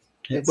bodies.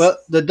 Well,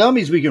 the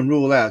dummies we can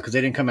rule out because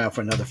they didn't come out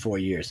for another 4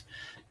 years.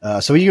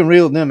 So you can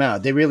rule them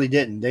out. They really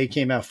didn't. They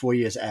came out 4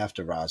 years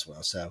after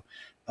Roswell. So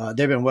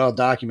they've been well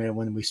documented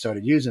when we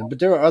started using them. But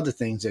there are other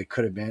things that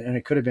could have been, and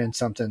it could have been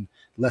something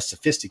less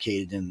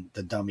sophisticated than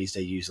the dummies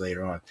they used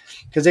later on.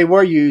 Because they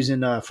were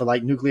using, for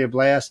like nuclear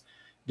blast,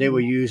 they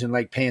were using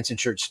like pants and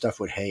shirts stuffed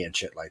with hay and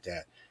shit like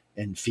that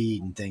and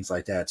feed and things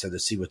like that. So to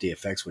see what the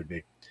effects would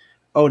be.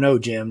 Oh, no,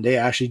 Jim. They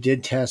actually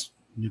did test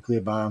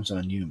nuclear bombs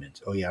on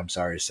humans. Oh, yeah, I'm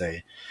sorry to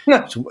say.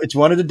 It's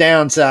one of the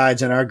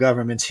downsides in our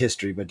government's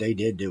history, but they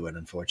did do it,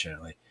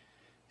 unfortunately.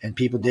 And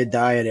people did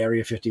die at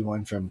Area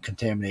 51 from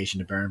contamination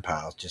to burn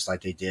piles, just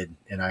like they did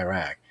in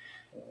Iraq.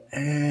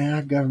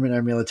 Our government,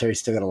 our military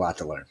still got a lot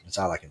to learn. That's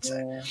all I can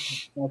say.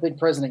 Yeah. I think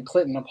President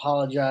Clinton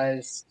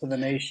apologized to the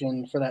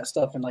nation for that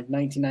stuff in like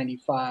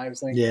 1995.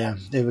 Saying, Yeah,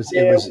 it was. we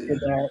did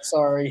that.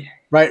 Sorry.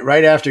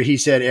 Right after he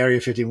said Area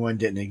 51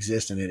 didn't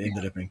exist, and it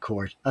ended up in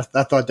court. I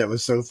thought that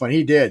was so funny.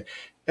 He did.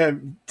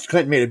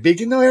 Clinton made a big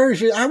deal. No, Area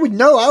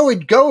 51. I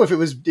would go if it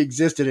was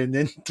existed, and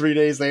then 3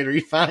 days later he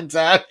finds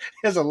out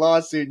there's a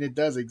lawsuit and it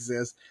does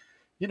exist.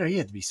 He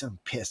had to be so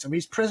pissed. I mean,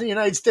 he's president of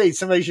the United States.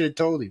 Somebody should have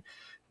told him.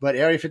 But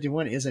Area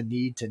 51 is a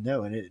need to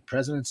know, and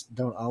presidents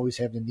don't always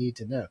have the need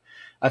to know.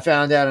 I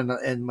found out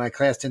in my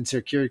Class 10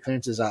 security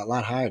clearance is a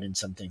lot higher than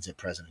some things that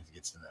presidents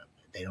gets to know.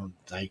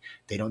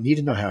 They don't need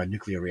to know how a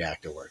nuclear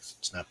reactor works.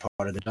 It's not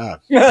part of the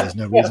job. There's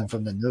no reason for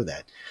them to know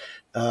that.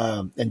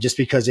 And just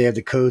because they have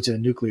the codes in a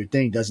nuclear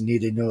thing doesn't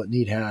need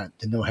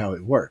to know how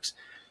it works.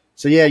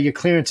 So yeah, your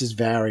clearances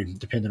vary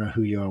depending on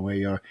who you are and where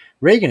you are.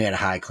 Reagan had a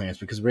high clearance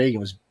because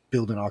Reagan was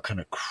building all kind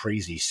of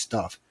crazy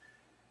stuff.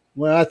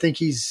 Well, I think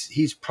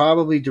he's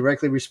probably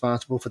directly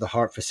responsible for the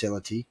HAARP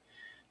facility,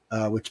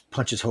 which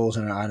punches holes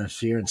in our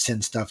atmosphere and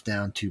sends stuff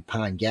down to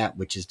Pine Gap,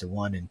 which is the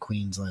one in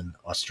Queensland,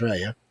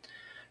 Australia.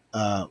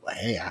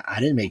 Hey, I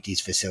didn't make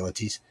these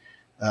facilities.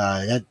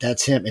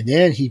 That's him. And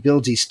then he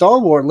builds these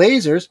stalwart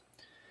lasers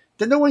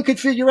that no one could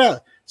figure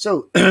out.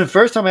 So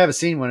first time I ever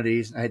seen one of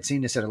these, I had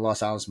seen this at a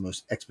Los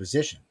Alamos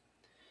exposition.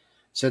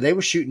 So they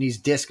were shooting these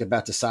discs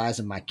about the size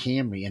of my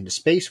Camry into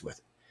space with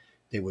it.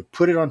 They would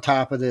put it on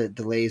top of the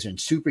laser and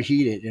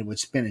superheat it, and it would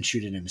spin and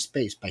shoot it into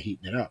space by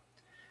heating it up.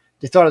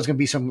 They thought it was going to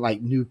be some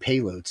like new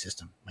payload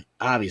system. Like,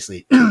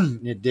 obviously,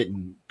 it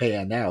didn't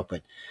pan out,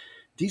 but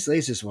these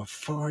lasers were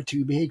far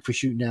too big for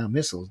shooting down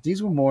missiles.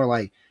 These were more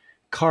like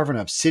carving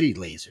up city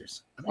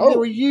lasers. I mean, they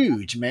were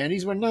huge, man.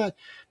 These were not.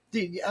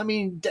 I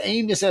mean, to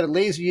aim this at a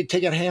laser, you'd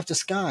take out half the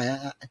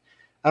sky.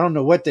 I don't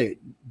know what they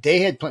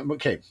had planned.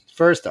 Okay,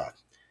 first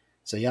off,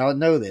 so y'all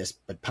know this,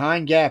 but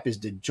Pine Gap is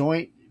the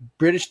Joint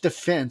British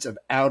Defense of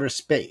Outer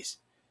Space.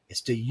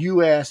 It's the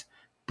U.S.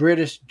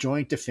 British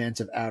Joint Defense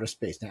of Outer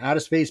Space. Now, outer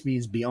space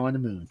means beyond the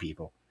moon,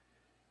 people.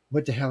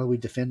 What the hell are we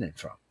defending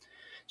from?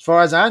 As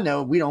far as I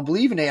know, we don't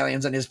believe in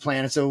aliens on this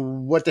planet, so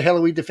what the hell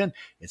are we defending?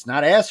 It's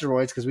not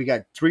asteroids because we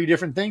got 3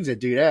 different things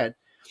that do that.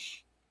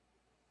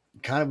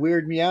 It kind of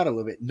weirded me out a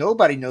little bit.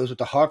 Nobody knows what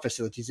the HAARP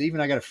facility is. Even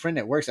I got a friend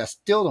that works. I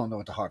still don't know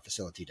what the HAARP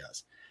facility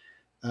does.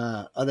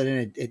 Other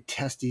than it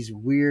tests these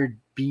weird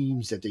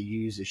beams that they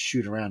use to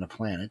shoot around the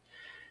planet.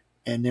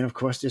 And then, of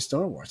course, there's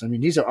Star Wars. I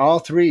mean, these are all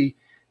 3.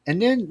 And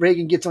then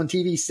Reagan gets on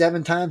TV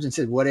 7 times and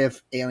said, what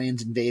if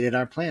aliens invaded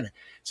our planet?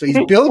 So he's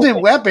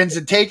building weapons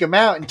to take them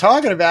out and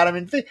talking about them.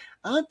 And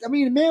I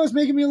mean, the man was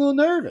making me a little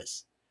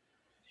nervous.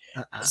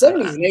 The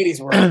 70s and 80s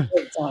were a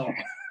great time.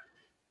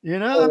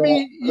 I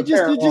mean,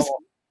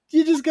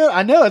 you just got,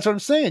 I know, that's what I'm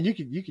saying. You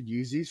could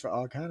use these for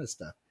all kind of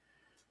stuff.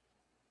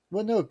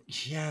 Well, no,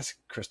 yes,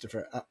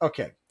 Christopher.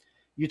 Okay.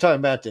 You're talking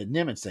about the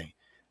Nimitz thing.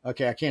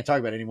 Okay, I can't talk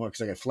about it anymore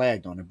because I got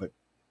flagged on it, but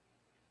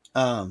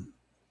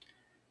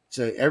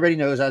so everybody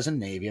knows I was in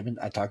the Navy.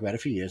 I talked about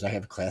it for years. I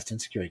have a Class 10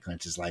 security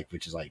clearance,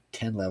 which is like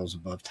 10 levels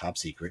above top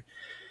secret.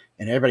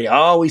 And everybody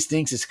always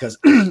thinks it's because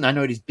I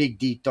know these big,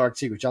 deep, dark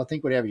secrets. Y'all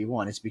think whatever you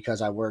want. It's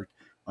because I worked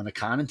on the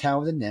conning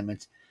tower with the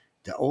Nimitz,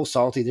 the old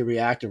Salty, the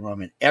reactor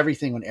room, and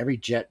everything on every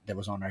jet that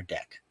was on our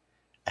deck.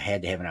 I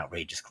had to have an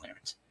outrageous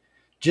clearance.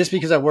 Just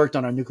because I worked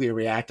on our nuclear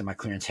reactor, my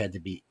clearance had to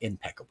be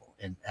impeccable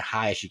and the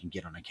highest you can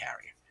get on a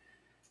carrier.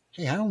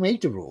 Hey, I don't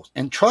make the rules.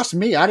 And trust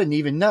me, I didn't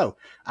even know.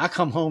 I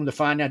come home to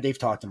find out they've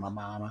talked to my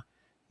mama,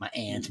 my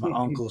aunts, my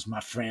uncles, my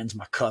friends,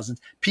 my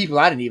cousins, people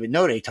I didn't even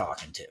know they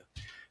talking to.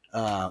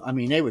 I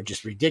mean, they were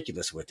just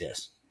ridiculous with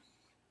this.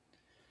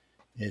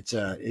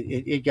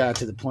 It got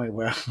to the point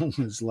where I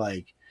was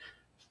like,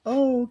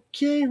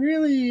 okay,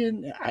 really?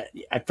 And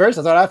at first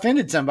I thought I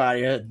offended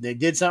somebody. They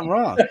did something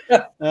wrong.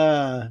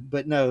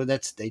 But no, and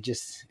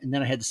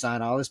then I had to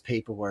sign all this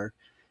paperwork.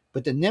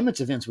 But the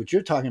Nimitz events, what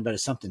you're talking about,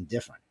 is something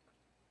different.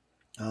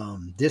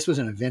 This was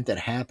an event that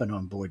happened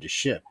on board the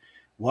ship.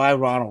 Why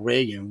Ronald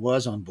Reagan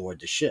was on board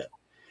the ship.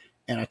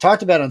 And I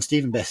talked about it on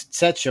Stephen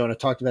Bessett's show, and I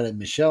talked about it in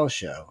Michelle's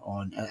show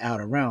on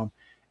Outer Realm.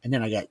 And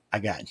then I got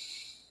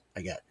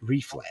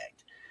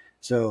reflagged.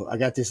 So I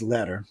got this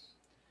letter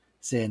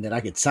saying that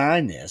I could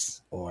sign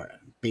this, or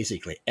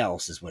basically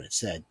else is what it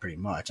said pretty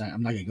much.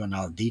 I'm not going to go into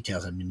all the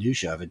details and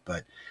minutiae of it,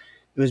 but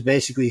it was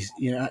basically,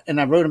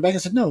 and I wrote him back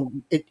and said, no,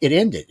 it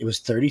ended. It was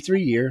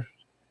 33 years.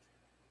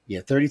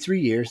 Yeah, 33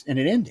 years, and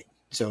it ended.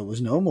 So it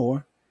was no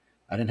more.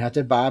 I didn't have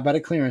to abide by the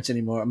clearance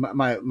anymore.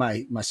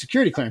 My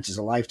security clearance is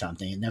a lifetime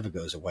thing. It never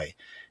goes away.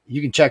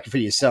 You can check it for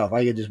yourself.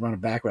 I could just run a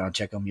background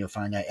check on me. You'll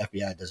find out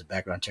FBI does a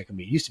background check on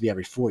me. It used to be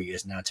every 4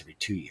 years. Now it's every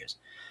 2 years.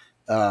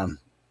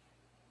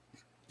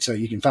 So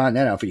you can find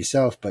that out for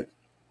yourself. But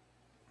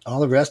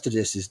all the rest of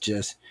this is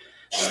just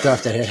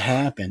stuff that had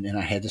happened, and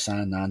I had to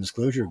sign a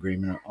non-disclosure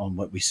agreement on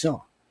what we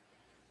saw.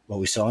 What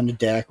we saw on the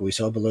deck, what we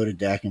saw below the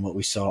deck, and what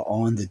we saw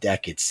on the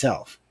deck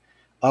itself.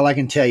 All I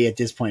can tell you at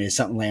this point is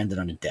something landed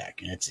on the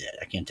deck, and that's it.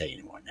 I can't tell you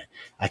any more than that.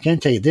 I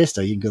can tell you this,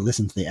 though. You can go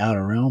listen to the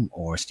Outer Realm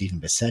or Stephen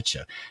Bissett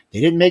show. They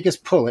didn't make us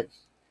pull it.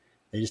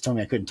 They just told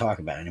me I couldn't talk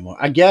about it anymore.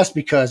 I guess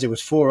because there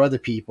was 4 other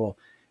people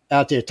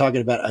out there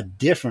talking about a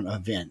different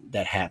event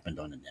that happened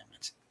on the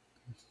Nimitz.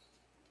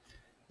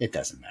 It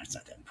doesn't matter. It's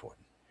not that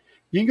important.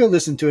 You can go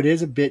listen to it. It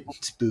is a bit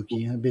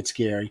spooky, a bit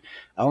scary.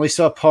 I only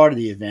saw part of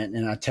the event,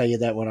 and I'll tell you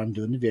that when I'm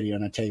doing the video,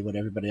 and I'll tell you what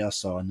everybody else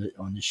saw on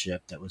the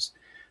ship that was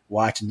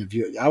watching the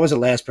view. I was the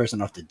last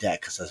person off the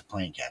deck because I was a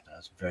plane captain. I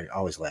was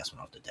always the last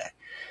one off the deck.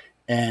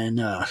 And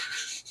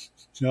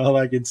all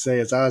I can say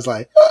is I was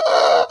like,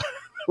 ah!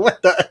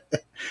 What the?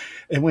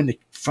 And when the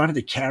front of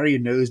the carrier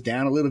nosed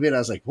down a little bit, I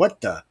was like,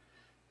 what the?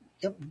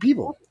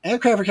 People,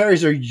 aircraft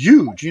carriers are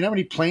huge. You know how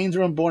many planes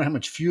are on board, how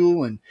much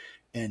fuel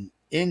and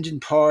engine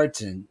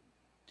parts and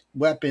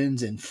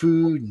weapons and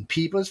food and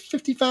people. It's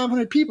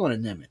 5,500 people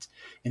in the Nimitz.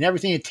 And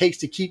everything it takes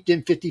to keep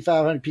them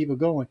 5,500 people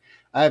going.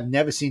 I've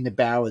never seen the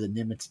bow of the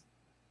Nimitz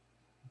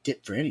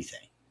dip for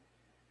anything.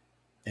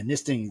 And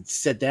this thing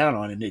set down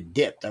on it and it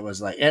dipped. I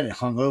was like, and it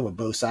hung over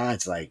both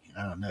sides, like,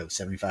 I don't know,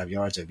 75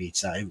 yards over each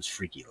side. It was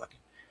freaky looking.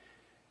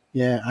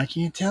 Yeah, I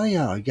can't tell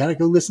y'all. You got to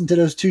go listen to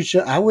those 2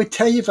 shows. I would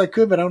tell you if I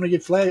could, but I don't want to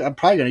get flagged. I'm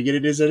probably going to get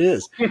it as it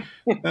is.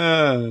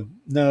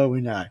 No,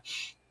 we're not.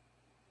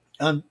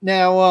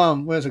 Now,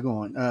 where's it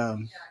going?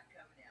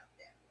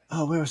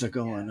 Where was it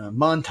going?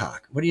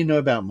 Montauk. What do you know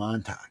about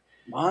Montauk?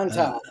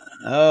 Montauk.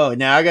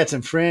 Now I got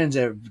some friends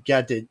that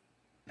got the,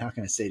 how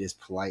can I say this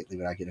politely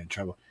without getting in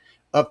trouble,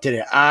 up to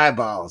their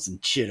eyeballs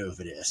and shit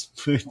over this.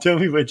 Tell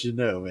me what you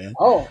know, man.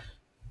 Oh,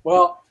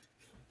 well,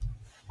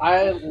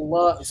 I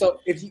love, so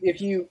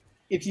if you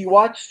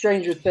watch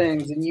Stranger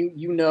Things and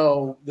you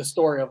know the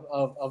story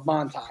of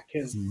Montauk,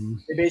 because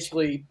they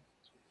basically,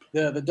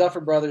 the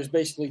Duffer Brothers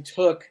basically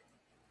took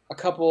a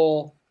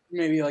couple,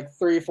 maybe like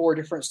 3 or 4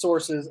 different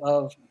sources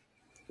of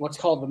what's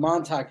called the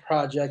Montauk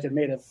Project and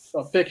made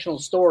a fictional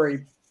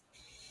story.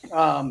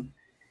 Back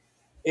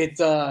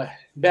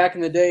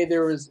in the day,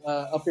 there was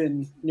up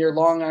in near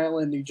Long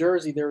Island, New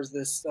Jersey, there was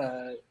this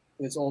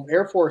old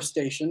Air Force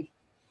station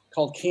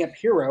called Camp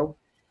Hero,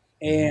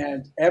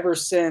 and ever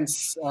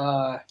since,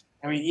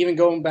 even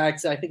going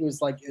back to, I think it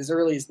was like as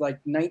early as like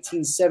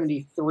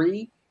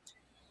 1973,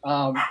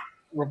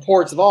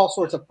 reports of all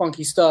sorts of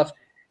funky stuff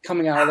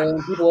coming out of there,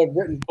 and people have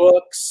written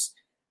books,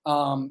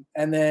 and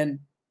then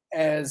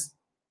as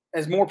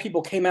more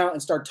people came out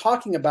and started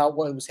talking about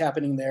what was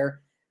happening there,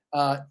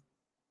 other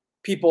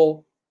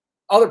people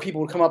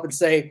would come up and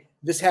say,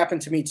 this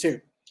happened to me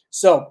too.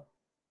 So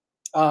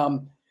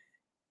at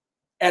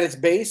its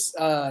base,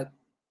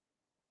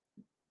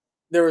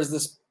 there was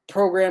this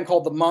program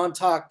called the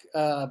Montauk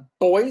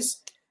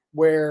Boys,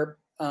 where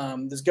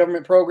this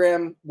government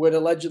program would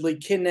allegedly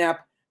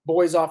kidnap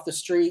boys off the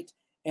street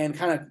and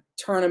kind of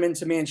turn them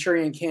into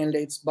Manchurian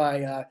candidates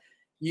by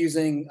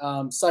using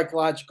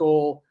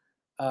psychological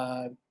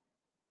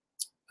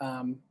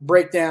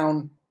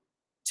breakdown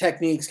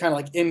techniques, kind of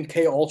like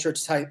MK Ultra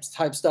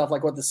type stuff,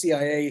 like what the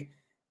CIA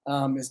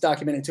is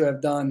documented to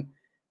have done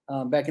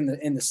back in the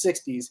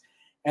 60s.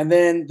 And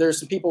then there's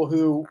some people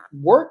who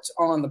worked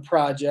on the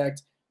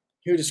project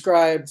who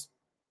described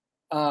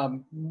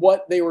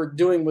what they were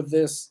doing with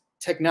this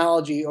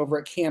technology over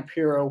at Camp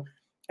Hero.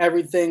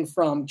 Everything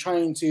from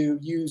trying to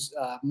use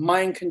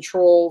mind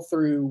control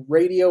through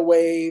radio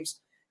waves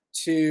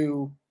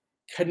to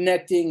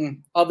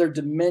connecting other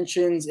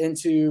dimensions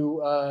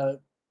into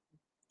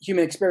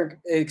human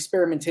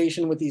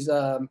experimentation with these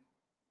the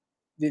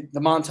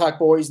Montauk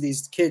Boys,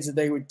 these kids that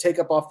they would take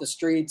up off the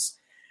streets,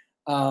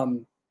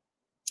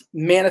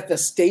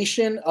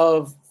 manifestation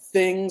of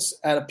things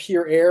out of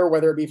pure air,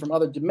 whether it be from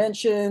other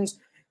dimensions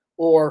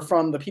or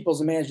from the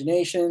people's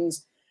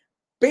imaginations.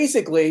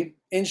 Basically,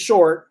 in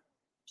short,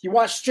 if you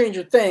watch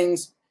Stranger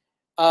Things,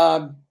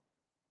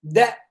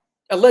 that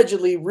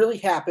allegedly really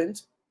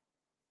happened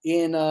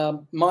in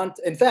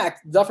in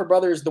fact, Duffer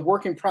Brothers, the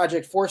working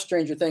project for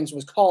Stranger Things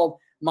was called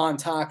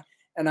Montauk,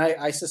 and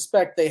I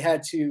suspect they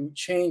had to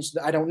change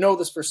I don't know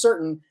this for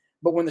certain,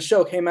 but when the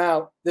show came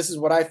out, this is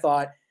what I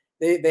thought.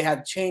 They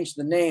had changed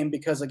the name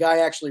because a guy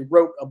actually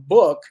wrote a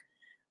book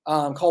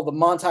called The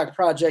Montauk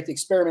Project: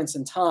 Experiments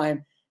in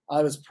Time.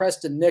 It was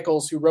Preston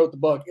Nichols who wrote the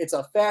book. It's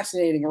a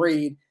fascinating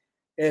read.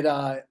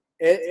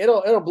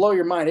 It'll blow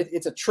your mind.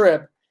 It's a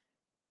trip.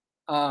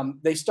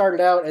 They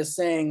started out as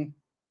saying,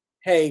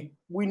 "Hey,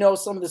 we know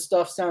some of this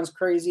stuff sounds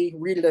crazy.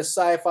 Read it as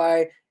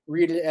sci-fi.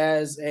 Read it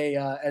as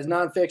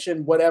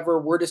nonfiction.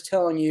 Whatever. We're just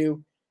telling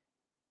you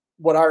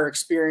what our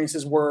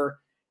experiences were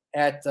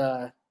at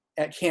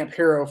Camp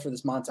Hero for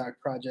this Montauk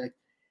project."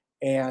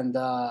 And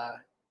I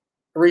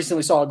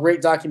recently saw a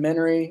great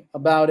documentary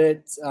about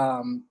it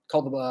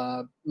called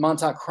the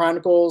Montauk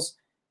Chronicles.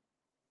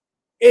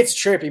 It's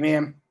trippy,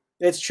 man.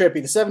 It's trippy.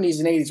 The 70s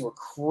and 80s were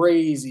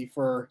crazy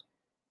for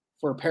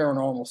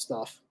paranormal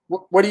stuff.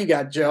 What do you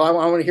got, Joe? I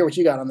want to hear what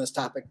you got on this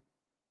topic.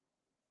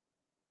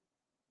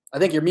 I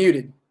think you're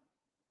muted.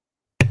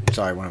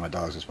 Sorry, one of my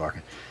dogs was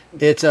barking.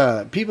 It's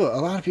a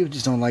lot of people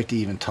just don't like to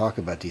even talk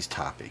about these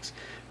topics.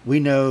 We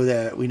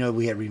know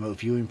we had remote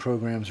viewing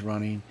programs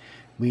running.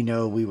 We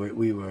know we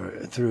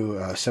were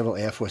through several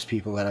Air Force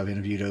people that I've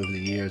interviewed over the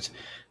years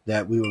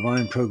that we were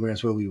running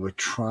programs where we were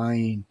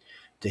trying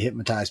to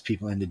hypnotize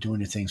people into doing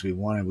the things we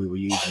wanted. We were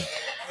using,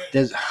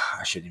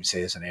 I shouldn't even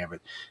say this on air,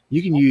 but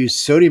you can use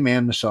sodium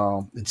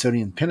amytal and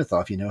sodium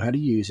pentothal if you know how to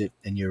use it,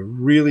 and you're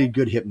really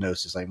good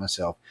hypnosis like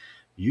myself.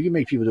 You can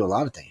make people do a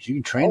lot of things. You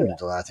can train them to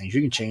do a lot of things.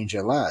 You can change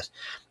their lives.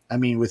 I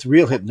mean, with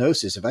real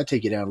hypnosis, if I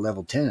take you down to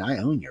level 10, I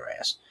own your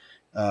ass.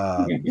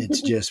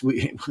 It's just,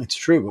 it's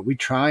true, but we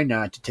try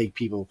not to take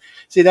people.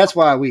 See, that's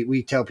why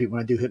we tell people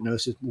when I do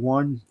hypnosis,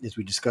 one is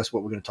we discuss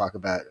what we're going to talk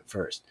about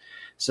first.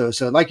 So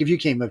like if you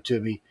came up to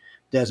me,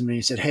 Desmond, and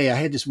you said, hey, I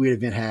had this weird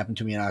event happen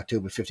to me on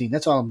October 15th.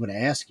 That's all I'm going to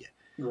ask you.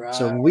 Right.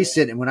 So when we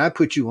sit and when I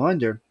put you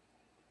under,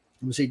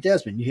 I'm going to say,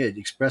 Desmond, you had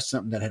expressed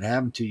something that had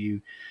happened to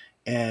you.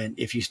 And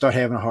if you start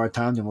having a hard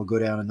time, then we'll go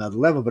down another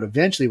level. But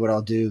eventually what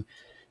I'll do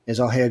is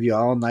I'll have you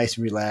all nice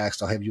and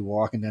relaxed. I'll have you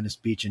walking down this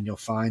beach and you'll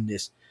find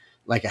this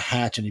like a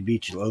hatch on the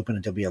beach. You'll open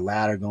it. There'll be a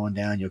ladder going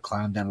down. You'll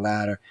climb down the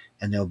ladder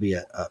and there'll be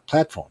a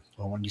platform.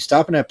 Well, when you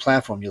stop on that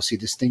platform, you'll see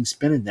this thing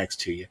spinning next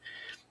to you.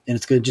 And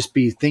it's going to just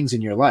be things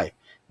in your life.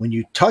 When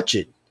you touch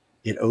it,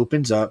 it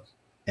opens up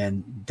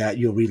and that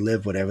you'll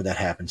relive whatever that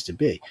happens to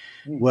be.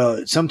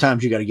 Well,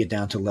 sometimes you got to get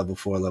down to level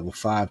 4, level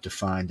 5 to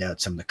find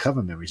out some of the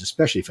cover memories,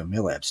 especially for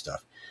MILAB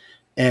stuff.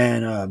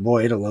 And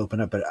boy, it'll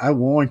open up. But I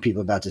warn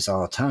people about this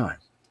all the time.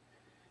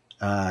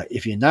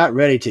 If you're not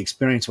ready to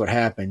experience what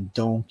happened,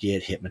 don't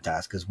get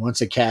hypnotized because once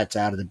a cat's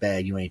out of the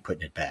bag, you ain't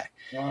putting it back.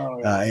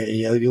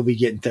 You'll be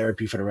getting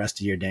therapy for the rest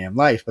of your damn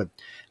life. But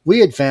we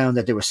had found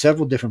that there were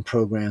several different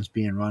programs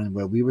being run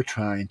where we were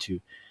trying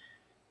to,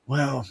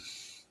 well,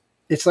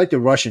 it's like the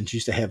Russians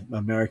used to have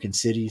American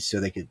cities so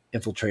they could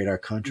infiltrate our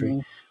country. Mm-hmm.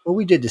 Well,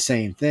 we did the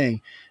same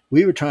thing.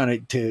 We were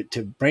trying to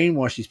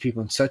brainwash these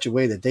people in such a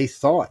way that they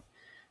thought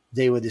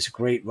they were this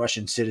great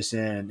Russian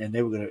citizen and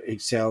they were going to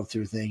excel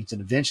through things.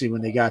 And eventually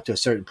when they got to a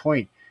certain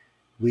point,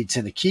 we'd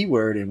send a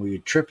keyword and we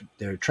would trip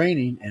their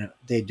training and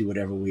they'd do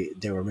whatever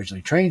they were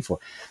originally trained for.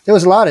 There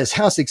was a lot of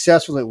how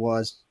successful it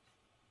was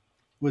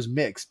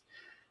mixed.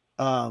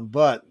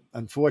 But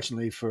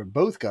unfortunately for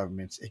both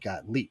governments, it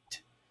got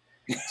leaked.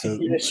 So,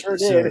 it sure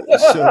did.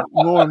 so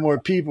more and more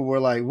people were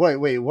like,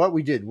 wait, what?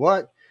 We did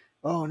what?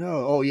 Oh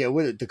no. Oh yeah.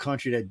 We're the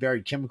country that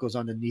buried chemicals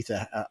underneath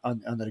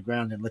under the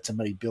ground and let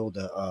somebody build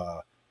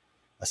a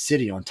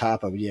city on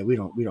top of it. Yeah. We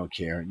don't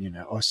care,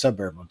 or a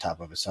suburb on top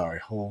of it. Sorry.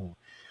 Whole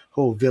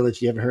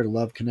village. You ever heard of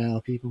Love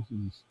Canal, people?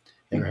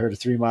 Ever heard of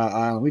 3 Mile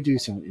Island? We do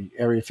some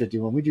Area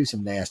 51. We do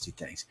some nasty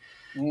things.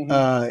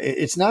 Mm-hmm.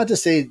 It's not to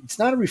say, it's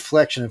not a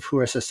reflection of who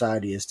our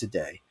society is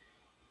today.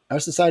 Our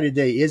society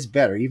today is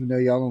better, even though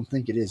y'all don't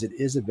think it is. It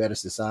is a better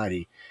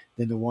society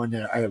than the one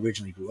that I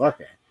originally grew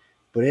up in.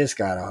 But it's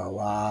got a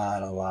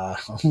lot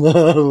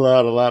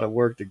of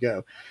work to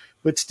go.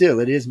 But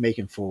still, it is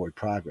making forward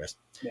progress.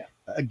 Yeah.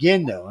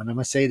 Again, though, and I'm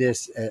going to say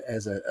this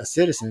as a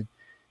citizen,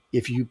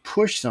 if you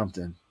push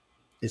something,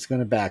 it's going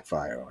to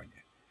backfire on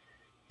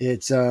you.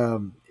 It's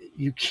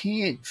you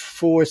can't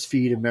force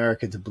feed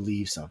America to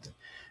believe something.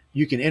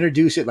 You can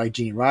introduce it like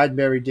Gene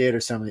Roddenberry did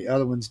or some of the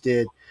other ones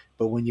did.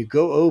 But when you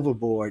go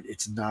overboard,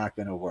 it's not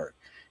going to work.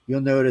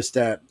 You'll notice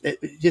that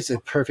it's a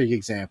perfect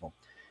example.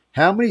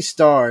 How many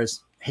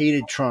stars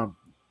hated Trump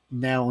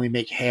now only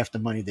make half the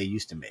money they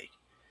used to make?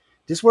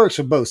 This works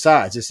for both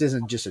sides. This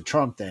isn't just a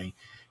Trump thing.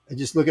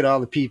 Just look at all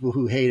the people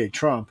who hated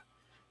Trump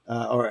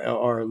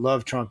or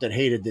loved Trump that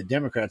hated the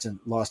Democrats and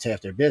lost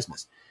half their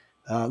business.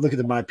 Look at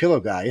the My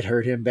Pillow guy. It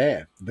hurt him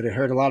bad, but it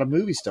hurt a lot of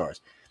movie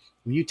stars.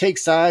 When you take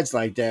sides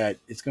like that,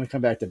 it's going to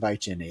come back to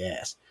bite you in the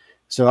ass.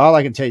 So all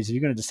I can tell you is if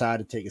you're going to decide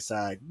to take a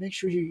side, make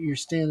sure you're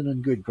standing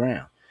on good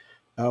ground.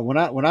 When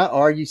I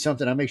argue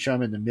something, I make sure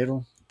I'm in the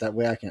middle. That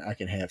way I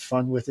can have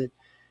fun with it.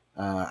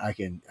 I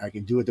can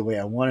do it the way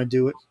I want to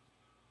do it.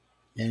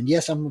 And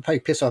yes, I'm going to probably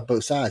piss off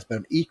both sides, but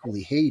I'm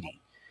equally hating.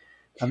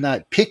 I'm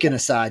not picking a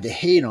side to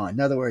hate on.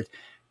 In other words,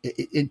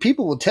 and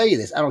people will tell you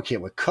this. I don't care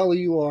what color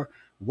you are,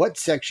 what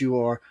sex you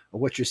are, or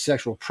what your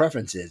sexual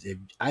preference is. If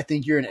I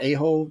think you're an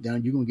a-hole,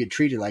 then you're going to get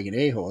treated like an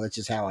a-hole. That's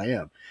just how I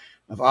am.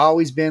 I've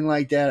always been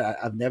like that.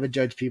 I've never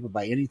judged people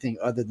by anything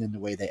other than the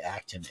way they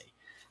act to me.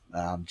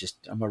 I'm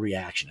a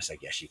reactionist, I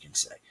guess you can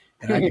say.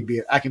 And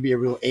I can be a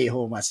real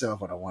a-hole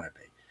myself when I want to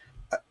be.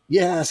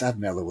 Yes, I've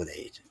mellowed with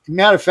age.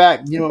 Matter of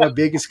fact, you know what my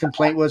biggest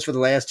complaint was for the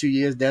last 2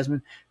 years,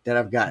 Desmond? That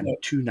I've gotten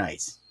 2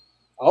 nights.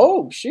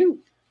 Oh,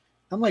 shoot.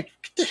 I'm like,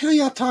 what the hell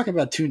y'all talking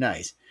about 2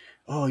 nights?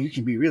 Oh, you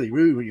can be really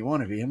rude when you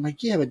want to be. I'm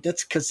like, yeah, but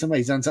that's because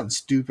somebody's done something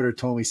stupid or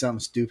told me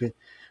something stupid.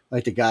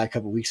 Like the guy a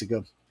couple of weeks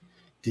ago.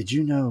 Did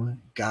you know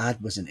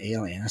God was an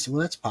alien? I said,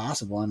 well, that's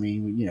possible. I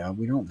mean,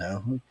 we don't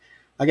know.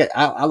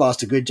 I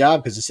lost a good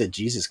job because it said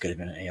Jesus could have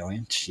been an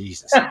alien.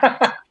 Jesus.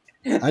 I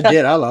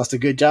did. I lost a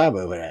good job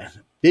over that.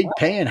 Big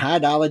paying, high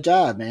dollar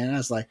job, man. I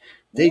was like,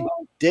 they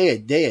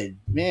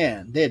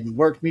had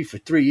worked me for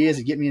 3 years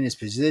to get me in this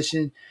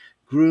position,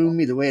 groomed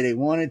me the way they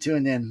wanted to.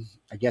 And then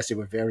I guess they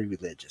were very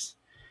religious.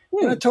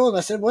 And I told them,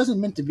 I said, it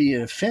wasn't meant to be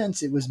an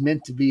offense. It was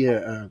meant to be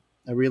a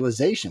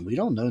realization. We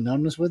don't know.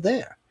 None of us were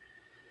there.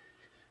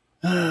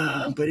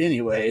 But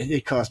anyway,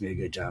 it cost me a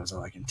good job. Is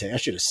all I can tell you. I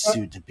should have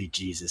sued to beat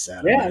Jesus out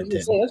of it.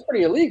 Yeah, that's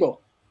pretty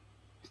illegal.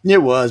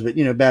 It was, but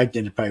back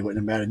then it probably wouldn't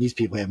have mattered. These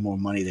people have more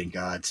money than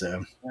God,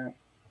 so Yeah.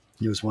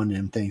 it was one of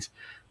them things.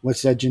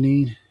 What's that,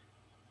 Janine?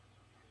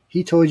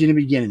 He told you in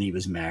the beginning he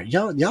was married.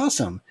 Y'all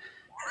some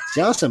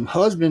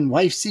husband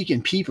wife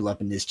seeking people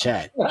up in this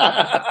chat. Well,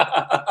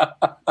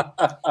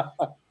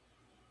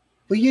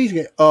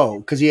 yeah,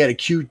 because he had a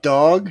cute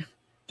dog.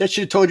 That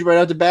should have told you right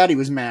out the bat he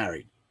was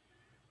married.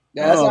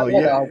 Yeah, that's not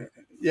my dog.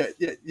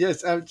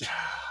 Yes.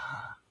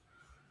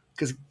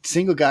 Because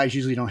single guys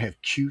usually don't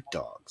have cute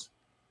dogs.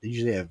 They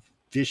usually have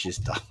vicious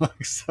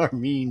dogs or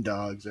mean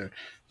dogs, or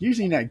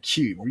usually not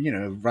cute.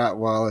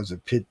 Rottweilers or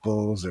pit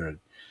bulls or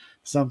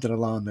something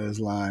along those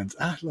lines.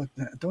 Look,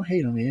 don't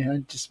hate on me. I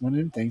just one of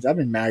them things. I've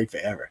been married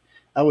forever.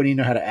 I wouldn't even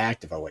know how to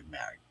act if I wasn't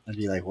married. I'd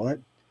be like, what?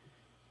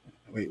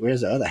 Wait,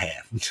 where's the other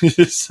half?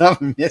 There's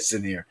something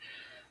missing here.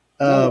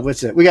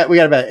 What's it? We got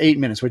about 8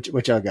 minutes.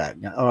 What y'all got?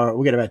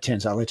 We got about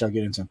 10, so I'll let y'all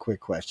get in some quick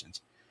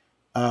questions.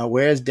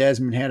 Where's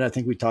Desmond head? I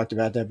think we talked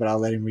about that, but I'll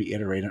let him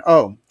reiterate it.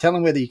 Oh, tell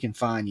him whether he can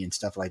find you and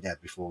stuff like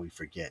that before we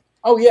forget.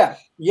 Oh, yeah.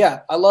 Yeah.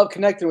 I love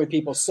connecting with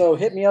people. So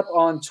hit me up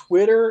on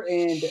Twitter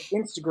and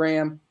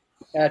Instagram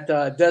at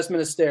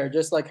Desmond Astaire,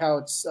 just like how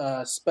it's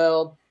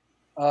spelled.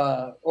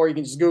 Or you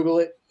can just Google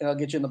it, and I'll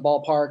get you in the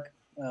ballpark.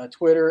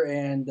 Twitter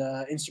and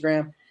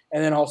Instagram.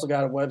 And then also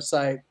got a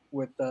website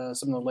with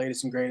some of the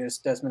latest and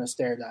greatest,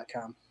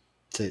 DesmondAstaire.com.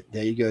 So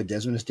there you go,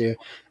 Desmond Astaire.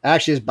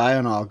 Actually, his bio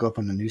and I'll go up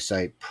on the new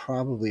site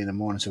probably in the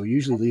morning. So we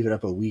usually leave it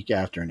up a week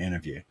after an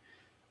interview.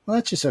 Well,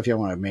 that's just if y'all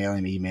want to mail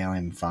him, email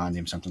him, find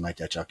him, something like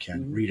that. Y'all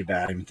can read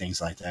about him and things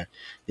like that.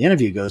 The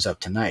interview goes up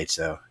tonight,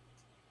 so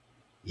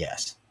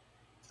yes.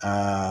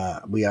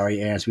 We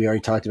already asked. We already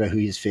talked about who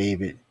his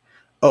favorite.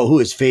 Oh, who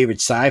his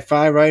favorite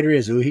sci-fi writer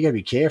is? Oh, he got to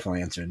be careful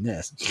answering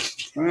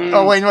this.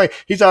 Oh, wait.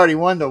 He's already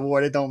won the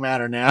award. It don't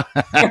matter now.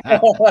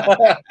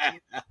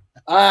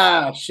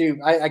 Shoot.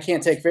 I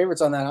can't take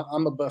favorites on that.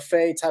 I'm a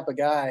buffet type of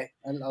guy.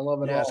 I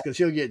love it all. Yes, because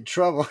he'll get in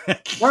trouble.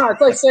 No, it's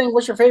like saying,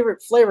 what's your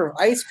favorite flavor of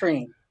ice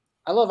cream?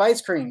 I love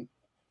ice cream.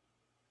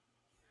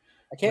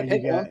 I can't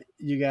pick one.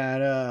 You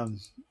got,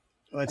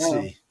 let's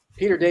see.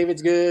 Peter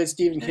David's good.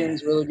 Stephen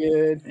King's really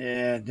good.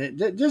 Yeah,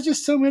 there's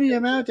just so many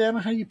of them out there. I don't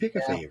know how you pick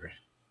a favorite.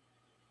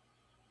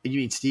 You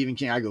mean Stephen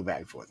King? I go back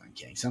and forth on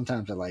King.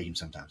 Sometimes I like him,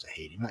 sometimes I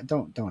hate him.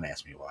 Don't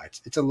ask me why.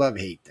 It's a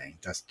love-hate thing.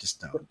 That's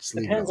just don't. Just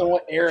depends on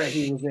what era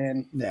he was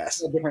in.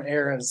 Yes, different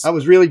eras. I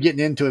was really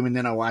getting into him, and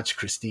then I watched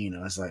Christine.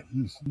 I was like,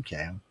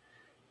 okay.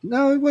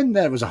 No, it wasn't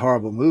that it was a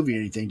horrible movie or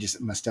anything. Just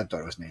my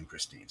stepdaughter was named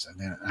Christine, so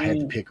then I had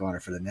to pick on her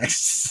for the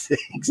next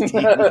 16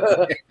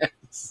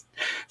 years.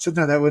 So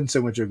no, that wasn't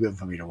so much good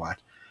for me to watch.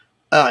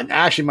 And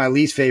actually, my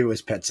least favorite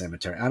was Pet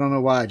Sematary. I don't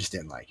know why, I just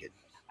didn't like it.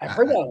 I've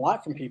heard that a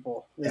lot from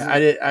people. I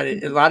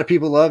did. A lot of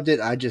people loved it.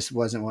 I just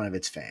wasn't one of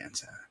its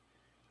fans.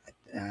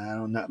 I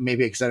don't know.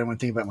 Maybe because I didn't want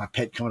to think about my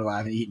pet coming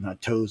alive and eating my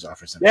toes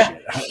off or some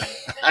shit.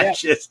 I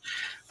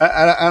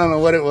don't know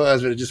what it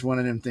was, but it's just one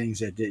of them things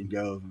that didn't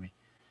go over me.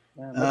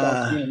 My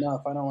dog's mean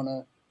enough. I don't want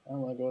to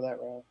go that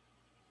route.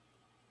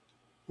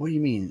 What do you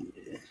mean?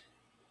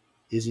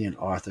 Is he an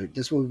author?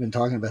 That's what we've been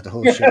talking about the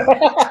whole show.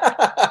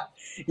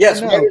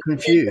 Yes, I'm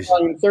confused.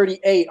 Volume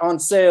 38 on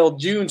sale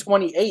June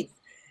 28th.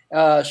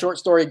 Short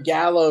story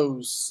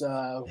Gallows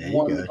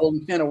won the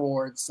Golden Pen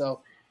Award. So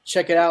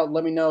check it out.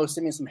 Let me know.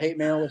 Send me some hate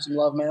mail or some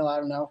love mail. I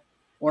don't know.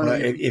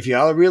 If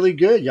y'all are really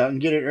good, y'all can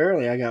get it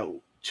early. I got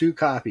 2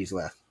 copies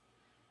left.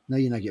 No,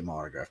 you're not getting my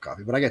autograph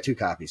copy, but I got 2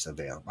 copies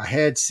available. I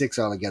had 6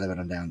 altogether, but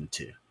I'm down to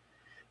 2.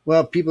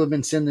 Well, people have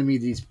been sending me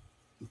these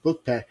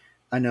book packs.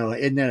 I know.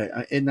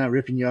 Isn't that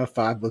ripping you off?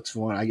 5 books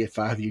for one. I get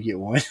 5, you get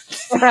 1.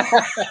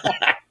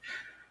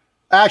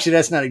 Actually,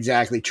 that's not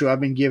exactly true. I've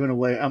been giving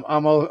away. I'm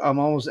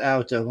almost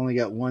out. I've only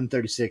got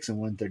 136 and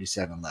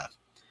 137 left.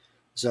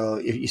 So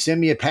if you send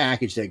me a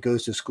package that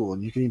goes to school,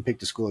 and you can even pick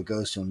the school it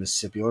goes to in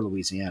Mississippi or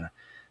Louisiana,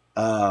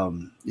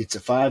 it's a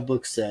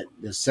 5-book set.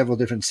 There's several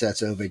different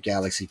sets over at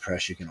Galaxy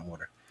Press you can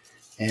order,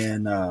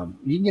 and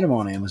you can get them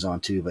on Amazon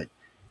too. But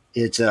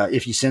it's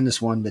if you send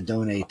us one to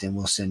donate, then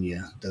we'll send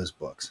you those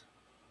books.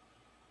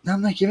 No,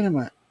 I'm not giving them.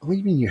 What do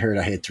you mean you heard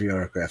I had 3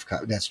 autograph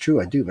copies? That's true,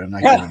 I do, but I'm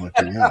not giving them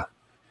to you.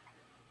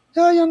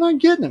 No, you're not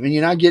getting them, and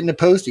you're not getting the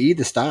poster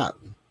either. Stop.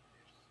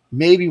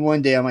 Maybe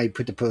one day I might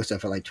put the post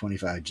up for like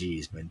 25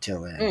 G's, but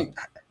until then,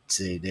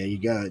 see, there you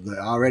go.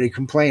 Already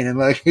complaining,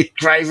 like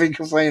driving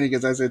complaining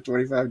because I said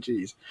 25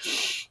 G's.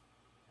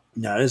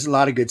 No, there's a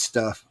lot of good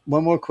stuff.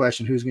 One more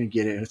question: who's going to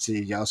get it? Let's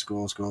see. Y'all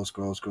scroll.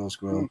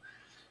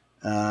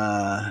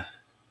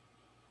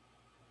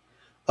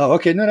 Oh,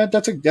 okay. No,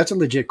 that's a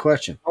legit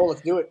question. Oh, let's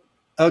do it.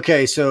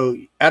 Okay, so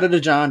out of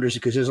the genres,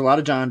 because there's a lot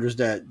of genres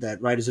that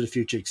Writers of the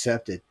Future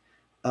accepted.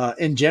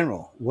 In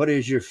general, what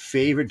is your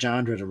favorite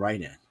genre to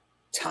write in?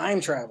 Time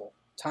travel.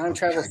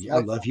 I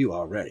love you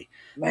already.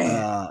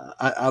 Man.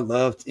 I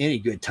loved any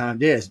good time.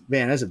 There's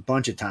a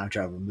bunch of time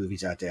travel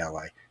movies out there I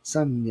like.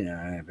 Some,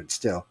 but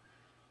still.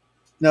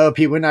 No,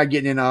 people, we're not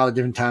getting into all the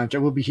different time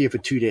travel. We'll be here for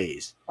 2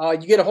 days. You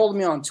get a hold of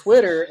me on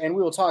Twitter, and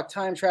we will talk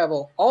time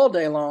travel all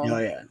day long. Oh,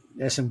 yeah.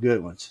 There's some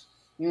good ones.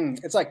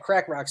 It's like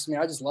crack rocks to me.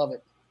 I just love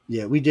it.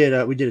 Yeah, we did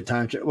a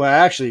time travel. Well,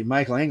 actually,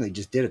 Michael Angley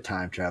just did a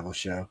time travel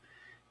show,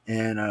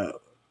 and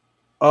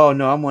oh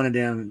no, I'm one of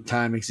them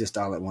time exists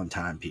all at one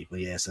time people.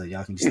 Yeah, so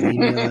y'all can just leave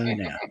me alone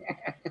now.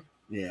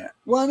 Yeah.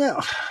 Well, no,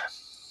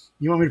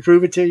 you want me to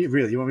prove it to you?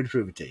 Really, you want me to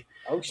prove it to you?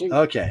 Oh shoot.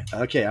 Okay.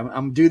 I'm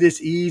gonna do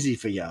this easy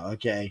for y'all.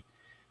 Okay.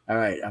 All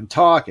right. I'm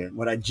talking.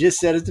 What I just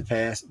said is the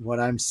past. What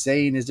I'm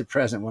saying is the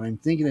present. What I'm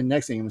thinking, the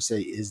next thing I'm gonna say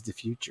is the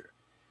future.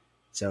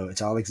 So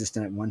it's all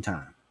existing at one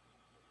time.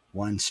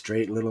 One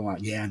straight little line.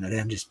 Yeah, no,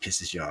 that just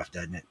pisses you off,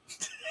 doesn't it?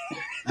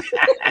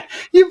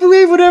 You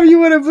believe whatever you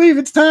want to believe.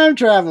 It's time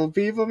travel,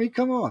 people. I mean,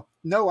 come on.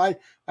 No, I'm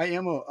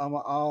a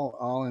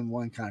all in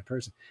one kind of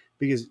person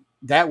because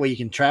that way you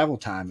can travel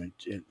time.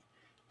 And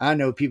I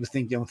know people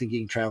don't think you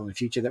can travel in the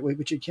future that way,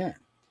 but you can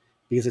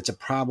because it's a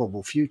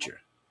probable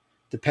future.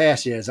 The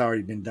past has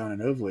already been done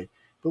and over with.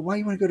 But why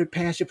you want to go to the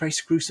past? You'll probably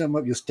screw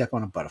something up. You'll step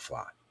on a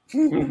butterfly.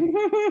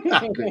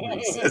 I couldn't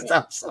resist.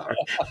 I'm sorry.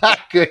 I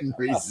couldn't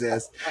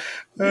resist.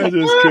 I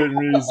just couldn't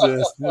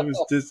resist. It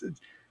was just,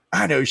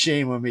 I know,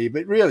 shame on me,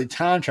 but really,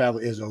 time travel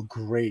is a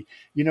great.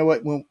 You know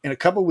what? When in a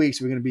couple of weeks,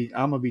 I'm gonna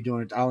be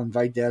doing it. I'll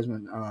invite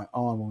Desmond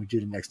on when we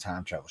do the next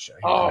time travel show.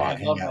 He'll Oh, come I love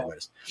hang out that. with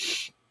us.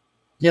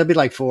 Yeah, it'll be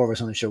like 4 of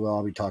us on the show. We'll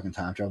all be talking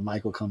time travel.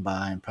 Mike will come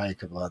by and probably a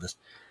couple others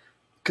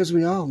because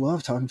we all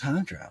love talking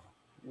time travel.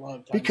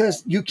 Love time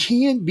Because you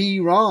can't be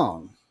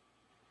wrong.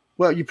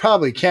 Well, you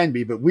probably can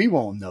be, but we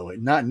won't know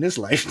it. Not in this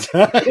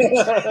lifetime.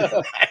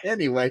 travel.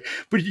 Anyway,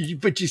 but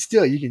you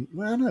still you can.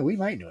 Well, no, we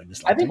might know it in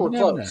this I lifetime. think You we're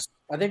never know. close.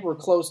 I think we're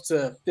close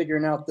to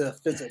figuring out the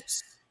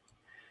physics.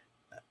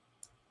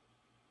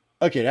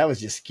 Okay, that was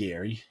just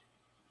scary.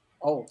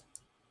 Oh,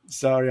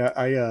 Sorry,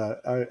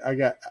 I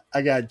got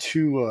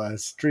 2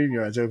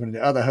 StreamYards open.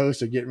 The other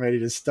hosts are getting ready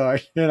to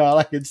start, and all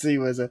I could see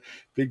was a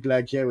big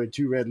black cat with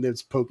 2 red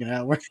lips poking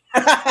out.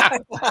 I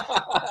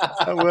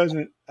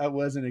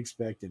wasn't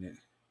expecting it.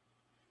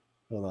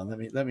 Hold on,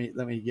 let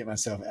me get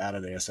myself out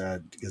of there,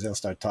 because they'll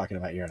start talking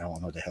about you, and I won't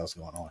know what the hell's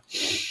going on.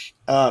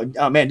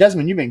 Oh man,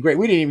 Desmond, you've been great.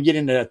 We didn't even get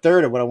into that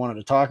third of what I wanted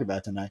to talk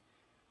about tonight.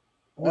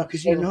 Well,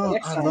 because save it for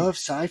next I time. love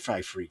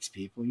sci-fi freaks,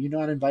 people.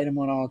 I'd invite them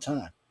on all the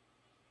time.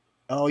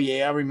 Oh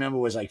yeah, I remember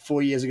it was like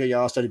 4 years ago.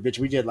 Y'all started bitch.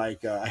 We did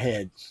like I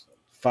had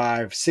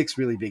 5, 6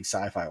 really big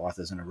sci-fi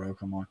authors in a row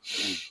come on,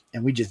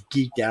 and we just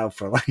geeked out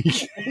for like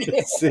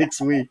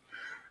 6 weeks.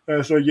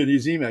 I started getting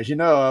these emails.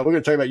 We're going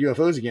to talk about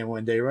UFOs again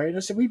one day, right? And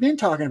I said, we've been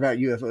talking about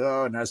UFOs.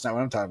 Oh, no, that's not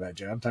what I'm talking about,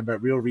 Joe. I'm talking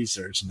about real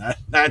research, not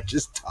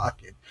just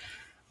talking.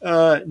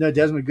 No,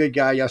 Desmond, good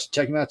guy. Y'all should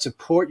check him out.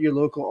 Support your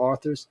local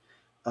authors.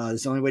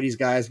 It's the only way these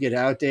guys get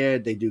out there.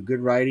 They do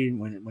good writing.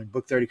 When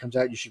Book 30 comes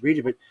out, you should read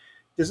it. But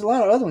there's a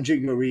lot of other ones you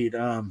can go read.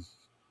 What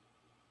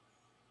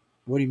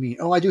do you mean?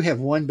 Oh, I do have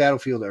 1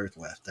 Battlefield Earth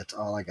left. That's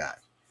all I got.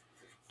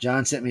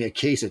 John sent me a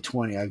case of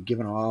 20. I've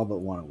given all but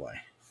 1 away.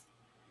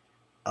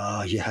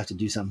 Oh, you have to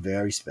do something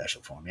very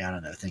special for me. I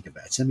don't know. Think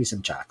about it. Send me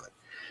some chocolate.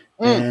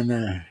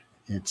 And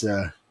it's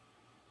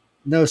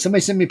no, somebody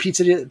send me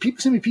pizza.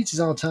 People send me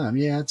pizzas all the time.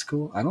 Yeah, that's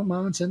cool. I don't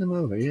mind. Send them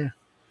over. Yeah.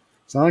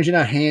 As long as you're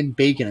not hand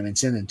baking them and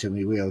sending them to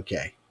me, we're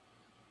okay.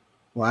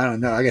 Well, I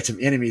don't know. I got some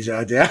enemies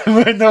out there.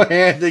 No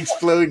hand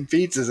exploding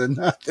pizzas or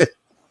nothing.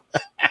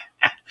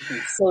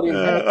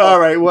 All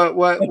right.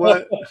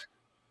 What?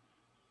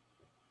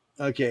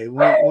 Okay.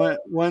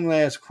 One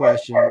last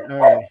question. All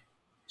right.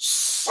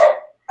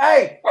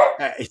 Hey,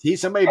 See,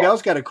 somebody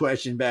else got a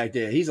question back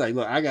there. He's like,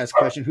 look, I got a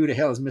question. Who the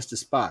hell is Mr.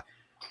 Spock?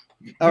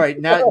 All right,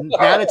 now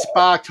that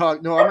Spock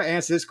talk. No, I'm going to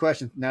answer this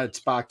question now that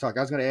Spock talk.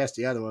 I was going to ask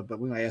the other one, but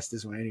we're going to ask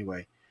this one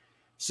anyway.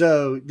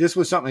 So this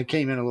was something that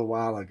came in a little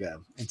while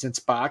ago. And since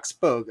Spock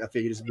spoke, I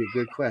figured this would be a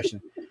good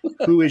question.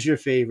 Who is your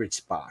favorite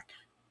Spock?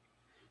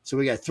 So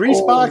we got 3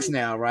 Spocks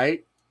now,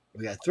 right?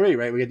 We got 3,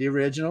 right? We got the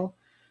original.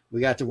 We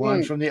got the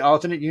one from the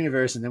alternate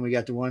universe, and then we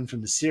got the one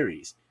from the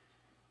series.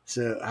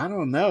 So I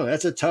don't know.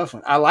 That's a tough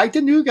one. I like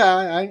the new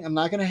guy. I'm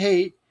not going to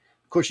hate.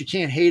 Of course, you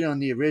can't hate on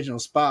the original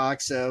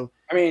Spock. So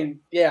I mean,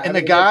 yeah. And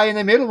the guy in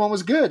the middle one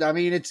was good. I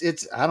mean,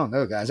 it's I don't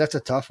know, guys. That's a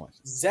tough one.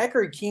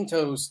 Zachary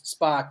Quinto's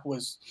Spock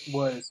was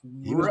good.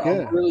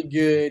 A really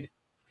good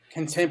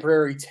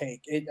contemporary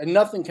take.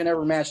 Nothing can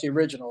ever match the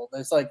original.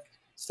 It's like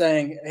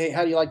saying, "Hey,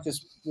 how do you like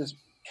this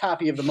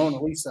copy of the Mona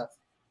Lisa?"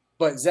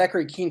 But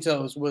Zachary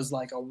Quinto's was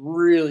like a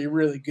really,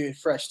 really good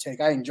fresh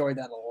take. I enjoyed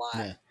that a lot.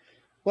 Yeah.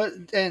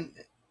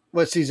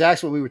 See,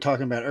 that's what we were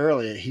talking about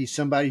earlier. He's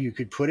somebody you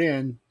could put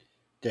in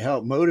to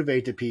help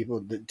motivate the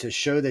people to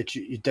show that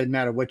it doesn't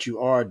matter what you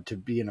are to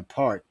be in a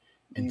part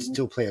and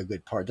still play a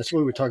good part. That's what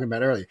we were talking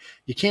about earlier.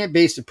 You can't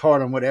base the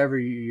part on whatever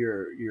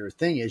your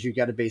thing is. You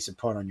got to base the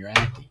part on your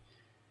acting.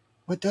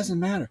 Well, it doesn't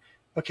matter.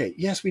 Okay,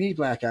 yes, we need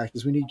black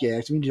actors. We need gay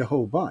actors. We need a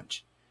whole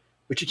bunch.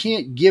 But you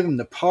can't give them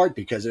the part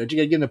because of it. You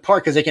got to give them the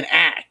part because they can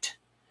act.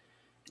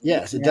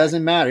 Yes, it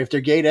doesn't matter. If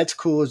they're gay, that's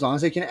cool as long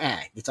as they can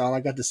act. That's all I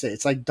got to say.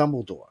 It's like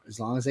Dumbledore. As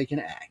long as they can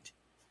act.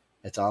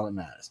 That's all that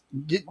matters.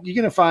 You're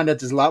going to find that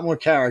there's a lot more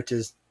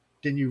characters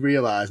than you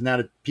realize now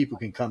that people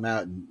can come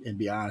out and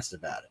be honest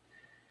about it.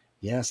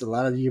 Yes, a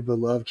lot of your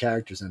beloved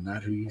characters are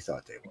not who you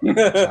thought they were.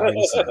 Sorry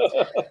to say.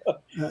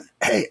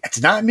 Hey,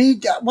 it's not me.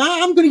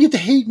 Why I'm going to get the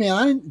hate mail?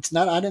 I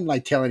didn't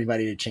like tell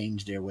anybody to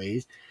change their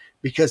ways,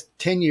 because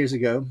 10 years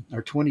ago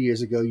or 20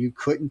 years ago, you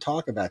couldn't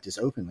talk about this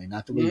openly,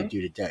 not the way you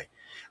do today.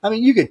 I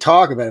mean, you could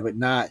talk about it, but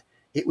not.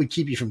 It would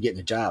keep you from getting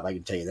a job. I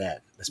can tell you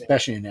that,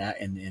 especially in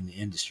the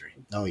industry.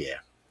 Oh yeah,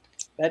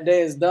 that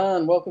day is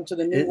done. Welcome to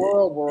the new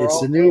world. It's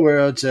the new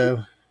world,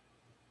 so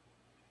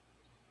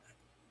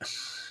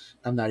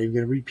I'm not even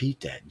going to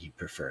repeat that. You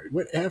prefer it,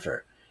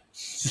 whatever.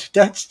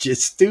 That's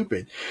just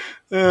stupid.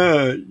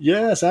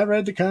 Yes, I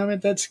read the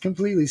comment. That's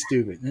completely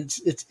stupid.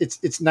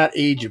 It's not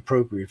age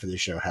appropriate for the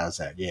show. How's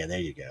that? Yeah, there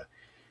you go.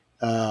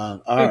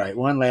 All right,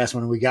 one last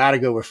one. We got to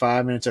go. We're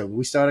 5 minutes over.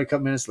 We started a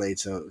couple minutes late,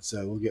 so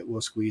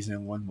we'll squeeze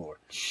in one more.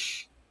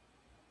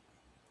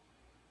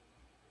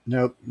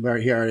 Nope,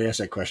 he already asked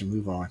that question.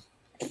 Move on.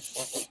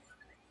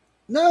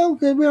 No,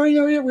 we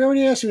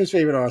already asked who his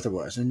favorite author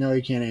was, and no,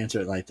 he can't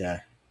answer it like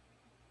that.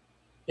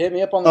 Hit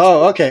me up on the.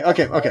 Oh, okay. All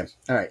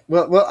right.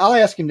 Well, I'll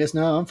ask him this.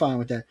 No, I'm fine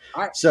with that.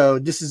 All right. So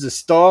this is a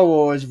Star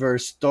Wars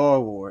versus Star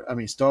Wars. I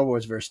mean, Star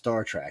Wars versus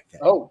Star Trek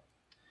thing. Oh.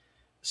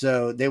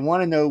 So they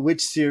want to know,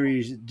 which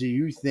series do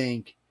you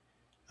think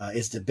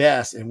is the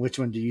best, and which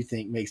one do you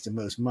think makes the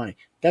most money?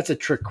 That's a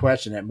trick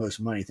question, that most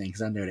money thing,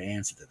 because I know the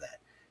answer to that.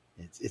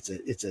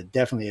 It's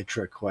definitely a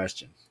trick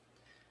question.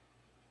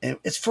 And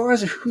as far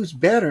as who's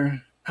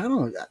better, I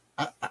don't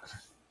know.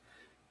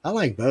 I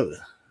like both.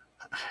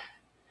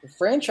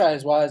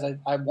 Franchise-wise,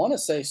 I want to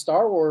say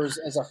Star Wars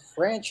as a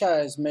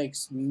franchise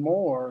makes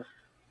more.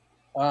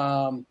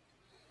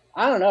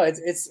 I don't know.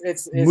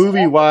 It's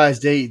movie-wise,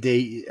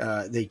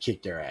 they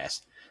kick their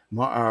ass.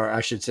 Or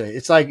I should say,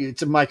 it's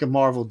like a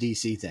Marvel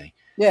DC thing.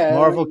 Yeah,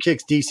 Marvel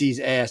kicks DC's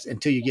ass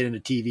until you get into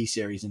TV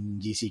series, and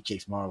DC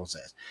kicks Marvel's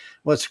ass.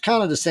 Well, it's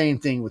kind of the same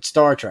thing with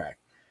Star Trek.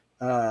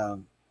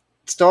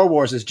 Star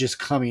Wars is just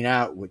coming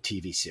out with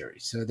TV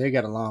series, so they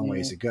got a long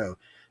ways to go.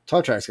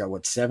 Star Trek's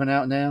got 7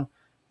 out now,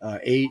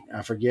 8,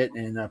 I forget,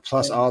 and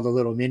plus all the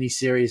little mini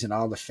series and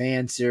all the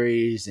fan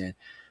series and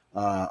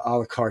all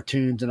the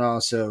cartoons and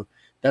all. So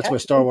that's where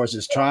Star Wars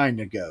is trying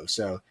to go.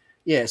 So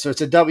yeah, so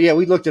it's a double. Yeah,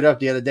 we looked it up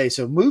the other day.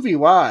 So movie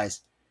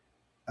wise,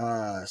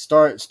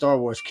 Star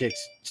Wars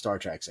kicks Star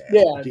Trek's ass.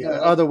 Yeah, the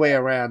other way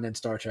around than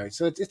Star Trek.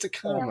 So it's a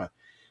kind of a.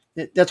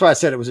 That's why I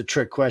said it was a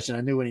trick question.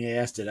 I knew when he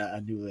asked it, I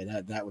knew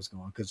that was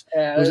going, because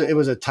it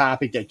was a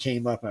topic that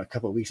came up a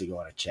couple of weeks ago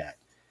on a chat.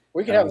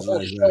 We could have a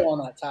whole show on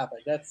that topic.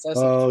 That's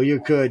you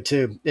could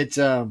too. It's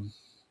Well,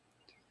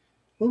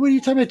 what are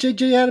you talking about?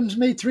 J.J. Abrams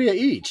made 3 of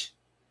each.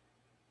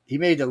 He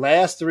made the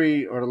last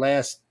 3, or the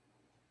last,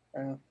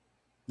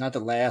 not the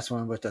last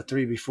one, but the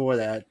 3 before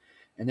that,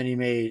 and then he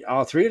made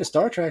all 3 of the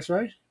Star Treks,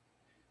 right?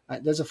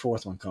 There's a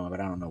 4th one coming, but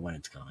I don't know when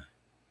it's coming.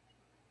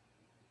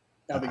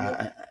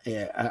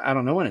 I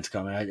don't know when it's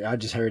coming. I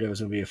just heard it was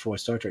going to be a 4th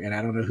Star Trek, and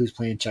I don't know who's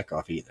playing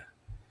Chekhov either.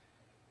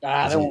 They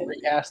won't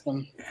recast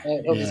him.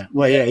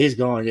 He's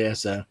going. Yeah,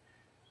 so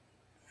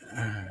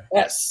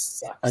that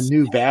sucks. A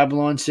new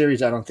Babylon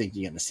series. I don't think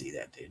you're going to see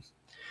that, dude.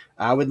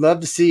 I would love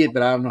to see it,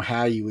 but I don't know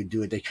how you would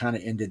do it. They kind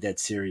of ended that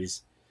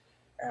series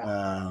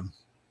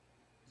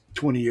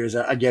 20 years.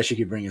 I guess you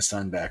could bring your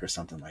son back or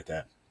something like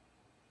that,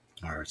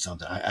 or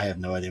something. I have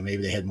no idea.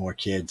 Maybe they had more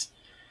kids.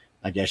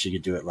 I guess you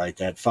could do it like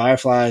that.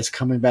 Firefly is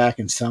coming back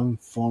in some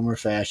form or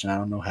fashion. I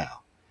don't know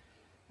how.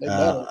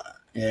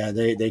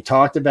 They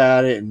talked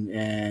about it,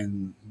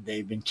 and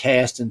they've been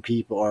casting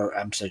people, or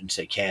I'm sorry to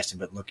say casting,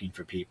 but looking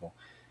for people.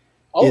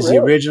 Is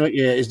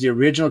the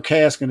original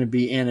cast going to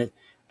be in it?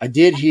 I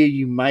did hear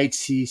you might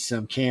see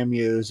some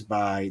cameos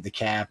by the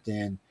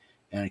captain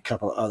and a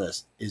couple of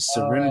others. Is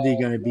Serenity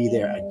going to be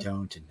there? I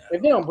don't know.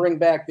 If they don't bring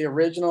back the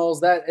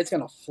originals, that it's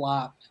going to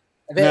flop.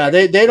 No,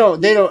 they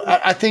don't.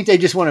 I think they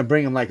just want to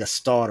bring them like a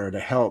starter to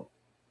help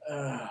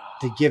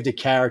to give the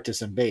character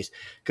some base,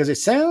 because it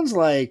sounds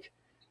like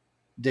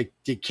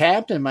the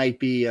captain might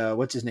be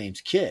what's his name's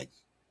kid.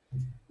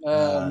 He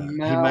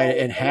might have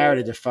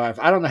inherited the 5.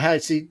 I don't know how to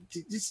see.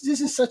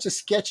 This is such a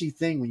sketchy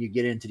thing when you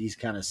get into these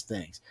kind of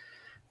things,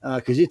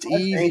 because it's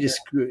easy to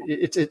screw.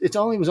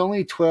 It was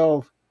only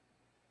 12.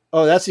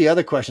 Oh, that's the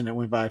other question that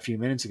went by a few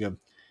minutes ago.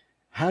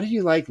 How do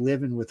you like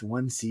living with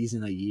 1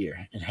 season a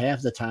year, and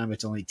half the time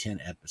it's only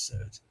 10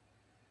 episodes?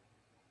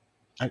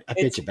 I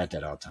bet you about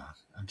that all the time.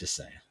 I'm just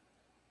saying.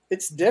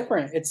 It's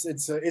different. It's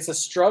a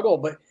struggle,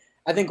 but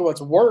I think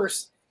what's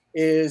worse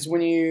is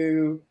when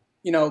you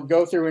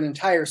go through an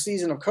entire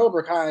season of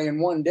Cobra Kai in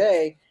one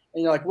day,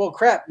 and you're like, well,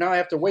 crap, now I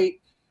have to wait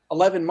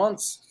 11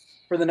 months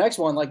for the next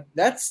one. Like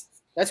that's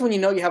when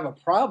you have a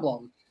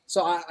problem.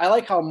 So I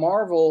like how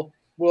Marvel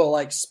will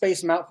like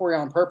space them out for you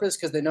on purpose,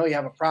 because they know you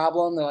have a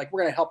problem. They're like,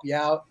 we're going to help you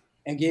out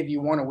and give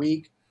you 1 a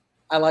week.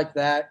 I like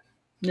that.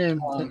 Yeah,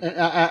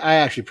 I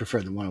actually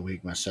prefer the 1 a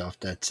week myself.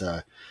 That's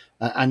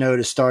I know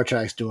the Star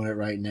Trek's doing it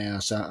right now,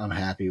 so I'm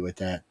happy with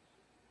that.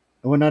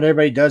 Well, not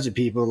everybody does it.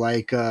 People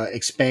like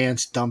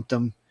Expanse dumped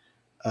them.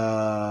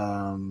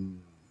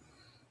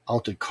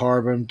 Altered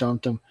Carbon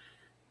dumped them.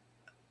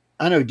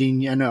 I know,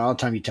 Dean. I know all the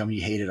time you tell me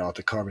you hated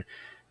Altered Carbon.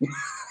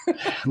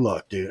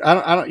 Look, dude,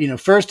 I don't,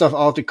 first off,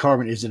 Altered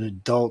Carbon is an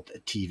adult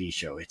TV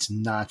show. It's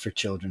not for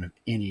children of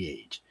any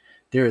age.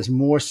 There is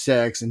more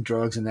sex and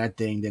drugs in that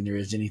thing than there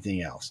is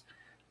anything else.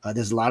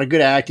 There's a lot of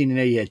good acting in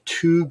there. You had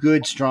two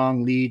good,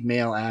 strong lead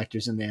male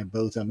actors in there,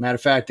 both of them. Matter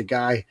of fact,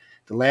 the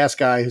last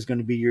guy who's going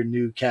to be your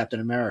new Captain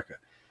America.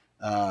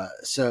 Well,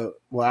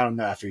 I don't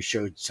know, after he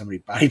showed so many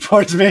body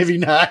parts, maybe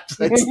not,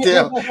 but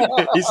still,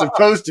 he's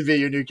supposed to be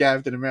your new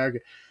Captain America.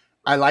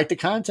 I like the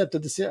concept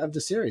of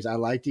the series. I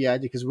like the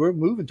idea because we're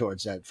moving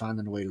towards that,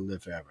 finding a way to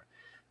live forever.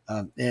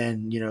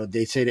 And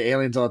they say to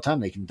aliens all the time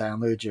they can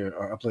download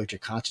or upload your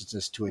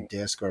consciousness to a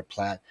disc or a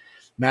plat.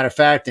 Matter of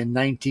fact, in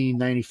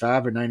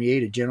 1995 or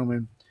 98, a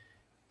gentleman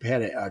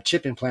had a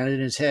chip implanted in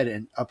his head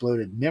and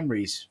uploaded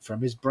memories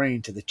from his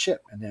brain to the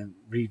chip, and then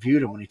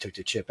reviewed them when he took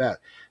the chip out.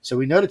 So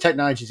we know the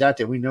technology's out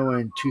there. We know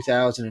in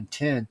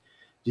 2010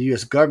 the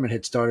U.S. government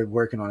had started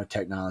working on a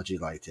technology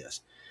like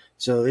this.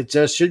 So it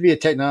just should be a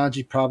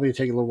technology, probably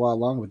take a little while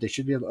longer, but they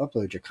should be able to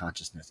upload your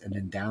consciousness and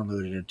then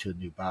download it into a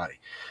new body.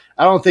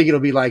 I don't think it'll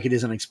be like it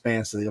is on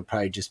Expanse. It'll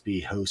probably just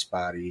be host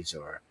bodies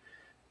or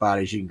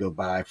bodies you can go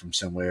buy from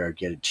somewhere or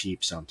get it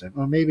cheap something.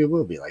 Or maybe it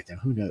will be like that.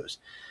 Who knows?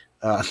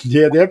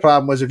 Their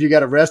problem was if you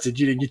got arrested,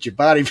 you didn't get your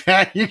body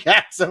back. You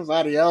got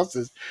somebody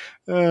else's.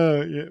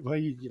 Well, a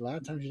lot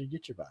of times you didn't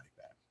get your body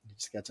back. You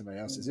just got somebody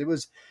else's. It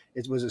was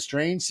a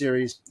strange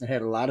series. It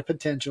had a lot of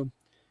potential,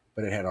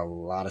 but it had a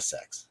lot of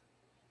sex.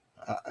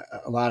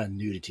 A lot of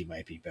nudity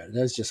might be better.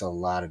 There's just a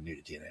lot of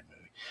nudity in that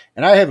movie.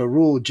 And I have a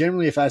rule.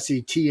 Generally, if I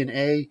see T and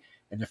A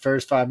in the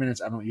first 5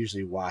 minutes, I don't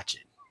usually watch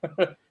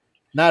it.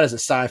 Not as a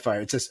sci-fi.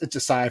 It's a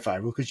sci-fi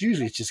rule because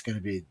usually it's just going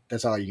to be,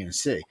 that's all you're going to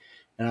see.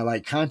 And I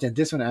like content.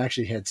 This one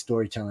actually had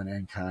storytelling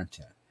and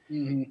content.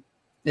 Mm-hmm.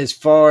 As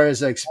far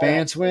as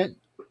Expanse went,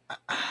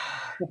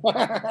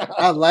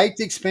 I liked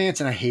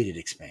Expanse and I hated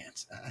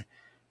Expanse.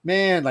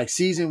 Man, like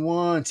season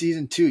 1,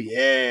 season 2,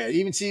 yeah,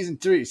 even season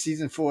 3,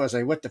 season 4, I was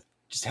like, what the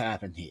just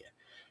happened here?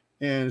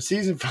 And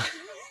season 5,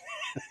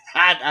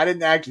 I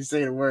didn't actually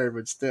say the word,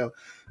 but still,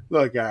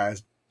 look,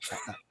 guys,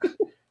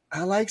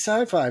 I like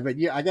sci-fi, but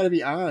yeah, I got to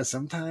be honest.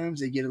 Sometimes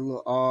they get a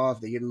little off,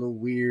 they get a little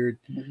weird.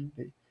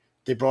 Mm-hmm.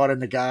 They brought in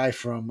the guy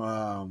from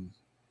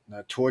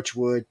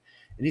Torchwood,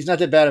 and he's not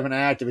that bad of an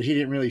actor, but he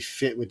didn't really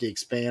fit with the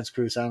Expanse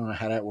crew. So I don't know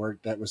how that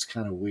worked. That was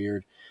kind of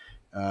weird.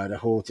 The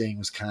whole thing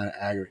was kind of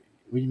aggravating.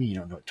 What do you mean you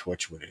don't know what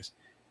Torchwood is?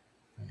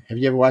 Have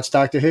you ever watched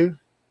Doctor Who?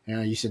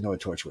 Yeah, you should know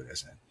what Torchwood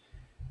is. Then.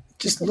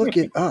 Just look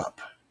it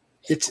up.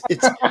 It's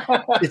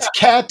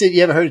Captain.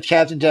 You ever heard of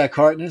Captain Jack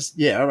Harkness?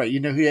 Yeah, all right. You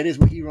know who that is?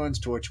 Well, he runs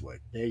Torchwood.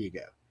 There you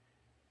go.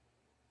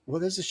 Well,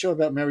 there's a show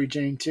about Mary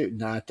Jane too.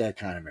 Not that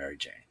kind of Mary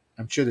Jane.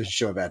 I'm sure there's a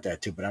show about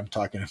that too, but I'm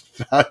talking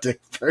about the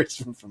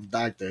person from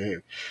Doctor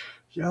Who.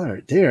 Y'all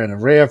are there in a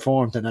rare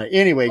form tonight.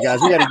 Anyway,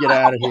 guys, we got to get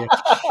out of here.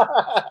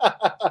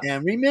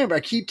 And remember, I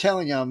keep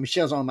telling y'all,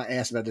 Michelle's on my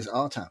ass about this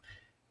all the time.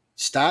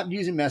 Stop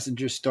using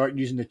Messenger. Start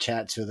using the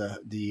chat so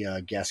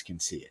the guests can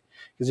see it.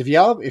 Because if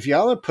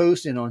y'all are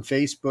posting on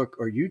Facebook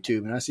or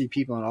YouTube, and I see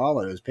people on all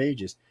of those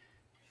pages,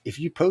 if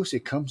you post,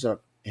 it comes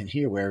up in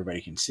here where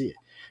everybody can see it.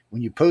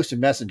 When you post a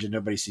Messenger,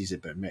 nobody sees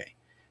it but me.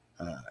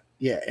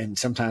 Yeah, and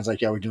sometimes like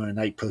y'all were doing a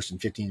night posting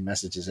 15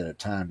 messages at a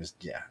time.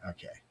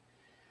 Okay.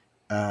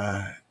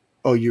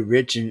 You're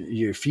rich and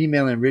you're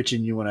female and rich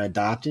and you want to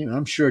adopt him?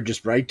 I'm sure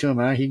just write to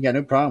him. He got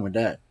no problem with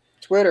that.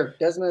 Twitter,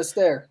 Desmond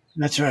Astaire.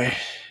 That's right.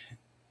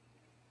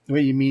 What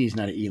do you mean he's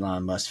not an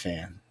Elon Musk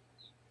fan?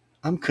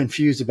 I'm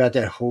confused about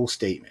that whole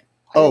statement.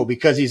 Oh,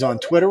 because he's on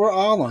Twitter? We're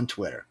all on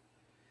Twitter.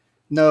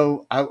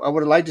 No, I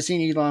would have liked to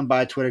see Elon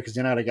buy Twitter because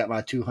then I'd have got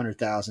my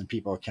 200,000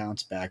 people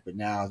accounts back. But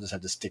now I'll just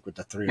have to stick with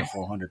the 300 or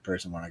 400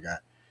 person one I got.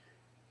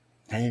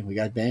 Hey, we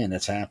got banned.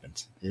 That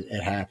happens.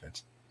 It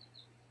happens.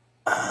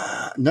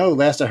 No,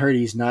 last I heard,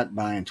 he's not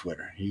buying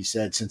Twitter. He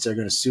said since they're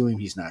going to sue him,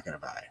 he's not going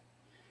to buy it.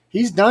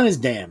 He's done his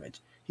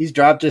damage. He's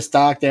dropped his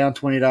stock down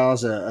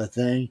 $20 a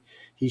thing.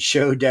 He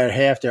showed that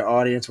half their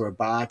audience were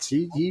bots.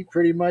 He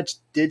pretty much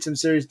did some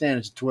serious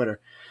damage to Twitter.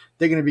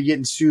 They're going to be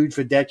getting sued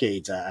for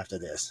decades after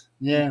this.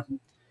 Yeah.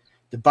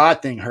 The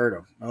bot thing hurt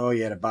him. Oh,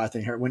 yeah, the bot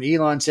thing hurt. When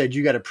Elon said,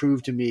 you got to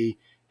prove to me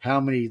how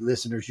many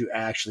listeners you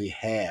actually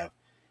have,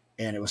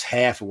 and it was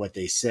half of what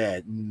they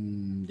said,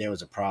 there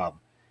was a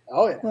problem.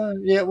 Oh,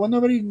 yeah. Well,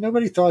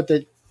 nobody thought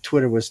that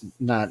Twitter was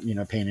not,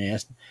 pain in the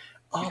ass.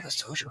 All the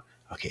social,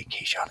 okay, in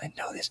case y'all didn't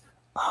know this,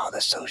 all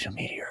the social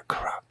media are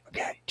corrupt.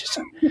 Okay,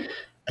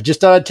 I just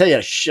thought I'd tell you.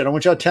 I don't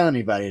want y'all telling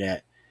anybody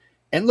that.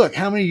 And look,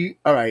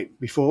 all right,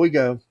 before we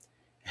go,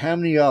 how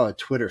many of y'all are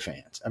Twitter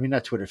fans? I mean,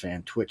 not Twitter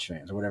fans, Twitch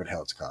fans, or whatever the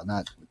hell it's called.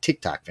 Not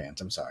TikTok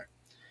fans, I'm sorry.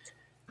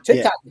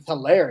 TikTok is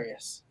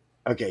hilarious.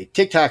 Okay,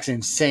 TikTok's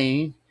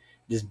insane.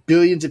 There's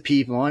billions of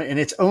people on it, and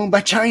it's owned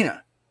by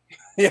China.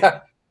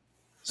 Yeah.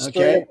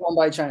 Okay. Owned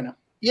by China.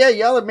 Yeah,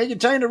 y'all are making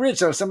China rich.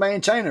 So if somebody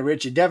in China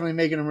rich, you're definitely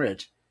making them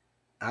rich.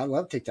 I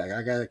love TikTok.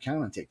 I got an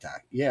account on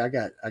TikTok. Yeah, I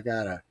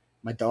got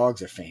my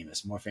dogs are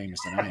famous, more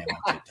famous than I am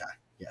on TikTok.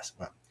 Yes,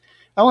 well,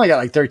 I only got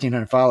like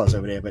 1,300 followers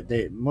over there, but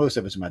most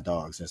of it's my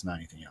dogs. That's not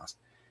anything else.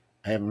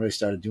 I haven't really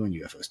started doing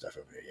UFO stuff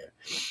over there yet.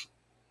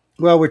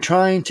 Well, we're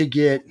trying to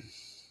get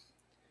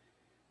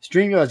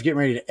StreamYard's getting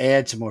ready to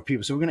add some more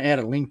people. So we're going to add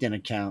a LinkedIn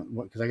account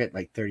because I got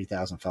like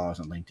 30,000 followers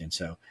on LinkedIn.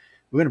 So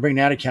we're going to bring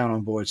that account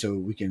on board so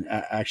we can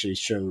actually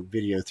show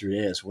video through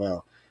there as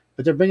well.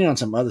 But they're bringing on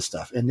some other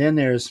stuff. And then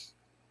there's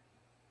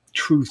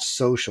Truth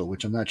Social,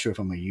 which I'm not sure if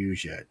I'm going to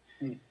use yet.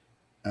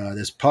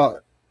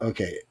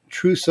 Okay,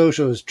 Truth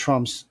Social is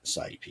Trump's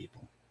site,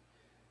 people.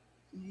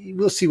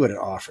 We'll see what it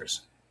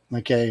offers.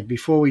 Okay,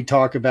 before we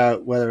talk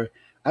about whether,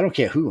 I don't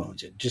care who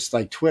owns it, just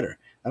like Twitter.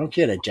 I don't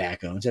care that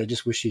Jack owns it. I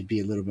just wish he'd be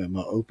a little bit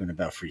more open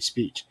about free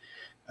speech.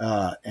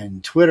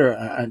 And Twitter,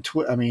 on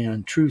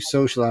Truth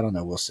Social, I don't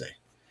know. We'll see.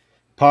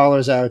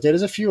 Parlor's out there.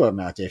 There's a few of them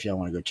out there if y'all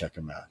want to go check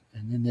them out.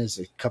 And then there's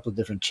a couple of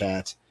different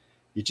chats.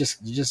 You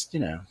just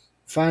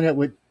find out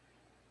what.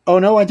 Oh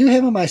no, I do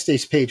have a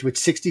MySpace page with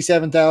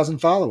 67,000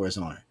 followers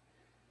on it.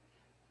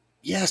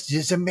 Yes,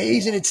 it's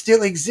amazing. It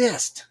still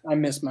exists. I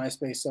miss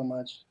MySpace so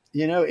much.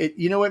 You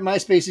know what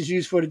MySpace is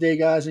used for today,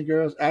 guys and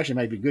girls? Actually, it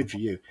might be good for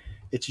you.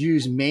 It's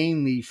used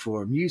mainly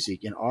for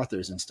music and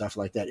authors and stuff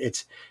like that.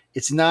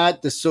 It's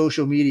not the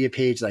social media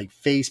page like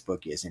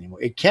Facebook is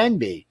anymore. It can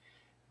be,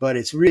 but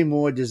it's really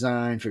more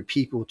designed for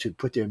people to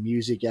put their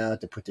music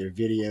out, to put their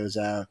videos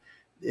out.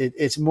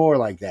 It's more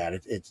like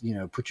that. It's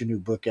put your new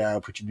book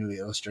out, put your new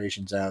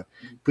illustrations out,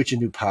 put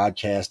your new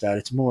podcast out.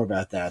 It's more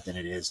about that than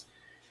it is.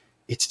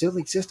 It still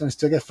exists. I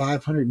still got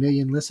 500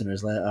 million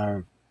listeners,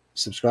 our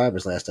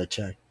subscribers last I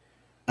checked.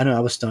 I know,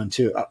 I was stunned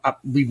too.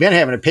 We've been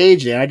having a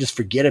page there. I just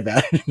forget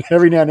about it.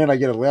 Every now and then I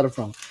get a letter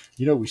from,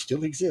 we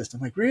still exist.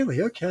 I'm like,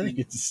 really? Okay. I don't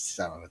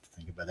know what to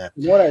think about that.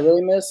 You know what I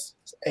really miss?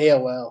 It's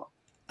AOL.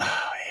 Oh,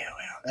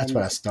 AOL. That's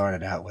what I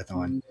started out with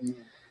on. Mm-hmm.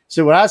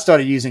 So when I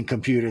started using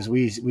computers,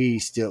 we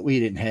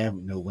didn't have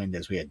no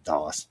Windows. We had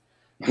DOS.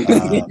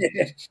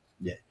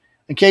 Yeah.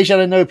 In case y'all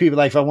didn't know, people,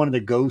 like if I wanted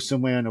to go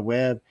somewhere on the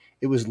web,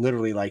 it was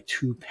literally like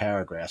 2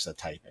 paragraphs of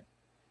typing.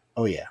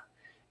 Oh yeah.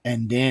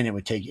 And then it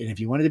would take, and if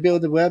you wanted to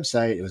build the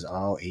website, it was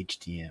all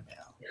HTML.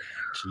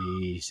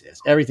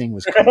 Jesus. Everything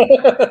was cool.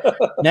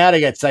 Now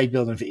they got site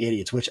building for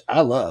idiots, which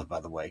I love, by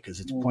the way, because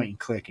it's point and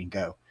click and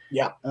go.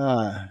 Yeah.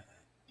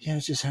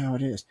 It's just how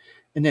it is.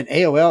 And then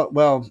AOL,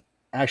 well,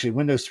 actually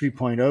Windows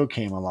 3.0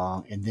 came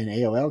along, and then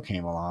AOL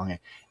came along. And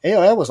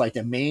AOL was like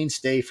the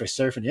mainstay for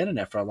surfing the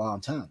internet for a long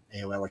time.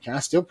 AOL account.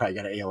 I still probably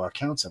got an AOL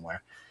account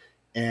somewhere.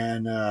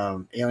 And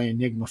Alien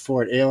Enigma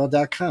 4 at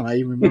AOL.com. I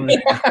even remember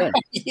that.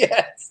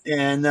 Yes.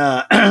 And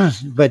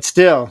but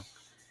still,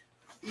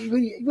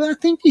 well, I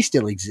think they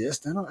still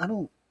exist.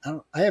 I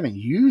haven't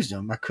used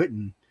them. I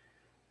couldn't.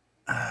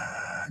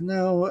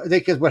 No,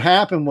 because what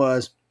happened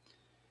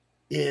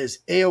is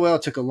AOL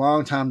took a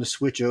long time to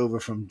switch over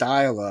from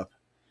dial-up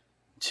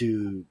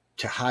to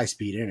high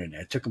speed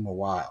internet. It took them a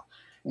while,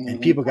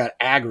 and people got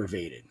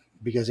aggravated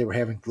because they were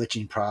having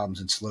glitching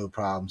problems and slow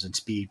problems and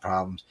speed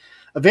problems.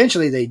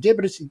 Eventually they did,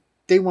 but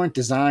they weren't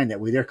designed that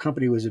way. Their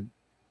company was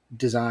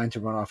designed to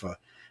run off of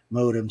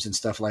modems and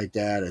stuff like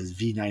that, as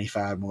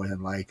V95 more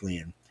than likely.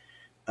 And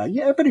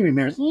everybody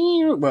remembers,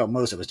 well,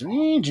 most of us do,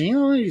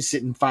 you're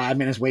sitting 5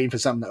 minutes waiting for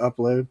something to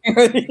upload.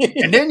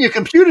 And then your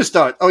computer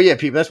starts. Oh yeah,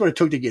 people, that's what it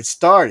took to get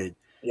started.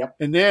 Yep.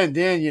 And then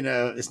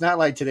it's not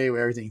like today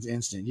where everything's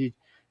instant. You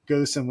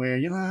go somewhere,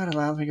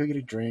 let me go get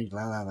a drink,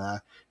 go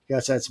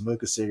outside,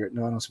 smoke a cigarette.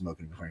 No, I don't smoke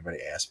it before anybody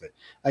asks, but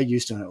I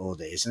used to in the old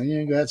days. So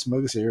go out,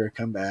 smoke a cigarette,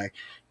 come back,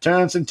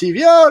 turn on some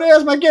TV. Oh,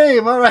 there's my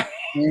game. All right.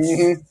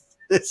 Mm-hmm.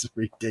 It's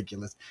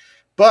ridiculous.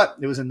 But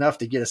it was enough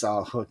to get us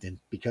all hooked. And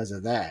because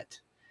of that,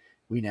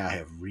 we now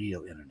have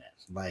real internet.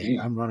 Like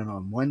I'm running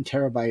on 1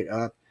 terabyte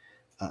up.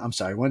 1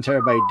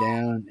 terabyte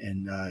down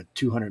and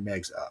 200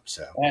 megs up.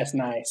 So that's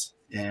nice.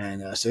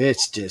 And so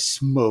it's just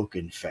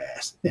smoking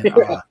fast. And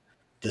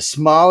the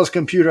smallest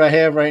computer I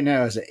have right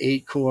now is an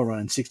 8-core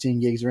running 16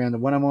 gigs of RAM. The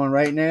one I'm on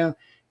right now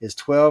is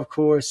 12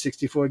 cores,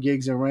 64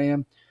 gigs of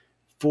RAM,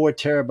 4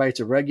 terabytes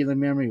of regular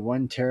memory,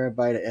 1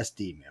 terabyte of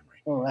SD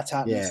memory. Oh, that's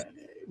hot. Yeah,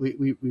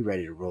 we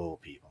ready to roll,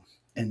 people.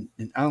 And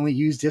I only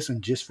use this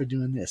one just for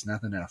doing this,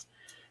 nothing else.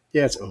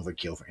 Yeah, it's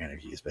overkill for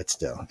interviews, but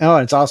still. Oh,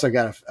 and it's also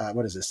got a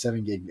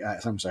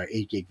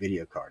 8 gig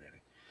video card in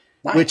it,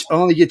 nice. Which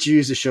only gets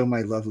used to show my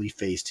lovely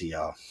face to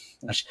y'all.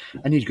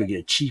 I need to go get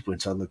a cheap one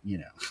so I look,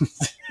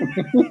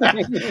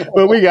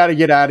 But we got to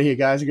get out of here,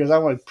 guys, because I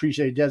want to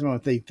appreciate Desmond. I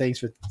want to say thanks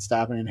for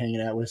stopping and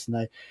hanging out with us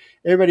tonight.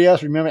 Everybody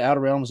else, remember, Outer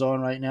Realms on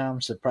right now.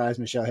 I'm surprised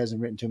Michelle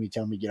hasn't written to me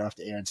telling me to get off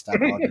the air and stop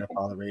hogging up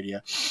all the radio.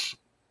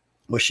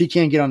 Well, she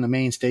can't get on the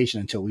main station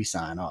until we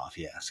sign off,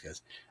 yes,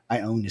 because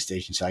I own the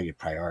station, so I get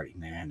priority.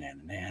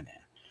 Nah.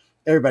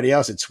 Everybody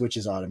else, it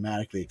switches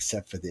automatically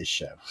except for this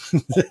show.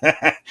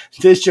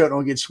 This show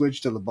don't get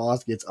switched till the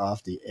boss gets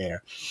off the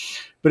air.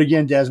 But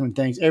again, Desmond,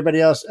 thanks. Everybody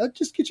else,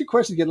 just get your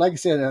questions. Like I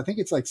said, I think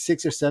it's like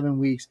 6 or 7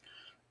 weeks.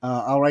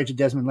 I'll write to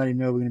Desmond, let him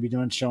know we're going to be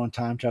doing a show on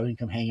time travel. You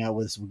can come hang out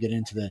with us. We'll get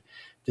into the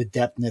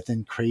depthness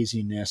and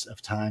craziness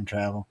of time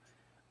travel.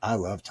 I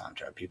love time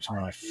travel, people. It's one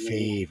of my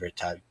favorite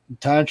topics.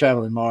 Time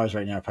travel and Mars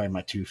right now are probably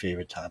my 2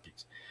 favorite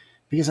topics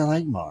because I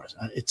like Mars.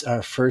 It's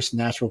our first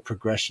natural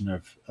progression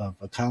of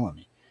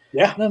economy.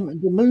 Yeah. The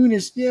moon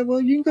is,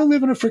 well, you can go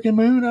live on a freaking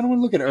moon. I don't want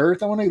to look at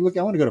Earth. I want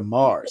to go to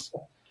Mars.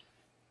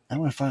 I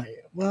want to find,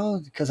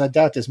 because I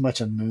doubt there's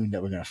much on the moon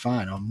that we're going to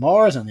find. On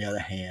Mars, on the other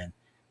hand,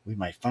 we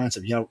might find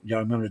some. Y'all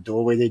remember the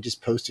doorway they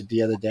just posted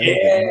the other day?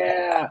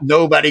 Yeah.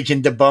 Nobody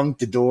can debunk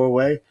the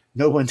doorway.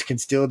 No one can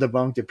still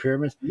debunk the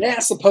pyramids.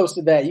 NASA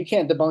posted that. You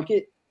can't debunk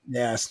it.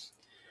 Yes.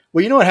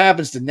 Well, you know what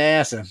happens to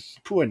NASA?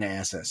 Poor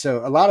NASA.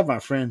 So a lot of my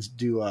friends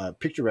do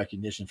picture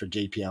recognition for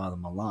JPL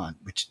and Milan,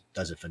 which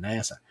does it for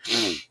NASA.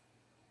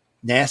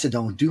 NASA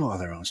don't do all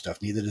their own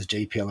stuff. Neither does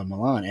JPL and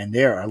Milan. And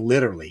there are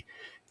literally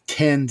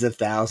tens of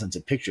thousands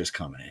of pictures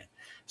coming in.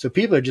 So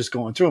people are just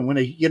going through them. When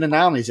they get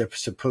anomalies, they're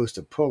supposed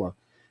to pull them,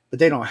 but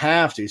they don't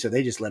have to. So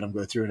they just let them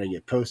go through and they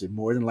get posted.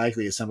 More than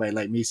likely, if somebody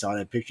like me saw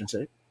that picture and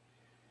said,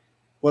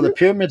 well, the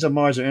pyramids of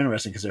Mars are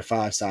interesting because they're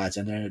 5 sides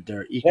and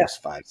they're equals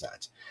 5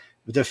 sides.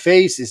 But the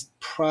face is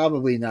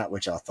probably not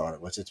what y'all thought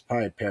it was. It's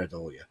probably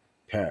pareidolia.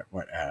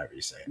 However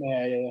you say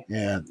it.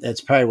 Yeah,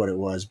 that's probably what it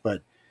was.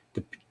 But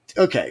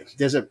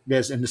there's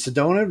in the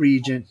Sedona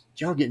region.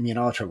 Y'all getting me in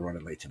all trouble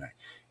running late tonight.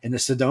 In the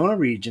Sedona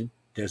region,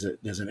 there's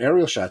an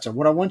aerial shot. So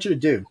what I want you to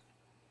do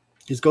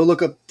is go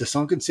look up the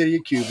sunken city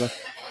of Cuba,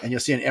 and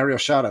you'll see an aerial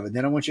shot of it.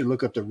 Then I want you to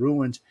look up the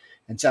ruins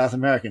in South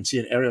America and see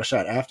an aerial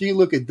shot. After you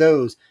look at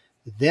those,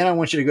 then I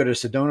want you to go to the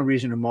Sedona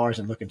region of Mars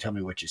and look and tell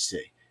me what you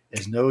see. There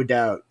is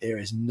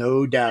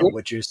no doubt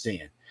what you're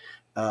seeing.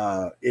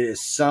 It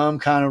is some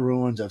kind of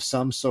ruins of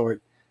some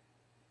sort.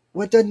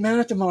 What doesn't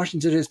matter if the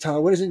Martians are this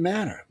tall? What does it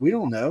matter? We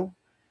don't know.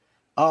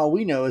 All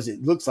we know is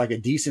it looks like a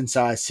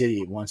decent-sized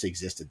city once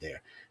existed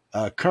there.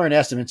 Current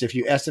estimates, if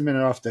you estimate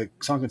it off the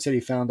sunken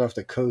city found off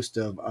the coast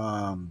of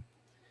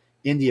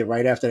India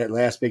right after that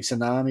last big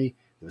tsunami,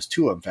 there was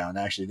 2 of them found,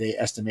 actually. They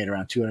estimate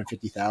around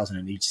 250,000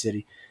 in each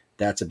city.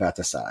 That's about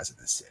the size of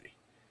the city.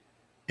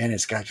 And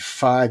it's got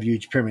 5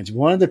 huge pyramids.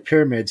 One of the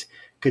pyramids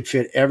could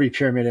fit every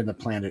pyramid in the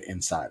planet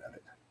inside of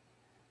it.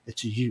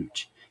 It's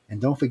huge.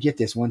 And don't forget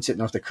there's one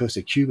sitting off the coast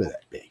of Cuba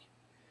that big.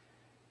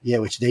 Yeah,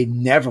 which they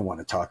never want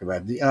to talk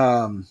about.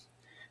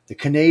 The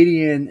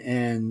Canadian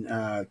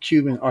and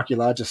Cuban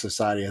Archaeological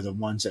Society are the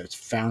ones that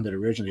founded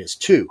originally. It's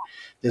 2.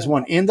 There's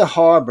one in the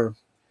harbor,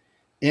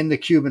 in the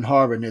Cuban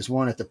harbor, and there's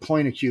one at the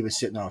point of Cuba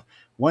sitting off.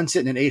 One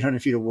sitting in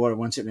 800 feet of water,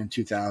 one sitting in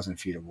 2,000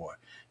 feet of water.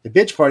 The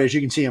bitch part is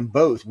you can see them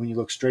both. When you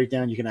look straight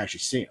down, you can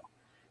actually see them.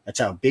 That's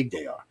how big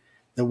they are.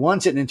 The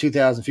one sitting in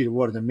 2,000 feet of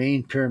water, the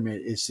main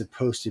pyramid is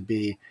supposed to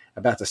be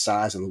about the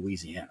size of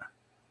Louisiana.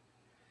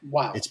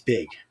 Wow. It's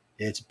big.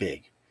 It's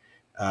big.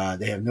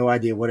 They have no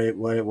idea what it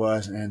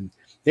was. And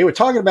they were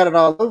talking about it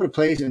all over the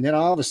place. And then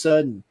all of a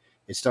sudden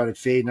it started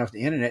fading off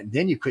the internet. And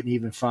then you couldn't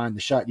even find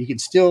the shot. You can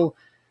still,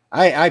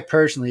 I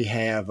personally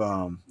have,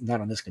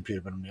 not on this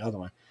computer, but on the other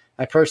one,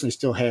 I personally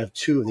still have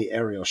 2 of the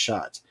aerial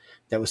shots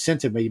that was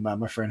sent to me by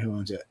my friend who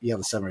owns a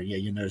Yellow Submarine. Yeah,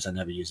 you notice I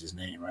never use his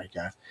name, right,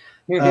 guys?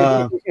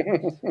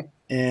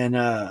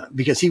 And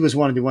because he was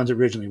one of the ones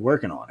originally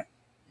working on it.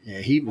 Yeah,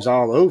 he was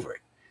all over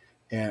it.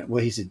 And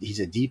well, he's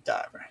a deep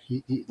diver.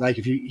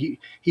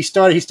 He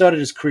started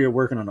his career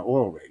working on the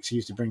oil rigs. He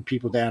used to bring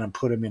people down and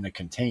put them in a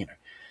container.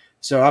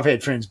 So I've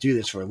had friends do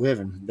this for a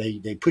living.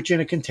 They put you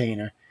in a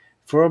container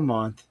for a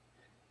month.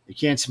 You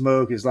can't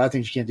smoke. There's a lot of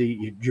things you can't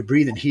do. You're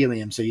breathing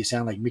helium, so you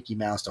sound like Mickey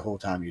Mouse the whole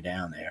time you're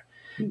down there.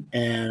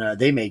 And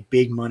they make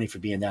big money for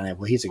being down there.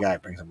 Well, he's the guy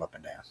that brings them up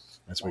and down.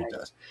 That's what he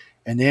does.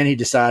 And then he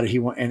decided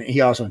and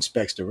he also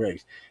inspects the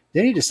rigs.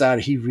 Then he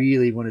decided he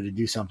really wanted to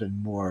do something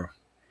more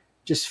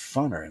just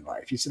funner in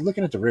life. He said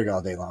looking at the rig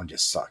all day long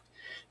just sucked.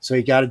 So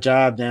he got a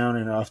job down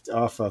and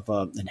off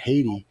of in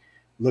Haiti,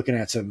 looking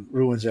at some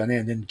ruins down there.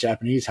 And then the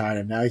Japanese hired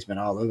him. Now he's been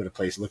all over the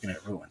place looking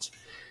at ruins.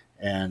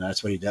 And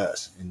that's what he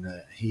does. And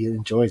he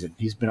enjoys it.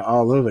 He's been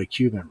all over the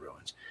Cuban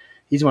ruins.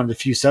 He's one of the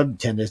few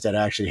subtenders that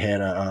actually had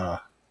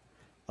a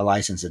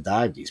license to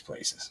dive these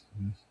places.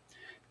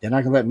 They're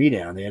not going to let me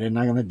down there. They're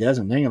not going to let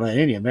Desmond. They're not going to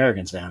let any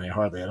Americans down there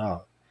hardly at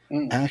all.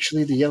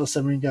 Actually, the Yellow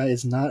Submarine guy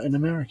is not an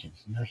American.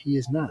 No, he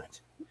is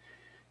not.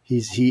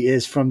 He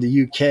is from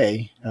the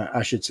UK.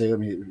 I should say.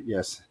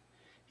 Yes,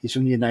 he's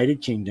from the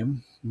United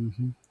Kingdom.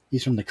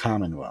 He's from the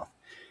Commonwealth.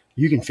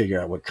 You can figure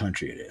out what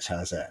country it is.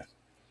 How's that?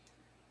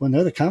 Well,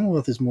 no, the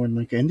Commonwealth is more than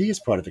like India is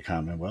part of the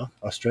Commonwealth.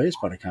 Australia is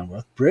part of the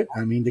Commonwealth.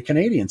 The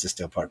Canadians are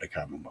still part of the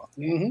Commonwealth.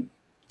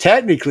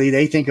 Technically,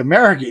 they think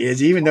America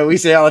is, even though we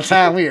say all the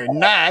time we are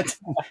not.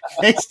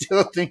 They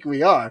still think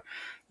we are.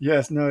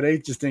 Yes, no, they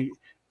just think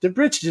the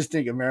Brits just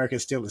think America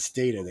is still a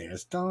state of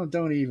theirs.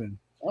 Don't even.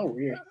 Oh,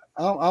 yeah.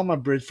 All my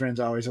Brit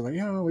friends always are like,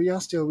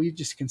 we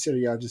just consider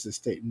y'all just a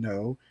state.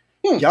 No,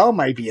 y'all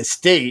might be a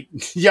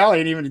state. Y'all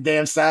ain't even the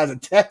damn size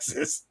of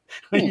Texas.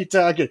 When you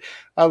talking,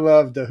 I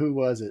loved who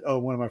was it? Oh,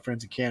 one of my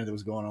friends in Canada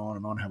was going on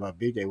and on how about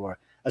big they were.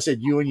 I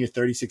said, you and your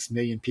 36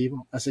 million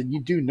people. I said, you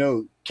do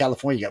know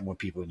California got more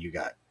people than you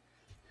got.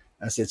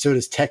 I said, so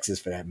does Texas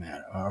for that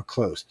matter, or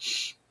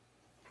close.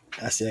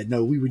 I said,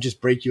 no, we would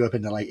just break you up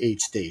into like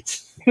 8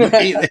 states.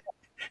 I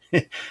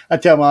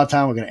tell them all the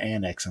time we're going to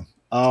annex them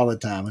all the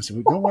time. I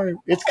said, don't worry,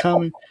 it's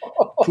coming.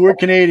 Poor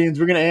Canadians,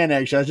 we're going to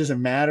annex you. It's just a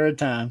matter of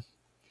time.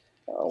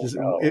 Oh, Just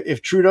no.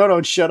 if Trudeau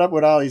don't shut up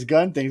with all these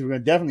gun things, we're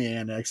going to definitely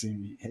annex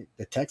him.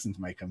 The Texans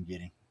might come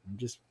get him. I'm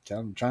just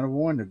trying to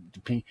warn the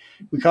pink.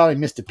 We call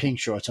him Mr. Pink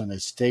Shorts on the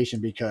station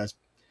because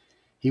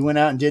he went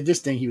out and did this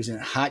thing. He was in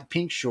hot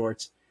pink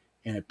shorts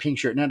and a pink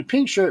shirt. Now, the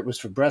pink shirt was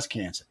for breast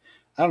cancer.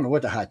 I don't know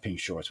what the hot pink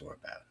shorts were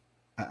about.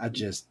 I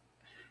just,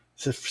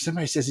 so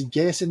somebody says he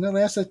gay. I said, no,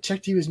 last I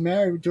checked, he was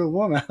married to a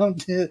woman.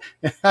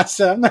 I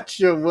said, I'm not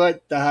sure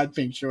what the hot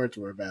pink shorts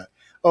were about.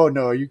 Oh,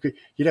 no, you'd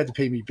have to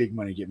pay me big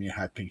money to get me a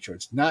hot pink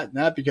shorts.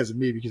 Not because of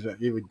me, because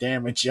it would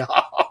damage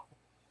y'all.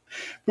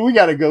 But we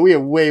got to go. We are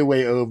way,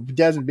 way over.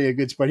 Desmond be a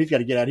good sport. He's got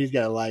to get out. He's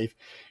got a life.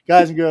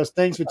 Guys and girls,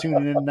 thanks for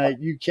tuning in tonight.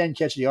 You can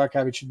catch the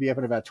archive. It should be up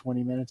in about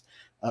 20 minutes.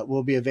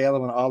 We'll be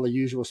available in all the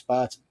usual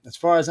spots. As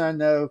far as I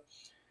know,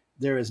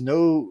 there is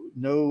no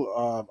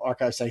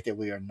archive site that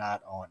we are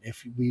not on.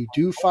 If we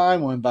do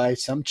find one by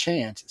some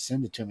chance,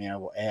 send it to me. I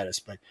will add us.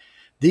 But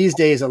these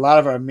days, a lot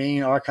of our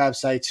main archive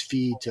sites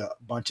feed to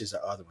bunches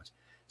of other ones.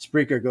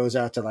 Spreaker goes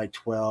out to like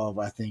 12.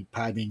 I think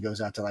Podbean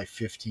goes out to like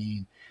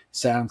 15.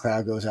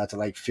 SoundCloud goes out to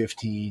like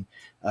 15.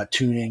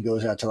 TuneIn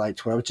goes out to like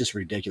 12. It's just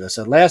ridiculous.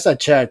 So last I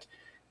checked,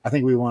 I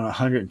think we won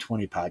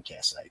 120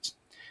 podcast sites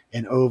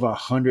and over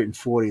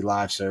 140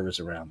 live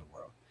servers around the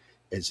world.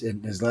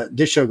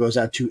 This show goes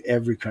out to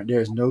every country.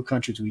 There is no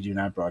countries we do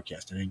not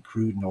broadcast. It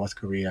includes North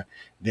Korea,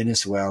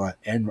 Venezuela,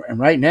 and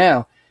right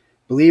now,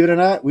 believe it or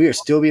not, we are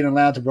still being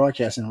allowed to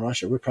broadcast in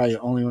Russia. We're probably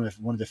the only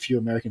one of the few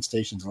American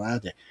stations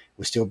allowed there.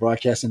 We're still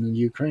broadcasting in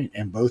Ukraine,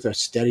 and both are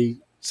steady,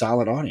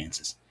 solid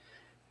audiences.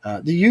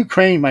 The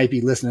Ukraine might be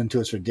listening to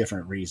us for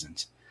different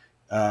reasons.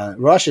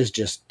 Russia's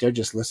they're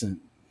just listening.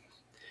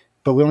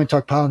 But we only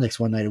talk politics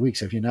one night a week,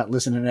 so if you're not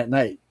listening at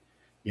night,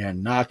 you're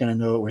not going to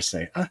know what we're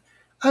saying.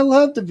 I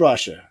love the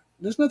Russia.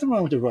 There's nothing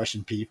wrong with the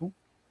Russian people.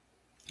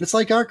 It's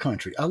like our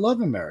country. I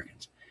love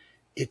Americans.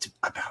 It's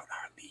about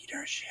our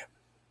leadership.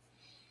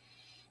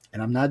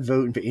 And I'm not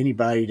voting for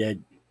anybody that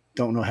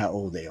don't know how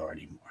old they are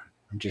anymore.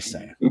 I'm just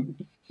saying.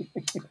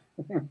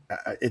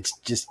 It's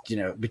just,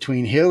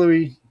 between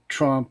Hillary,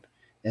 Trump,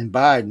 and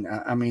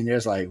Biden, I mean,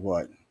 there's like,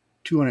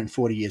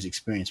 240 years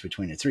experience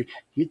between the three.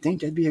 You'd think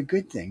that'd be a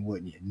good thing,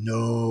 wouldn't you?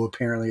 No,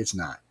 apparently it's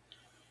not.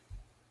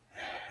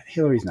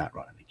 Hillary's not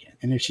running again.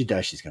 And if she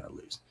does, she's going to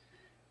lose.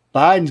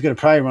 Biden's going to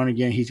probably run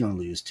again. He's going to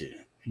lose too.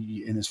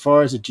 And as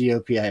far as the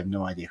GOP, I have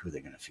no idea who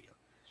they're going to field.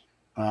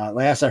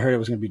 Last I heard, it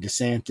was going to be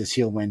DeSantis.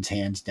 He'll win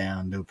hands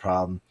down, no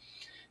problem.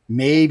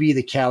 Maybe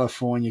the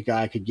California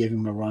guy could give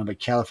him a run, but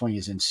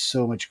California's in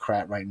so much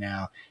crap right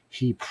now,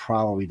 he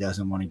probably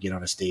doesn't want to get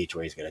on a stage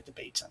where he's going to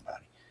debate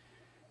somebody.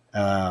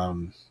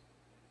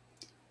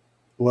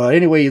 Well,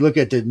 anyway, you look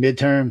at the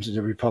midterms,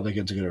 the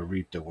Republicans are going to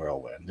reap the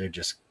whirlwind.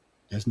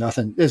 There's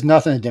nothing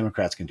the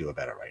Democrats can do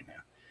about it right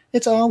now.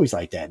 It's always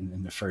like that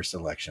in the first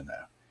election,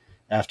 though.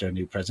 After a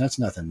new president, that's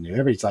nothing new.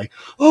 Everybody's like,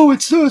 "Oh,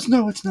 it's so."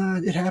 No, it's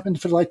not. It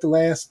happened for like the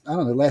last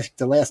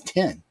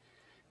 10.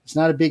 It's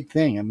not a big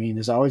thing. I mean,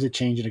 there's always a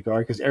change in the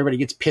guard because everybody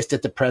gets pissed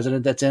at the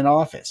president that's in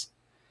office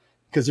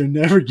because they're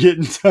never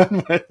getting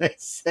done what they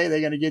say they're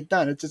going to get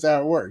done. It's just how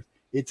it works.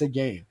 It's a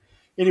game.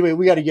 Anyway,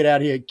 we got to get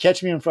out of here.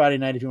 Catch me on Friday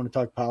night if you want to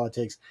talk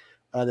politics.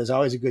 There's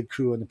always a good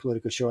crew on the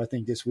political show. I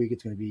think this week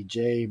it's going to be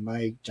Jay,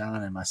 Mike,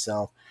 John, and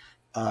myself.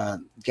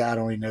 God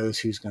only knows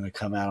who's going to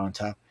come out on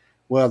top.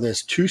 Well,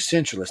 there's two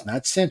centralists,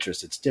 not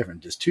centrists. It's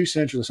different. There's two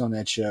centralists on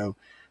that show,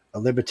 a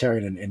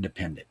libertarian and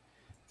independent.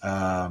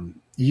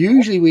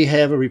 Usually we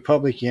have a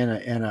Republican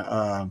and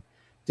a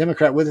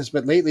Democrat with us,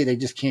 but lately they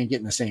just can't get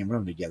in the same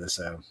room together.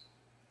 So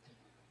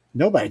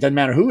nobody, it doesn't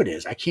matter who it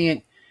is. I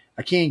can't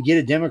get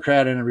a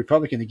Democrat and a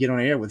Republican to get on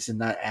air with us and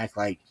not act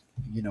like,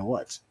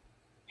 what?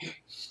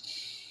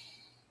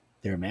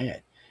 They're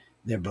mad.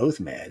 They're both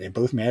mad. They're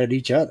both mad at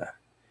each other.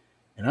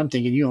 And I'm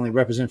thinking you only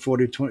represent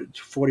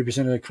 40%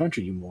 of the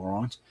country, you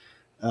morons.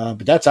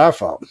 But that's our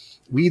fault.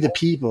 We, the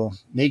people,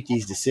 make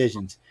these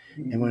decisions.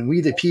 And when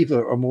we, the people,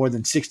 are more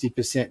than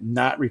 60%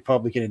 not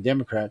Republican and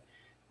Democrat,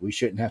 we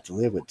shouldn't have to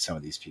live with some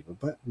of these people,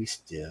 but we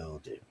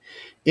still do.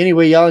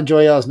 Anyway, y'all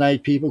enjoy y'all's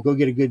night, people. Go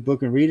get a good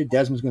book and read it.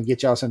 Desmond's going to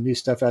get y'all some new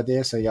stuff out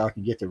there so y'all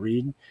can get to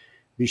reading.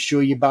 Be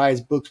sure you buy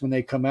his books when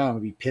they come out. I'm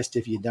going to be pissed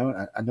if you don't.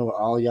 I know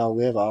all y'all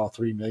live, all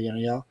 3 million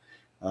of y'all.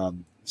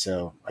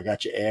 So I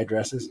got your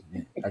addresses.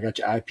 I got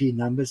your IP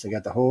numbers. I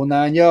got the whole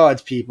 9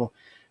 yards, people.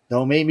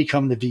 Don't make me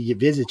come to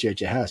visit you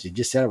at your house. You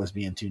just said I was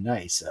being too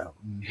nice. So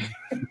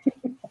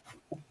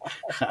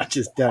I'll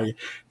just tell you.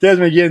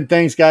 Desmond, again,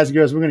 thanks, guys and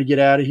girls. We're going to get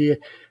out of here.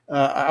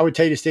 I would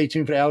tell you to stay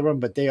tuned for the album,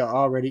 but they are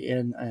already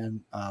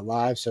in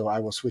live, so I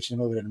will switch them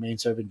over to the main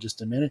server in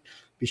just a minute.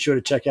 Be sure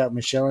to check out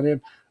Michelle and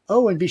him.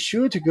 Oh, and be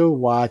sure to go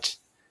watch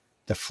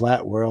the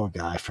Flat World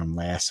guy from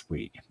last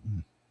week.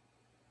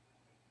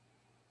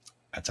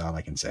 That's all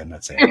I can say. I'm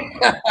not saying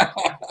anymore.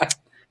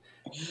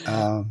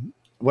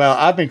 Well,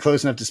 I've been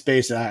close enough to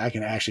space that I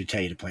can actually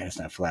tell you the planet's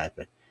not flat.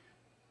 But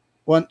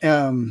when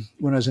I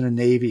was in the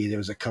Navy, there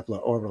was a couple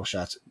of orbital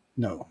shots.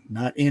 No,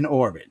 not in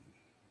orbit.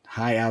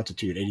 High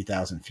altitude,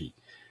 80,000 feet.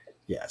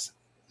 Yes.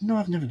 No,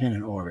 I've never been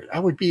in orbit. I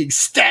would be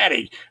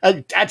ecstatic.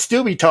 I'd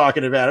still be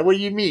talking about it. What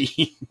do you mean?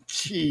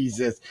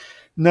 Jesus.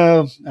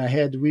 No,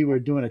 we were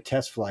doing a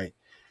test flight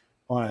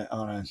on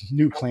a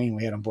new plane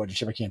we had on board the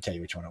ship. I can't tell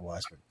you which one it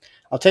was, but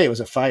I'll tell you it was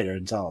a fighter.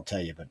 That's all I'll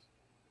tell you. But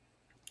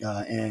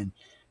and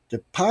the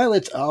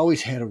pilots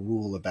always had a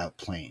rule about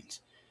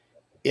planes.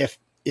 If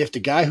the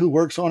guy who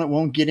works on it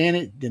won't get in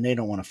it, then they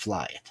don't want to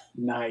fly it.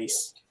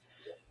 Nice.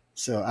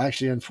 So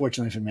actually,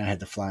 unfortunately for me, I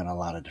had to fly on a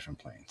lot of different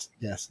planes.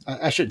 Yes,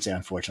 I shouldn't say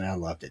unfortunately. I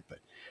loved it, but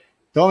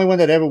the only one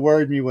that ever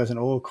worried me was an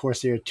old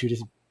Corsair 2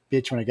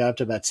 bitch when I got up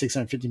to about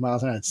 650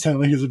 miles an hour. It sounded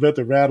like it was about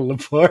to rattle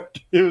apart.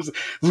 It was.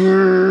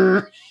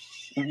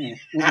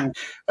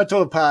 I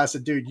told the pilot, I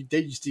said, dude,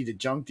 they just need to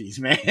junk these,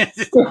 man. He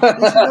said,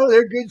 no,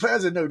 they're good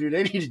pilots. I said, no, dude,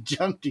 they need to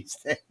junk these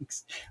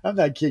things. I'm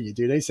not kidding you,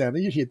 dude.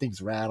 You hear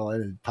things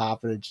rattling and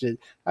popping and shit.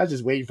 I was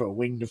just waiting for a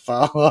wing to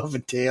fall off, a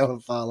tail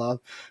to fall off,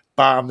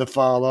 bomb to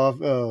fall off.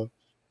 Oh,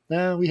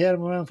 no, we had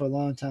them around for a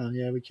long time.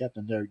 Yeah, we kept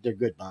them. They're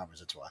good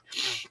bombers, that's why.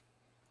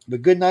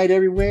 But good night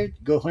everywhere.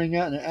 Go hang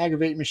out and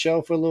aggravate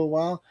Michelle for a little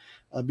while.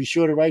 Be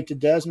sure to write to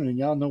Desmond, and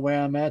y'all know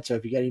where I'm at. So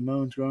if you got any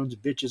moans, groans,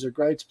 bitches, or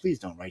gripes, please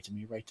don't write to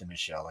me. Write to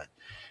Michelle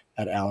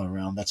at Allen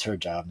Realm. That's her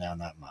job now,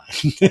 not mine.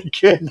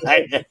 Good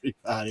night,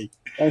 everybody.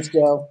 Thanks,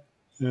 Joe.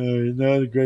 Great.